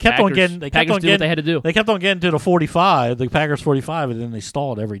 they kept on getting what they had to do. They kept on getting to the 45, the Packers 45, and then they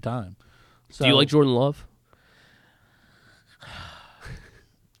stalled every time. So, do you like Jordan Love?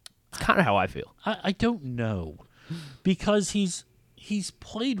 It's kind of how I feel. I don't know, because he's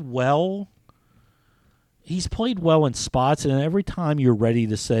played well. He's played well in spots, and every time you're ready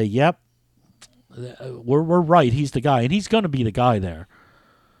to say, "Yep, we're right. He's the guy," and he's going to be the guy there.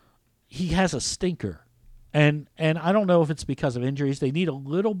 He has a stinker, and I don't know if it's because of injuries. They need a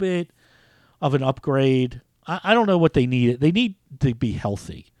little bit of an upgrade. I don't know what they need. They need to be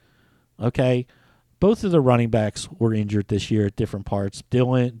healthy. Okay, both of the running backs were injured this year at different parts.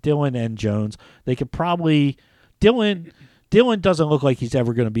 Dylan and Jones. They could probably Dylan doesn't look like he's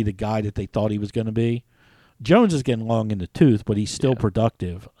ever going to be the guy that they thought he was going to be. Jones is getting long in the tooth, but he's still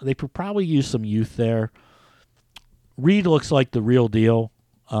productive. They could probably use some youth there. Reed looks like the real deal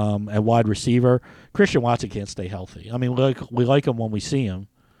at wide receiver. Christian Watson can't stay healthy. I mean, we like him when we see him.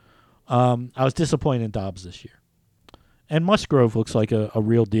 I was disappointed in Dobbs this year. And Musgrove looks like a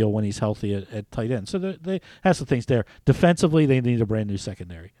real deal when he's healthy at tight end. So they have some things there. Defensively, they need a brand new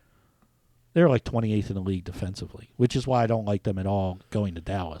secondary. They're like 28th in the league defensively, which is why I don't like them at all going to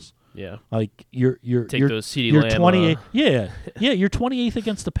Dallas. Yeah, like you're those CeeDee Lamb, 28. You're 28th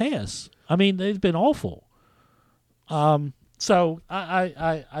against the pass. I mean, they've been awful. So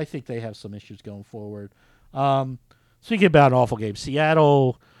I think they have some issues going forward. Speaking about an awful game,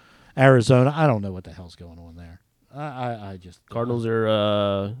 Seattle, Arizona. I don't know what the hell's going on there. I just Cardinals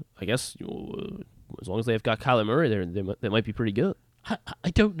are. I guess as long as they've got Kyler Murray there, they might be pretty good. I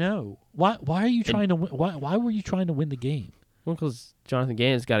don't know. Why are you trying to win? Why were you trying to win the game? Well, because Jonathan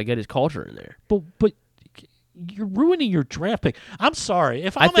Gannon's got to get his culture in there. But you're ruining your draft pick. I'm sorry. They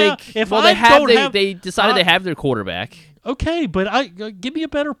decided they have their quarterback. Okay, but give me a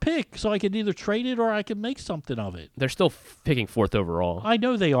better pick so I can either trade it or I can make something of it. They're still picking 4th overall. I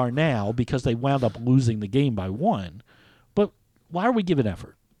know they are now because they wound up losing the game by 1. But why are we giving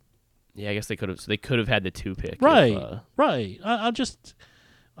effort? Yeah, I guess they could have. So they could have had the 2 pick. Right, right. I just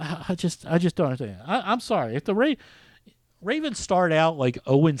don't understand. I'm sorry if the Ravens start out like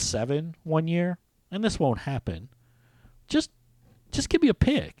 0-7 one year, and this won't happen. Just give me a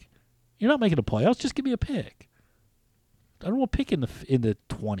pick. You're not making the playoffs. Just give me a pick. I don't want a pick in the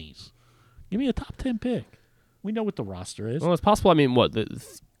 20s. Give me a top 10 pick. We know what the roster is. Well, it's possible. I mean, what the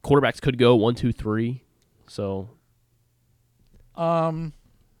quarterbacks could go 1, 2, 3. So, quarterbacks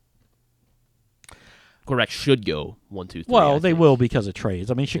should go 1, 2, 3. Well, they will because of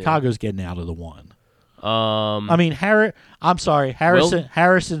trades. I mean, Chicago's getting out of the 1. I mean, I'm sorry,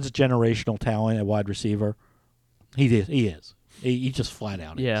 Harrison's a generational talent at wide receiver. He is. He just flat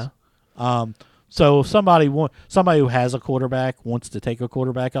out is. Yeah. So if somebody who has a quarterback wants to take a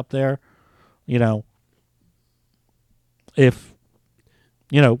quarterback up there, if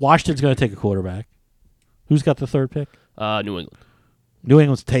Washington's going to take a quarterback, who's got the 3rd pick? New England. New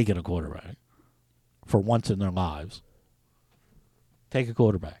England's taking a quarterback for once in their lives. Take a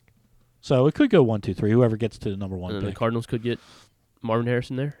quarterback. So it could go 1, 2, 3. Whoever gets to the number 1 and pick. The Cardinals could get Marvin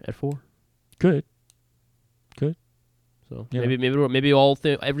Harrison there at 4. Good. So Yeah. maybe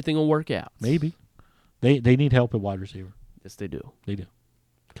everything will work out. Maybe. They need help at wide receiver. Yes, they do. They do.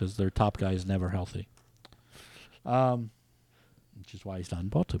 Because their top guy is never healthy. Which is why he's not in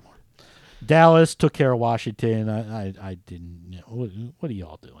Baltimore. Dallas took care of Washington. I didn't. What are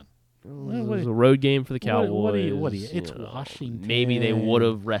y'all doing? It was a road game for the Cowboys. What are you? It's Washington. Maybe they would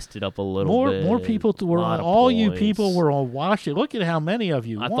have rested up a little bit. More people were on. All you people were on Washington. Look at how many of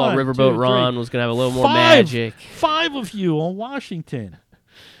you. I thought Riverboat Ron was going to have a little more magic. 5 of you on Washington.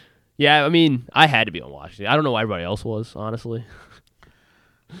 Yeah, I mean, I had to be on Washington. I don't know why everybody else was, honestly.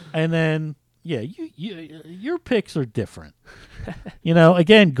 And then, your picks are different.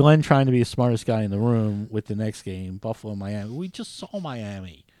 Again, Glenn trying to be the smartest guy in the room with the next game, Buffalo, Miami. We just saw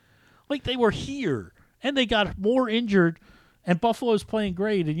Miami. Like, they were here, and they got more injured, and Buffalo's playing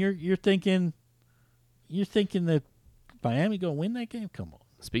great, and you're thinking that Miami going to win that game? Come on.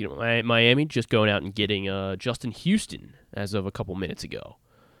 Speaking of Miami, just going out and getting Justin Houston as of a couple minutes ago.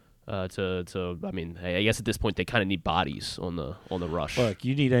 I guess at this point they kind of need bodies on the rush. Look,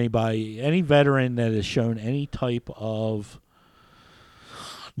 you need any veteran that has shown any type of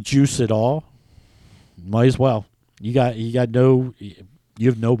juice at all. Might as well. You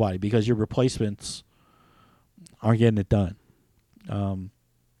have nobody because your replacements aren't getting it done. So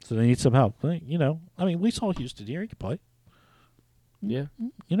they need some help. We saw Houston here. He can play. Yeah.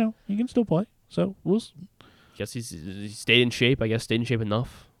 He can still play. So we'll. Guess he stayed in shape. I guess stayed in shape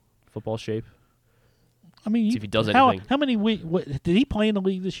enough. Football shape. I mean, see if he does anything. How many did he play in the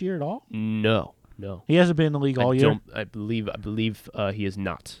league this year at all? No. He hasn't been in the league all year. I believe he is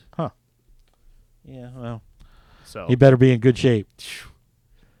not. Huh. Yeah. Well. So he better be in good shape.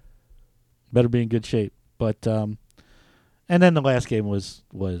 But and then the last game was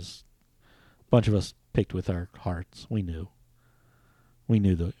a bunch of us picked with our hearts. We knew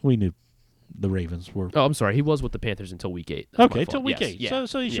the Ravens were. Oh, I'm sorry. He was with the Panthers until week 8. Okay, until week 8. Yeah.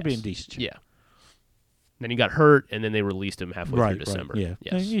 So he should be in decent shape. Yeah. Then he got hurt, and then they released him halfway through December. Yeah.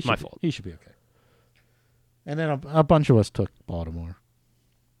 Yes, my fault. He should be okay. And then a bunch of us took Baltimore.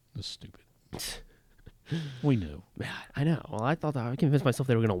 That's stupid. We knew. I know. Well, I thought I convinced myself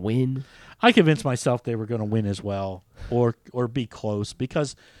they were going to win. I convinced myself they were going to win as well, or be close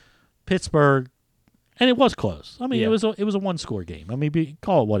because Pittsburgh, and it was close. I mean, it was a 1-score game. I mean,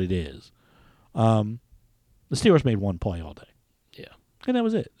 call it what it is. The Steelers made one play all day. Yeah. And that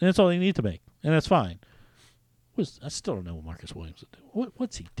was it. And that's all they need to make. And that's fine. I still don't know what Marcus Williams is doing.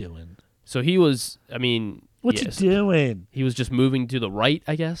 What's he doing? So he was, I mean... What's he doing? He was just moving to the right,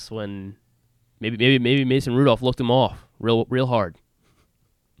 I guess, when maybe Mason Rudolph looked him off real hard.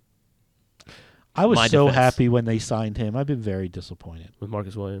 I was so happy when they signed him. I've been very disappointed. With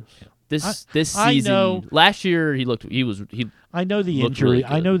Marcus Williams? Yeah. This season... Last year, I know the injury. Really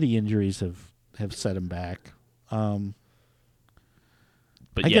I know the injuries have set him back. But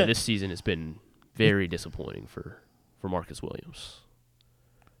this season has been very disappointing for Marcus Williams.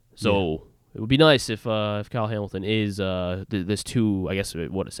 So it would be nice if Kyle Hamilton is this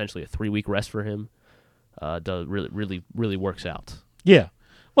essentially a 3-week rest for him, does really works out. Yeah,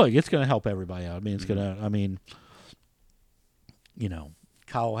 well, it's going to help everybody out. I mean, it's going to. I mean,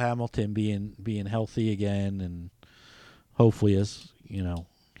 Kyle Hamilton being healthy again, and hopefully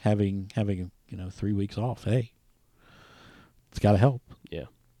having 3 weeks off. Hey, it's got to help. Yeah.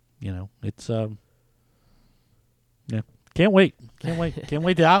 It's Yeah, can't wait. Can't wait.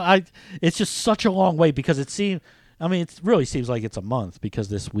 It's just such a long wait because it really seems like it's a month because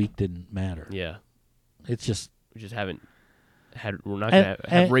this week didn't matter. Yeah, it's just we just haven't had. We're not gonna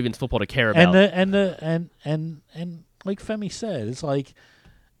have Ravens football to care about. And like Femi said, it's like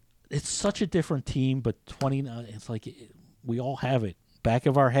it's such a different team. But 29, it's like we all have it back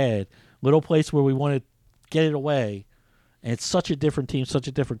of our head, little place where we want to get it away. And it's such a different team, such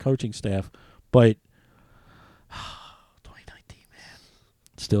a different coaching staff, but 2019, man,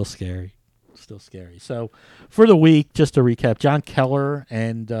 still scary. So for the week, just to recap, John Keller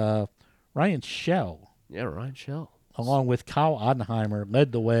and Ryan Schell. Yeah, Ryan Schell. Along with Kyle Ottenheimer,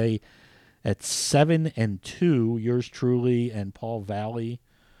 led the way at 7-2. Yours truly and Paul Valley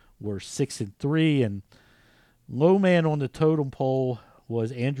were 6-3. And low man on the totem pole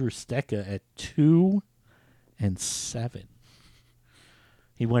was Andrew Stecca at 2-7.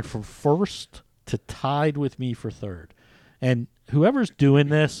 He went from first to tied with me for third. And whoever's doing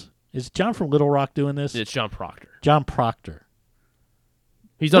this, is John from Little Rock doing this? It's John Proctor. John Proctor.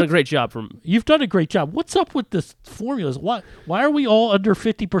 He's done a great job. You've done a great job. What's up with this formulas? Why are we all under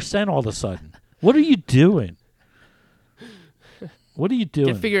 50% all of a sudden? What are you doing? What are you doing?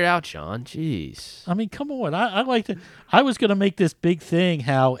 Get figured out, John. Jeez. I mean, come on. I like to. I was going to make this big thing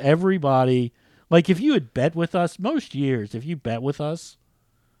how everybody, like if you had bet with us, most years, if you bet with us,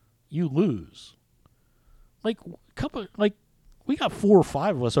 you lose. We got 4 or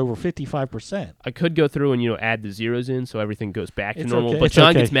 5 of us over 55%. I could go through and add the zeros in so everything goes back to normal. Okay. But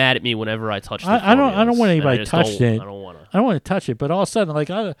John gets mad at me whenever I touch. I don't want anybody touching it. I don't want to. I don't want to touch it. But all of a sudden,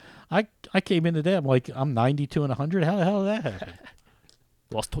 I came in today. I'm like, I'm 92 and 100. How the hell did that happen?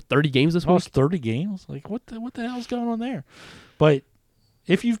 Lost 30 games this week. Lost 30 games. Like what the hell's going on there? But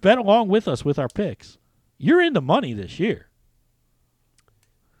if you've bet along with us with our picks, you're in the money this year.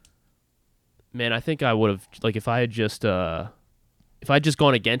 Man, I think I would have if I had just gone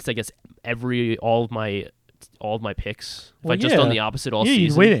against, I guess all of my picks. If I just done the opposite all season,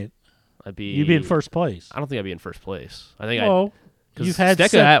 you'd win it. You'd be in first place. I don't think I'd be in first place. I think you've had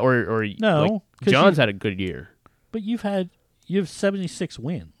John's had a good year, but you have 76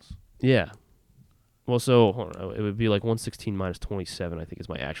 wins. Yeah. Well, so hold on, it would be like 116 minus 27. I think is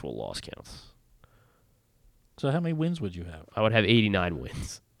my actual loss counts. So how many wins would you have? I would have 89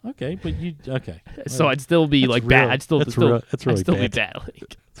 wins. Okay, but So I'd still be bad. I'd still be battling.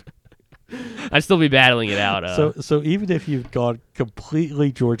 I'd still be battling it out. So even if you've gone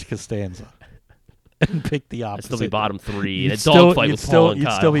completely George Costanza and picked the opposite, I'd still be bottom 3. You'd Paul and Kyle.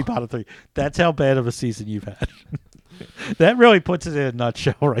 You'd still be bottom 3. That's how bad of a season you've had. That really puts it in a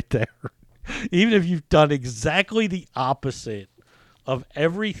nutshell right there. Even if you've done exactly the opposite of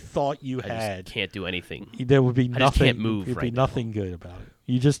every thought you had, can't do anything. There would be nothing. I just can't move. There'd be nothing good about it.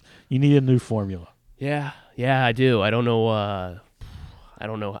 You need a new formula. Yeah, I do. I don't know. I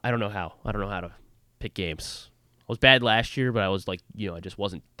don't know how. I don't know how to pick games. I was bad last year, but I was I just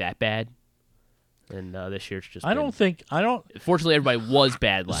wasn't that bad. And this year it's just. Fortunately, everybody was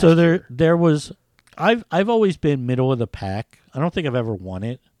bad last year. So there was. I've always been middle of the pack. I don't think I've ever won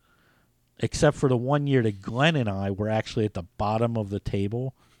it, except for the one year that Glenn and I were actually at the bottom of the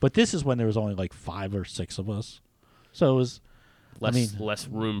table. But this is when there was only like 5 or 6 of us, so it was less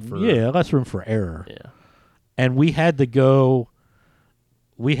room for less room for error. Yeah, and we had to go.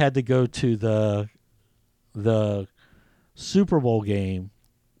 We had to go to the Super Bowl game,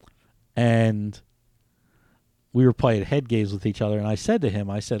 and we were playing head games with each other. And I said to him,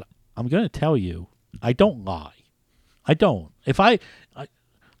 I'm going to tell you, I don't lie. I don't. If I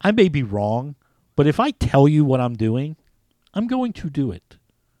may be wrong, but if I tell you what I'm doing, I'm going to do it.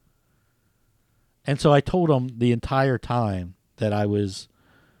 And so I told him the entire time that I was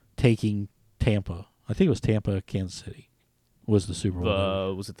taking Tampa. I think it was Tampa, Kansas City was the Super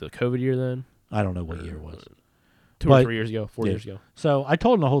Bowl. Was it the COVID year then? I don't know what year it was. 2 or 3 years ago, 4 years ago. So I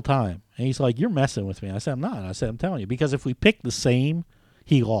told him the whole time. And he's like, you're messing with me. I said, I'm not. I said, I'm telling you. Because if we picked the same,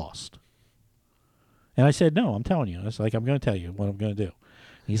 he lost. And I said, no, I'm telling you. I was like, I'm going to tell you what I'm going to do.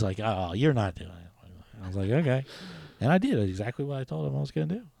 And he's like, oh, you're not doing it. I was like, okay. And I did exactly what I told him I was going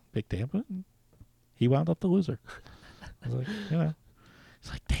to do. Pick Tampa. And he wound up the loser. I was like,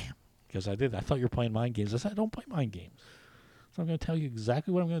 He's like, damn. Because I did. I thought you were playing mind games. I said, I don't play mind games. So I'm going to tell you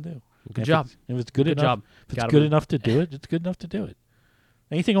exactly what I'm going to do. Good job. If it's good enough, if it's good enough to do it, it's good enough to do it.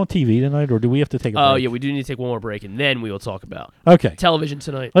 Anything on TV tonight, or do we have to take a break? Oh, yeah, we do need to take one more break, and then we will talk about television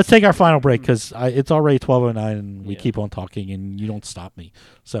tonight. Let's take our final break, because it's already 12:09, and we keep on talking, and you don't stop me.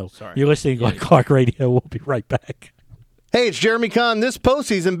 So you're listening to Clark Radio. We'll be right back. Hey, it's Jeremy Kahn. This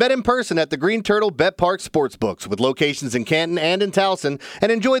postseason, bet in person at the Green Turtle Bet Park Sportsbooks with locations in Canton and in Towson,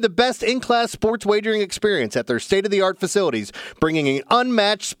 and enjoy the best in-class sports wagering experience at their state-of-the-art facilities, bringing an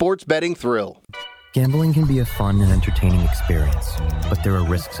unmatched sports betting thrill. Gambling can be a fun and entertaining experience, but there are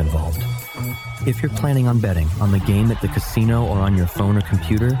risks involved. If you're planning on betting on the game at the casino or on your phone or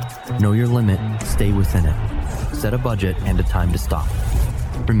computer, know your limit, stay within it. Set a budget and a time to stop.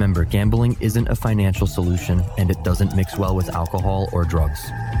 Remember, gambling isn't a financial solution, and it doesn't mix well with alcohol or drugs.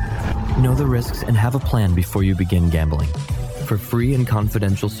 Know the risks and have a plan before you begin gambling. For free and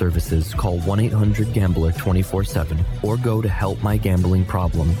confidential services, call 1-800-GAMBLER 24/7 or go to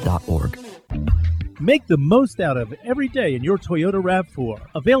helpmygamblingproblem.org. Make the most out of every day in your Toyota RAV4.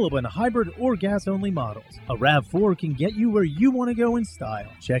 Available in hybrid or gas-only models. A RAV4 can get you where you want to go in style.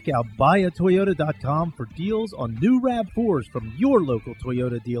 Check out buyatoyota.com for deals on new RAV4s from your local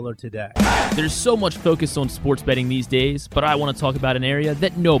Toyota dealer today. There's so much focus on sports betting these days, but I want to talk about an area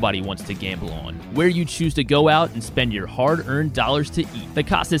that nobody wants to gamble on, where you choose to go out and spend your hard-earned dollars to eat. The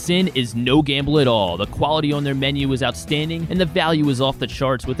Costas Inn is no gamble at all. The quality on their menu is outstanding, and the value is off the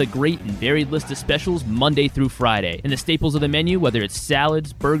charts with a great and varied list of specials Monday through Friday. And the staples of the menu, whether it's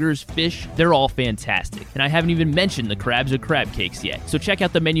salads, burgers, fish, they're all fantastic. And I haven't even mentioned the crabs or crab cakes yet. So check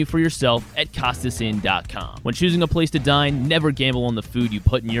out the menu for yourself at CostasInn.com. When choosing a place to dine, never gamble on the food you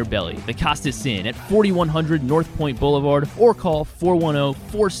put in your belly. The Costas Inn at 4100 North Point Boulevard, or call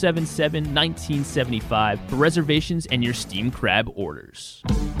 410-477-1975 for reservations and your steamed crab orders.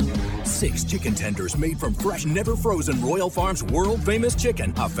 6 chicken tenders made from fresh, never frozen Royal Farms world-famous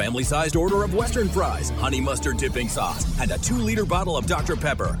chicken, a family-sized order of Western fries, honey mustard dipping sauce, and a 2-liter bottle of Dr.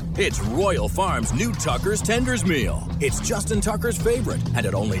 Pepper. It's Royal Farms' new Tucker's Tenders Meal. It's Justin Tucker's favorite, and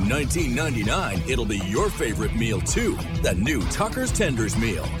at only $19.99, it'll be your favorite meal too. The new Tucker's Tenders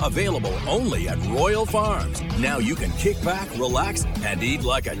Meal, available only at Royal Farms. Now you can kick back, relax, and eat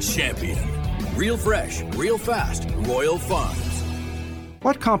like a champion. Real fresh, real fast, Royal Farms.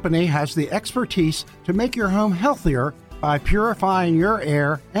 What company has the expertise to make your home healthier by purifying your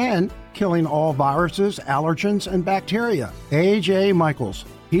air and killing all viruses, allergens, and bacteria? A.J. Michaels,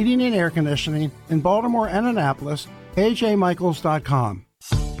 Heating and Air Conditioning in Baltimore and Annapolis, ajmichaels.com.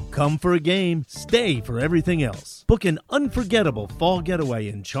 Come for a game, stay for everything else. Book an unforgettable fall getaway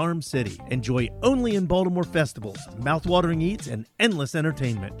in Charm City. Enjoy only in Baltimore festivals, mouthwatering eats, and endless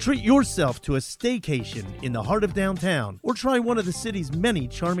entertainment. Treat yourself to a staycation in the heart of downtown, or try one of the city's many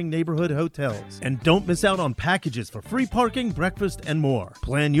charming neighborhood hotels. And don't miss out on packages for free parking, breakfast, and more.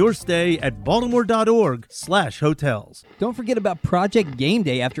 Plan your stay at baltimore.org/hotels. Don't forget about Project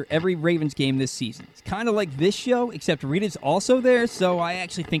Gameday after every Ravens game this season. It's kind of like this show, except Rita's also there, so I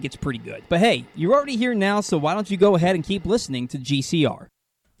actually think it's pretty good. But hey, you're already here now, so why don't you go ahead and keep listening to GCR.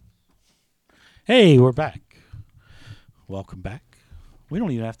 Hey, we're back. Welcome back. We don't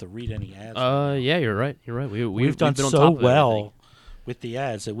even have to read any ads. Yeah, you're right. You're right. We've done been on so top of well everything with the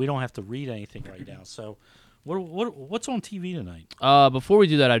ads that we don't have to read anything right now. So, what's on TV tonight? Before we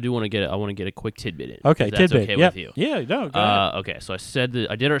do that, I want to get a quick tidbit in. Okay, if that's tidbit. Okay Yep. with you? Yeah, no, go ahead. Okay, so I said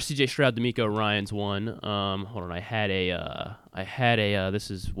that I did our C.J. Stroud, D'Amico Ryans one. Hold on, I had a.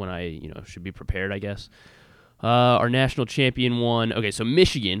 This is when I should be prepared, I guess. Our national champion won. Okay, so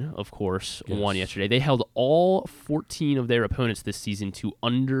Michigan, of course, won yesterday. They held all 14 of their opponents this season to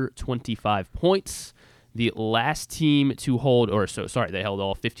under 25 points. The last team to hold, they held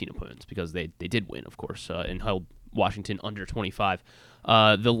all 15 opponents because they did win, of course, and held Washington under 25.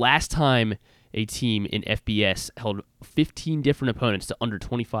 The last time a team in FBS held 15 different opponents to under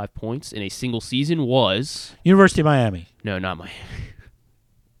 25 points in a single season was... University of Miami. No, not Miami.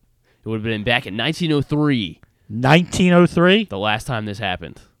 It would have been back in 1903. 1903? The last time this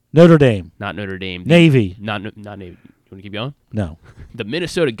happened. Notre Dame. Not Notre Dame. Navy. Not Navy. You want to keep going? No. The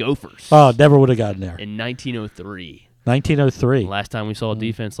Minnesota Gophers. Oh, never would have gotten there. In 1903. 1903. Last time we saw a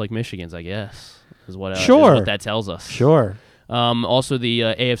defense like Michigan's, I guess, is what that tells us. Sure. Also, the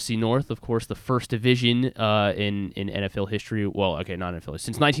AFC North, of course, the first division in NFL history. Well, okay, not NFL.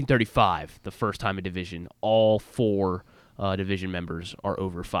 Since 1935, the first time a division, all 4 division members are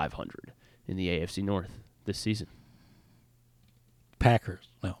over 500 in the AFC North this season. Packers.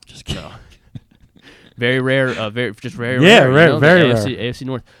 No, just kidding. No. Very rare. Very rare. Very rare. AFC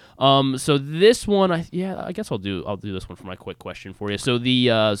North. So this one, I guess I'll do this one for my quick question for you. So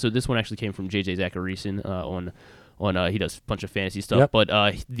this one actually came from JJ Zacharyson on he does a bunch of fantasy stuff, yep.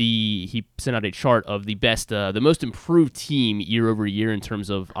 But he sent out a chart of the most improved team year over year in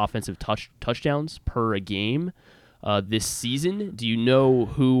terms of offensive touchdowns per game this season. Do you know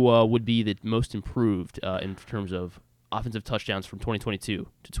who would be the most improved in terms of offensive touchdowns from 2022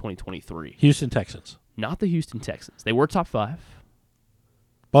 to 2023? Houston Texans. not the Houston Texans. They were top 5.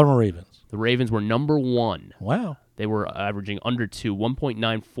 Baltimore Ravens. The Ravens were number 1. Wow. They were averaging under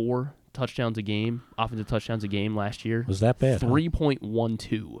 1.94 touchdowns a game, offensive touchdowns a game last year. Was that bad?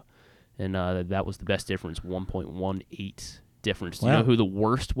 3.12. And that was the best difference, 1.18 difference. Do you Wow. know who the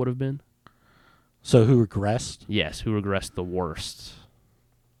worst would have been? So who regressed? Yes, who regressed the worst?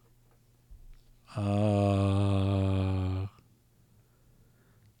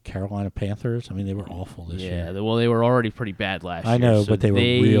 Carolina Panthers. I mean, they were awful this year. Yeah, well, they were already pretty bad last year. I know, so but they were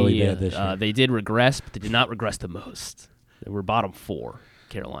really bad this year. They did regress, but they did not regress the most. They were bottom 4,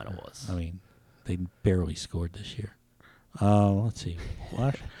 Carolina was. I mean, they barely scored this year. Let's see.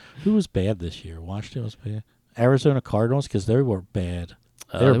 Who was bad this year? Washington was bad. Arizona Cardinals, because they were bad.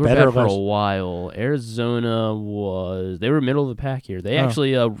 They were better bad for a while. Arizona they were middle of the pack here. They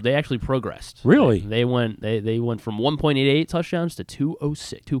actually progressed. Really? They went from 1.88 touchdowns to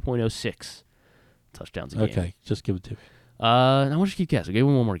 2.06 touchdowns a game. Okay, just give it to me. Now why don't you keep guessing? I'll give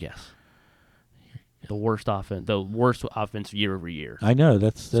one more guess. The worst offense year over year. I know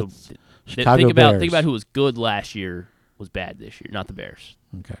that's So, Chicago Bears. Bears. Think about who was good last year was bad this year, not the Bears.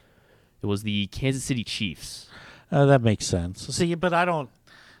 Okay. It was the Kansas City Chiefs. That makes sense. See, but I don't.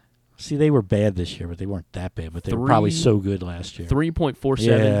 See, they were bad this year, but they weren't that bad. But they were probably so good last year.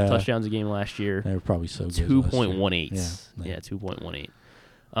 3.47 touchdowns a game last year. They were probably so good. 2.18. Yeah, 2.18.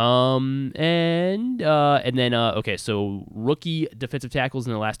 And then okay, so rookie defensive tackles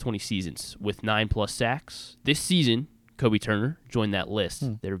in the last 20 seasons with 9+ sacks. This season, Kobe Turner joined that list.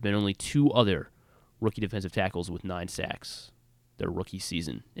 There have been only 2 other rookie defensive tackles with 9 sacks their rookie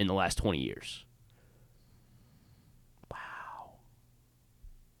season in the last 20 years.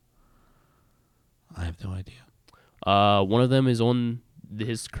 I have no idea. One of them is on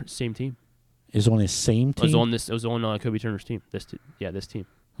his same team. Is on his same team? It was on Kobe Turner's team. This team.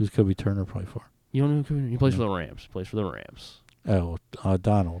 Who's Kobe Turner play for? You don't know who Kobe? He plays for the Rams. Oh,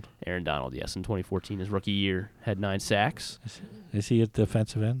 Donald. Aaron Donald, yes. In 2014, his rookie year, had 9 sacks. Is he at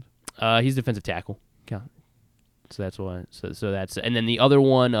defensive end? He's defensive tackle. So that's why. So that's, and then the other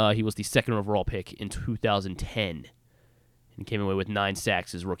one, he was the 2nd overall pick in 2010, and came away with 9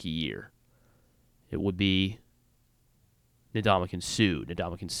 sacks his rookie year. It would be Ndamukong Suh.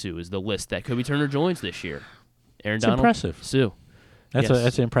 Ndamukong Suh is the list that Kobe Turner joins this year. Aaron Donald, impressive. Suh.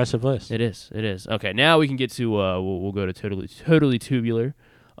 That's an impressive list. It is. Okay, now we can get to we'll go to totally tubular.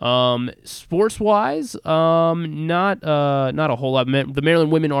 Sports wise, not a whole lot. The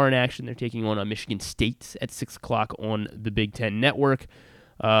Maryland women are in action. They're taking on Michigan State at 6:00 on the Big Ten Network.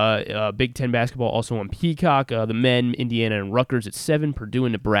 Big Ten basketball also on Peacock. The men, Indiana and Rutgers at 7. Purdue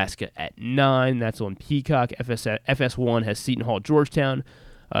and Nebraska at 9. That's on Peacock. FS1 has Seton Hall, Georgetown.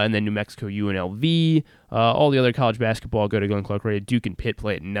 And then New Mexico, UNLV. All the other college basketball go to Glenn Clark Radio. Duke and Pitt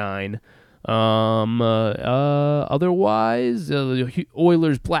play at 9. Otherwise, the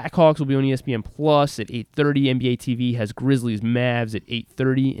Oilers Blackhawks will be on ESPN Plus at 8:30. NBA TV has Grizzlies Mavs at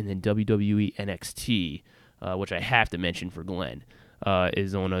 8:30, and then WWE NXT, which I have to mention for Glenn,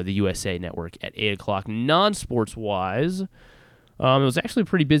 is on the USA Network at 8:00. Non-sports wise, it was actually a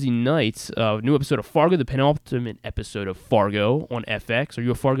pretty busy night. New episode of Fargo, the penultimate episode of Fargo on FX. Are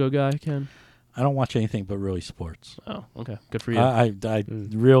you a Fargo guy, Ken? I don't watch anything but really sports. Oh, okay. Good for you. I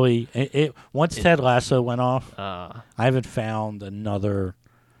really once Ted Lasso went off, I haven't found another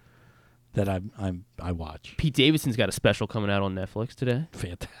that I watch. Pete Davidson's got a special coming out on Netflix today.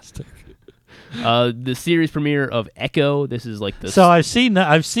 Fantastic. The series premiere of Echo. This is like the. So I've seen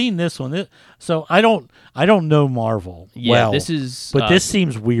this one. So I don't know Marvel. Yeah, well, this is. But this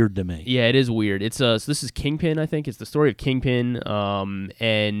seems weird to me. Yeah, it is weird. It's so this is Kingpin. I think it's the story of Kingpin.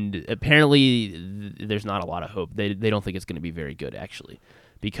 And apparently there's not a lot of hope. They don't think it's going to be very good actually,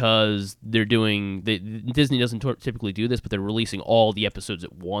 because they're doing. Disney doesn't typically do this, but they're releasing all the episodes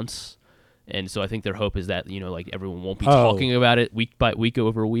at once. And so I think their hope is that like everyone won't be talking about it week by week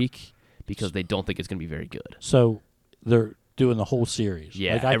over week, because they don't think it's going to be very good. So they're doing the whole series.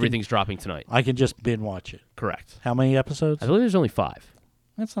 Yeah, everything's dropping tonight. I can just binge watch it. Correct. How many episodes? I believe there's only 5.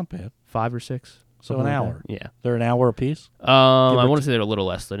 That's not bad. 5 or 6. So an hour. Yeah. They're an hour apiece? I want to say they're a little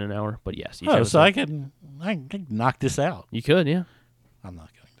less than an hour, but yes. So I can knock this out. You could, yeah. I'm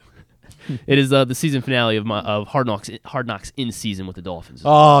not going to. It is the season finale of Hard Knocks in season with the Dolphins.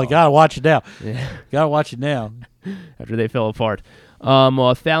 Oh, gotta watch it now. Yeah. Gotta watch it now. After they fell apart.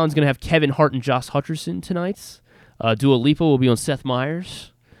 Fallon's going to have Kevin Hart and Josh Hutcherson tonight. Dua Lipa will be on Seth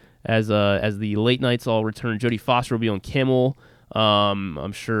Meyers as the late nights all return. Jodie Foster will be on Kimmel.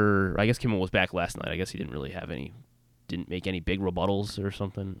 I'm sure. I guess Kimmel was back last night. I guess he didn't make any big rebuttals or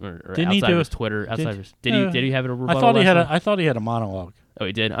something, or didn't outside he of his Twitter. Did he have a rebuttal? I thought he had a monologue. Oh,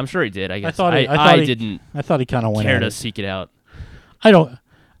 he did. I'm sure he did. I guess I thought he kind of went care at to it. seek it out. I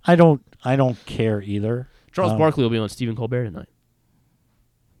don't care either. Charles Barkley will be on Stephen Colbert tonight.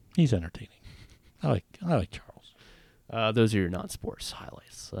 He's entertaining. I like Charles. Those are your non-sports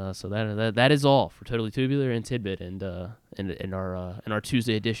highlights. So that is all for Totally Tubular and Tidbit and our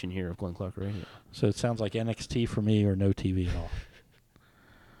Tuesday edition here of Glenn Clark Radio. So it sounds like NXT for me or no TV at all.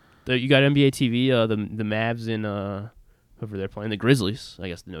 You got NBA TV. The Mavs in over there playing the Grizzlies. I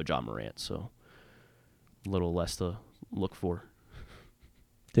guess no John Morant, so a little less to look for.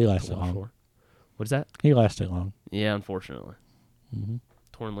 They lasted long. What is that? He lasted long. Yeah, unfortunately. Mm-hmm.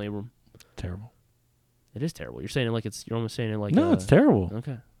 Torn labrum. Terrible. It is terrible. You're saying it like you're almost saying it like no, it's terrible.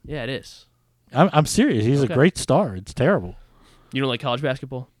 Okay. Yeah, it is. I'm serious. He's a great star. It's terrible. You don't like college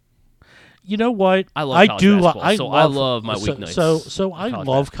basketball? You know what? I love college basketball. I love my weeknights. So I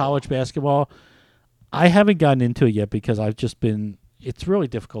love college basketball. I haven't gotten into it yet because I've just been. It's really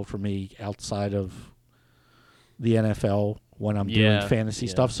difficult for me outside of the NFL when I'm doing fantasy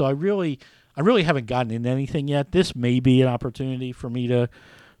stuff. So I really haven't gotten into anything yet. This may be an opportunity for me to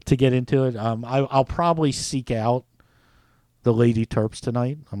get into it. I'll probably seek out the Lady Terps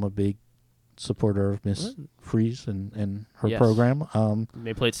tonight. I'm a big supporter of Miss Freeze and her program.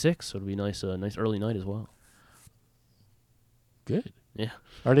 They play at 6, so it'll be nice early night as well. Good. Yeah.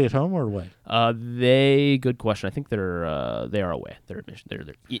 Are they at home or away? Good question. I think they are away. They're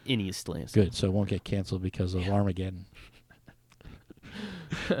in East Lansing. Good. So it won't get canceled because of Armageddon.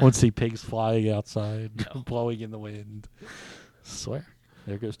 Won't see pigs flying outside, blowing in the wind. Swear.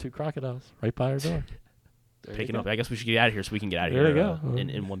 There goes 2 crocodiles right by our door. Picking up. I guess we should get out of here so we can get out of here. There you go.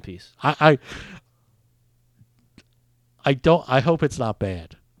 In one piece. I hope it's not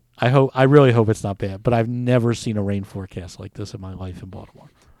bad. I really hope it's not bad. But I've never seen a rain forecast like this in my life in Baltimore.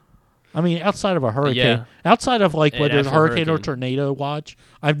 I mean, outside of a hurricane, outside of like whether it's a hurricane or tornado watch,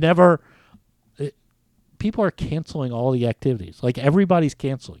 I've never. People are canceling all the activities. Like everybody's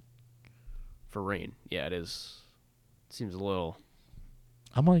canceling for rain. Yeah, it is. It seems a little.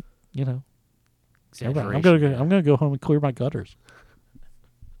 I'm like, I'm gonna go home and clear my gutters.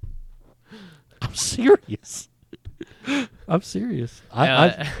 I'm serious. I'm serious.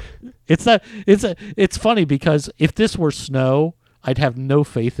 It's funny because if this were snow, I'd have no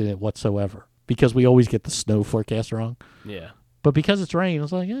faith in it whatsoever because we always get the snow forecast wrong. Yeah. But because it's rain,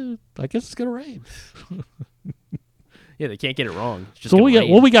 it's like, I guess it's gonna rain. Yeah, they can't get it wrong. It's just so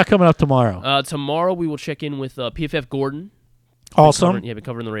what we got coming up tomorrow? Tomorrow we will check in with PFF Gordon. Awesome. Been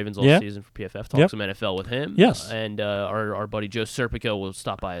covering the Ravens all season for PFF. Talk some NFL with him. Yes. And our buddy Joe Serpico will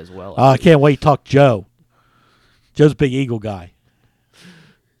stop by as well. I can't wait to talk Joe. Joe's a big Eagle guy.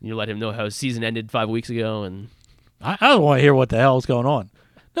 You let him know how his season ended 5 weeks ago, and I don't want to hear what the hell is going on.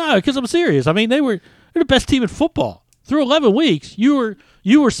 No, because I'm serious. I mean, they're the best team in football. Through 11 weeks, you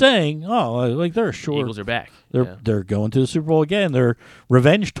were saying, they're sure Eagles are back. They're going to the Super Bowl again. Their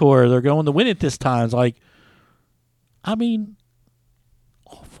revenge tour. They're going to win it this time. It's like, I mean,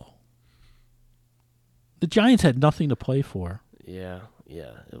 awful. The Giants had nothing to play for. Yeah,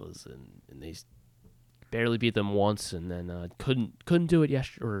 it was, and they barely beat them once, and then couldn't do it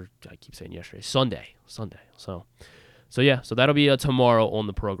yesterday. Or I keep saying yesterday, Sunday. So that'll be tomorrow on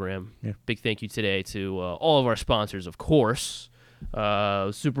the program. Yeah. Big thank you today to all of our sponsors, of course.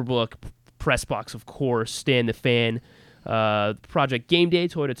 Superbook, PressBox, of course, Stan the Fan, Project Gameday,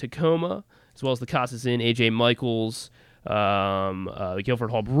 Toyota Tacoma, as well as the Casas Inn, AJ Michaels, the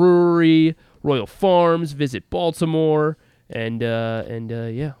Guilford Hall Brewery, Royal Farms, Visit Baltimore, and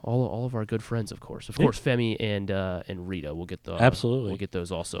all of our good friends, of course. Of course, Femi and Rita. We'll get absolutely. We'll get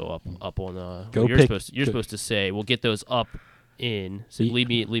those also up on. You're supposed to say we'll get those up in. So leave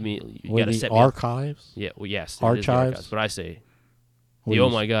me. You got to set me archives. Up. Yeah. Well, yes. Archives. But I say, oh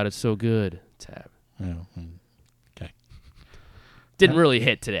my God, it's so good tab. Oh, okay. Didn't really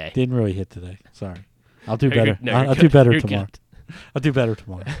hit today. Sorry. I'll do better. I'll do better tomorrow. I'll do better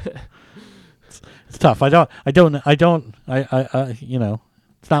tomorrow. It's tough. It's not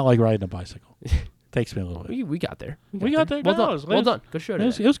like riding a bicycle. Takes me a little bit. We got there. We got there. Well done. Good show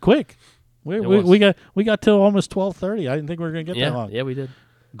today. It was quick. We got till almost 12:30. I didn't think we were going to get that long. Yeah, we did.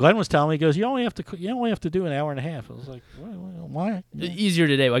 Glenn was telling me, he goes, you only have to do an hour and a half. I was like, why? Easier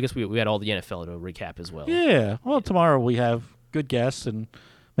today. I guess we had all the NFL to recap as well. Yeah. Well, tomorrow we have good guests and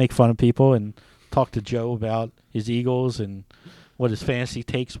make fun of people and talk to Joe about his Eagles and what his fantasy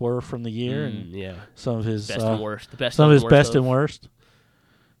takes were from the year and some of his best and worst. Some of his best and worst.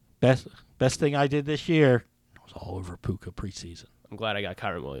 Best thing I did this year was all over Puka preseason. I'm glad I got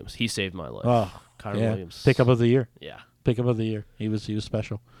Kyron Williams. He saved my life. Oh, Kyron Williams. Pickup of the year. Yeah. Pickup of the year. He was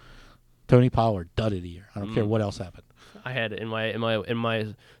special. Tony Pollard, dud of the year. I don't care what else happened. I had in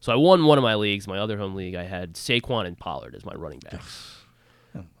my so I won one of my leagues, my other home league. I had Saquon and Pollard as my running backs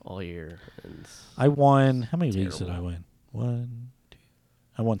all year. And I won. How many leagues did I win? 1, 2.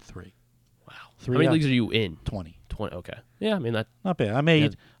 I won 3. Wow. 3. How many leagues are you in? 20. 20. Okay. Yeah, I mean that. Not bad. I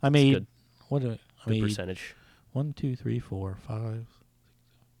made. Good. What? I Good made percentage. 1, 2, 3, 4, 5.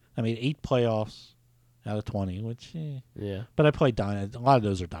 I made 8 playoffs out of 20, which yeah. But I played dynasty. A lot of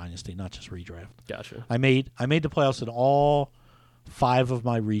those are dynasty, not just redraft. Gotcha. I made the playoffs in all 5 of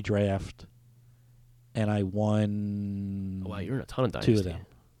my redraft, and I won. Wow, you're in a ton of dynasty. 2 of them.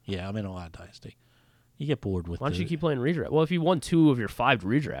 Yeah, I'm in a lot of dynasty. You get bored with. Why don't you keep playing redraft? Well, if you won 2 of your 5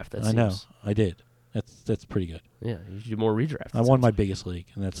 redraft, I know I did. That's pretty good. Yeah, you should do more redraft. I won my biggest league,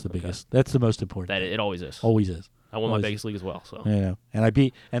 and that's the biggest. That's the most important. That it always is. Always is. I won my biggest league as well. So yeah, and I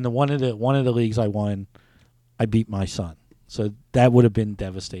beat the one of the leagues I won, I beat my son. So that would have been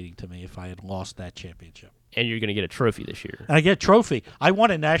devastating to me if I had lost that championship. And you're going to get a trophy this year. And I get a trophy. I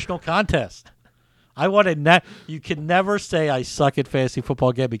won a national contest. I won a You can never say I suck at fantasy football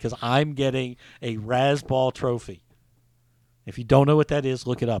again because I'm getting a Razzball trophy. If you don't know what that is,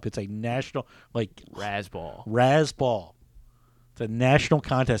 look it up. It's a national Razzball. Razzball. It's a national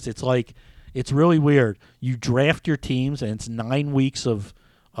contest. It's really weird. You draft your teams, and it's 9 weeks of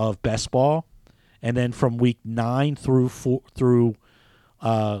best ball, and then from week 9 through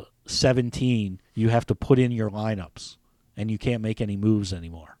 17, you have to put in your lineups, and you can't make any moves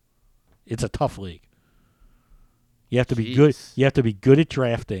anymore. It's a tough league. You have to be good. You have to be good at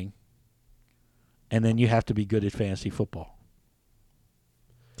drafting, and then you have to be good at fantasy football.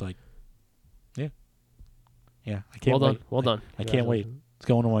 It's like, yeah. I can't wait. Well done. I can't wait. It's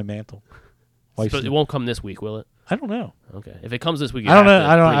going on my mantle. It won't come this week, will it? I don't know. Okay. If it comes this week, I don't know.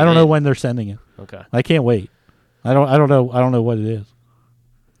 I don't know when they're sending it. Okay. I can't wait. I don't know. I don't know what it is.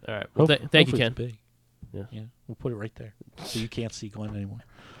 All right. Well, thank you, Ken. Big. Yeah. We'll put it right there so you can't see Glenn anymore.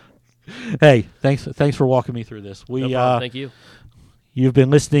 Hey, thanks for walking me through this. No problem. Thank you. You've been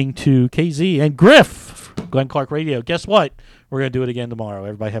listening to KZ and Griff, Glenn Clark Radio. Guess what? We're going to do it again tomorrow.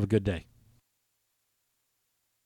 Everybody have a good day.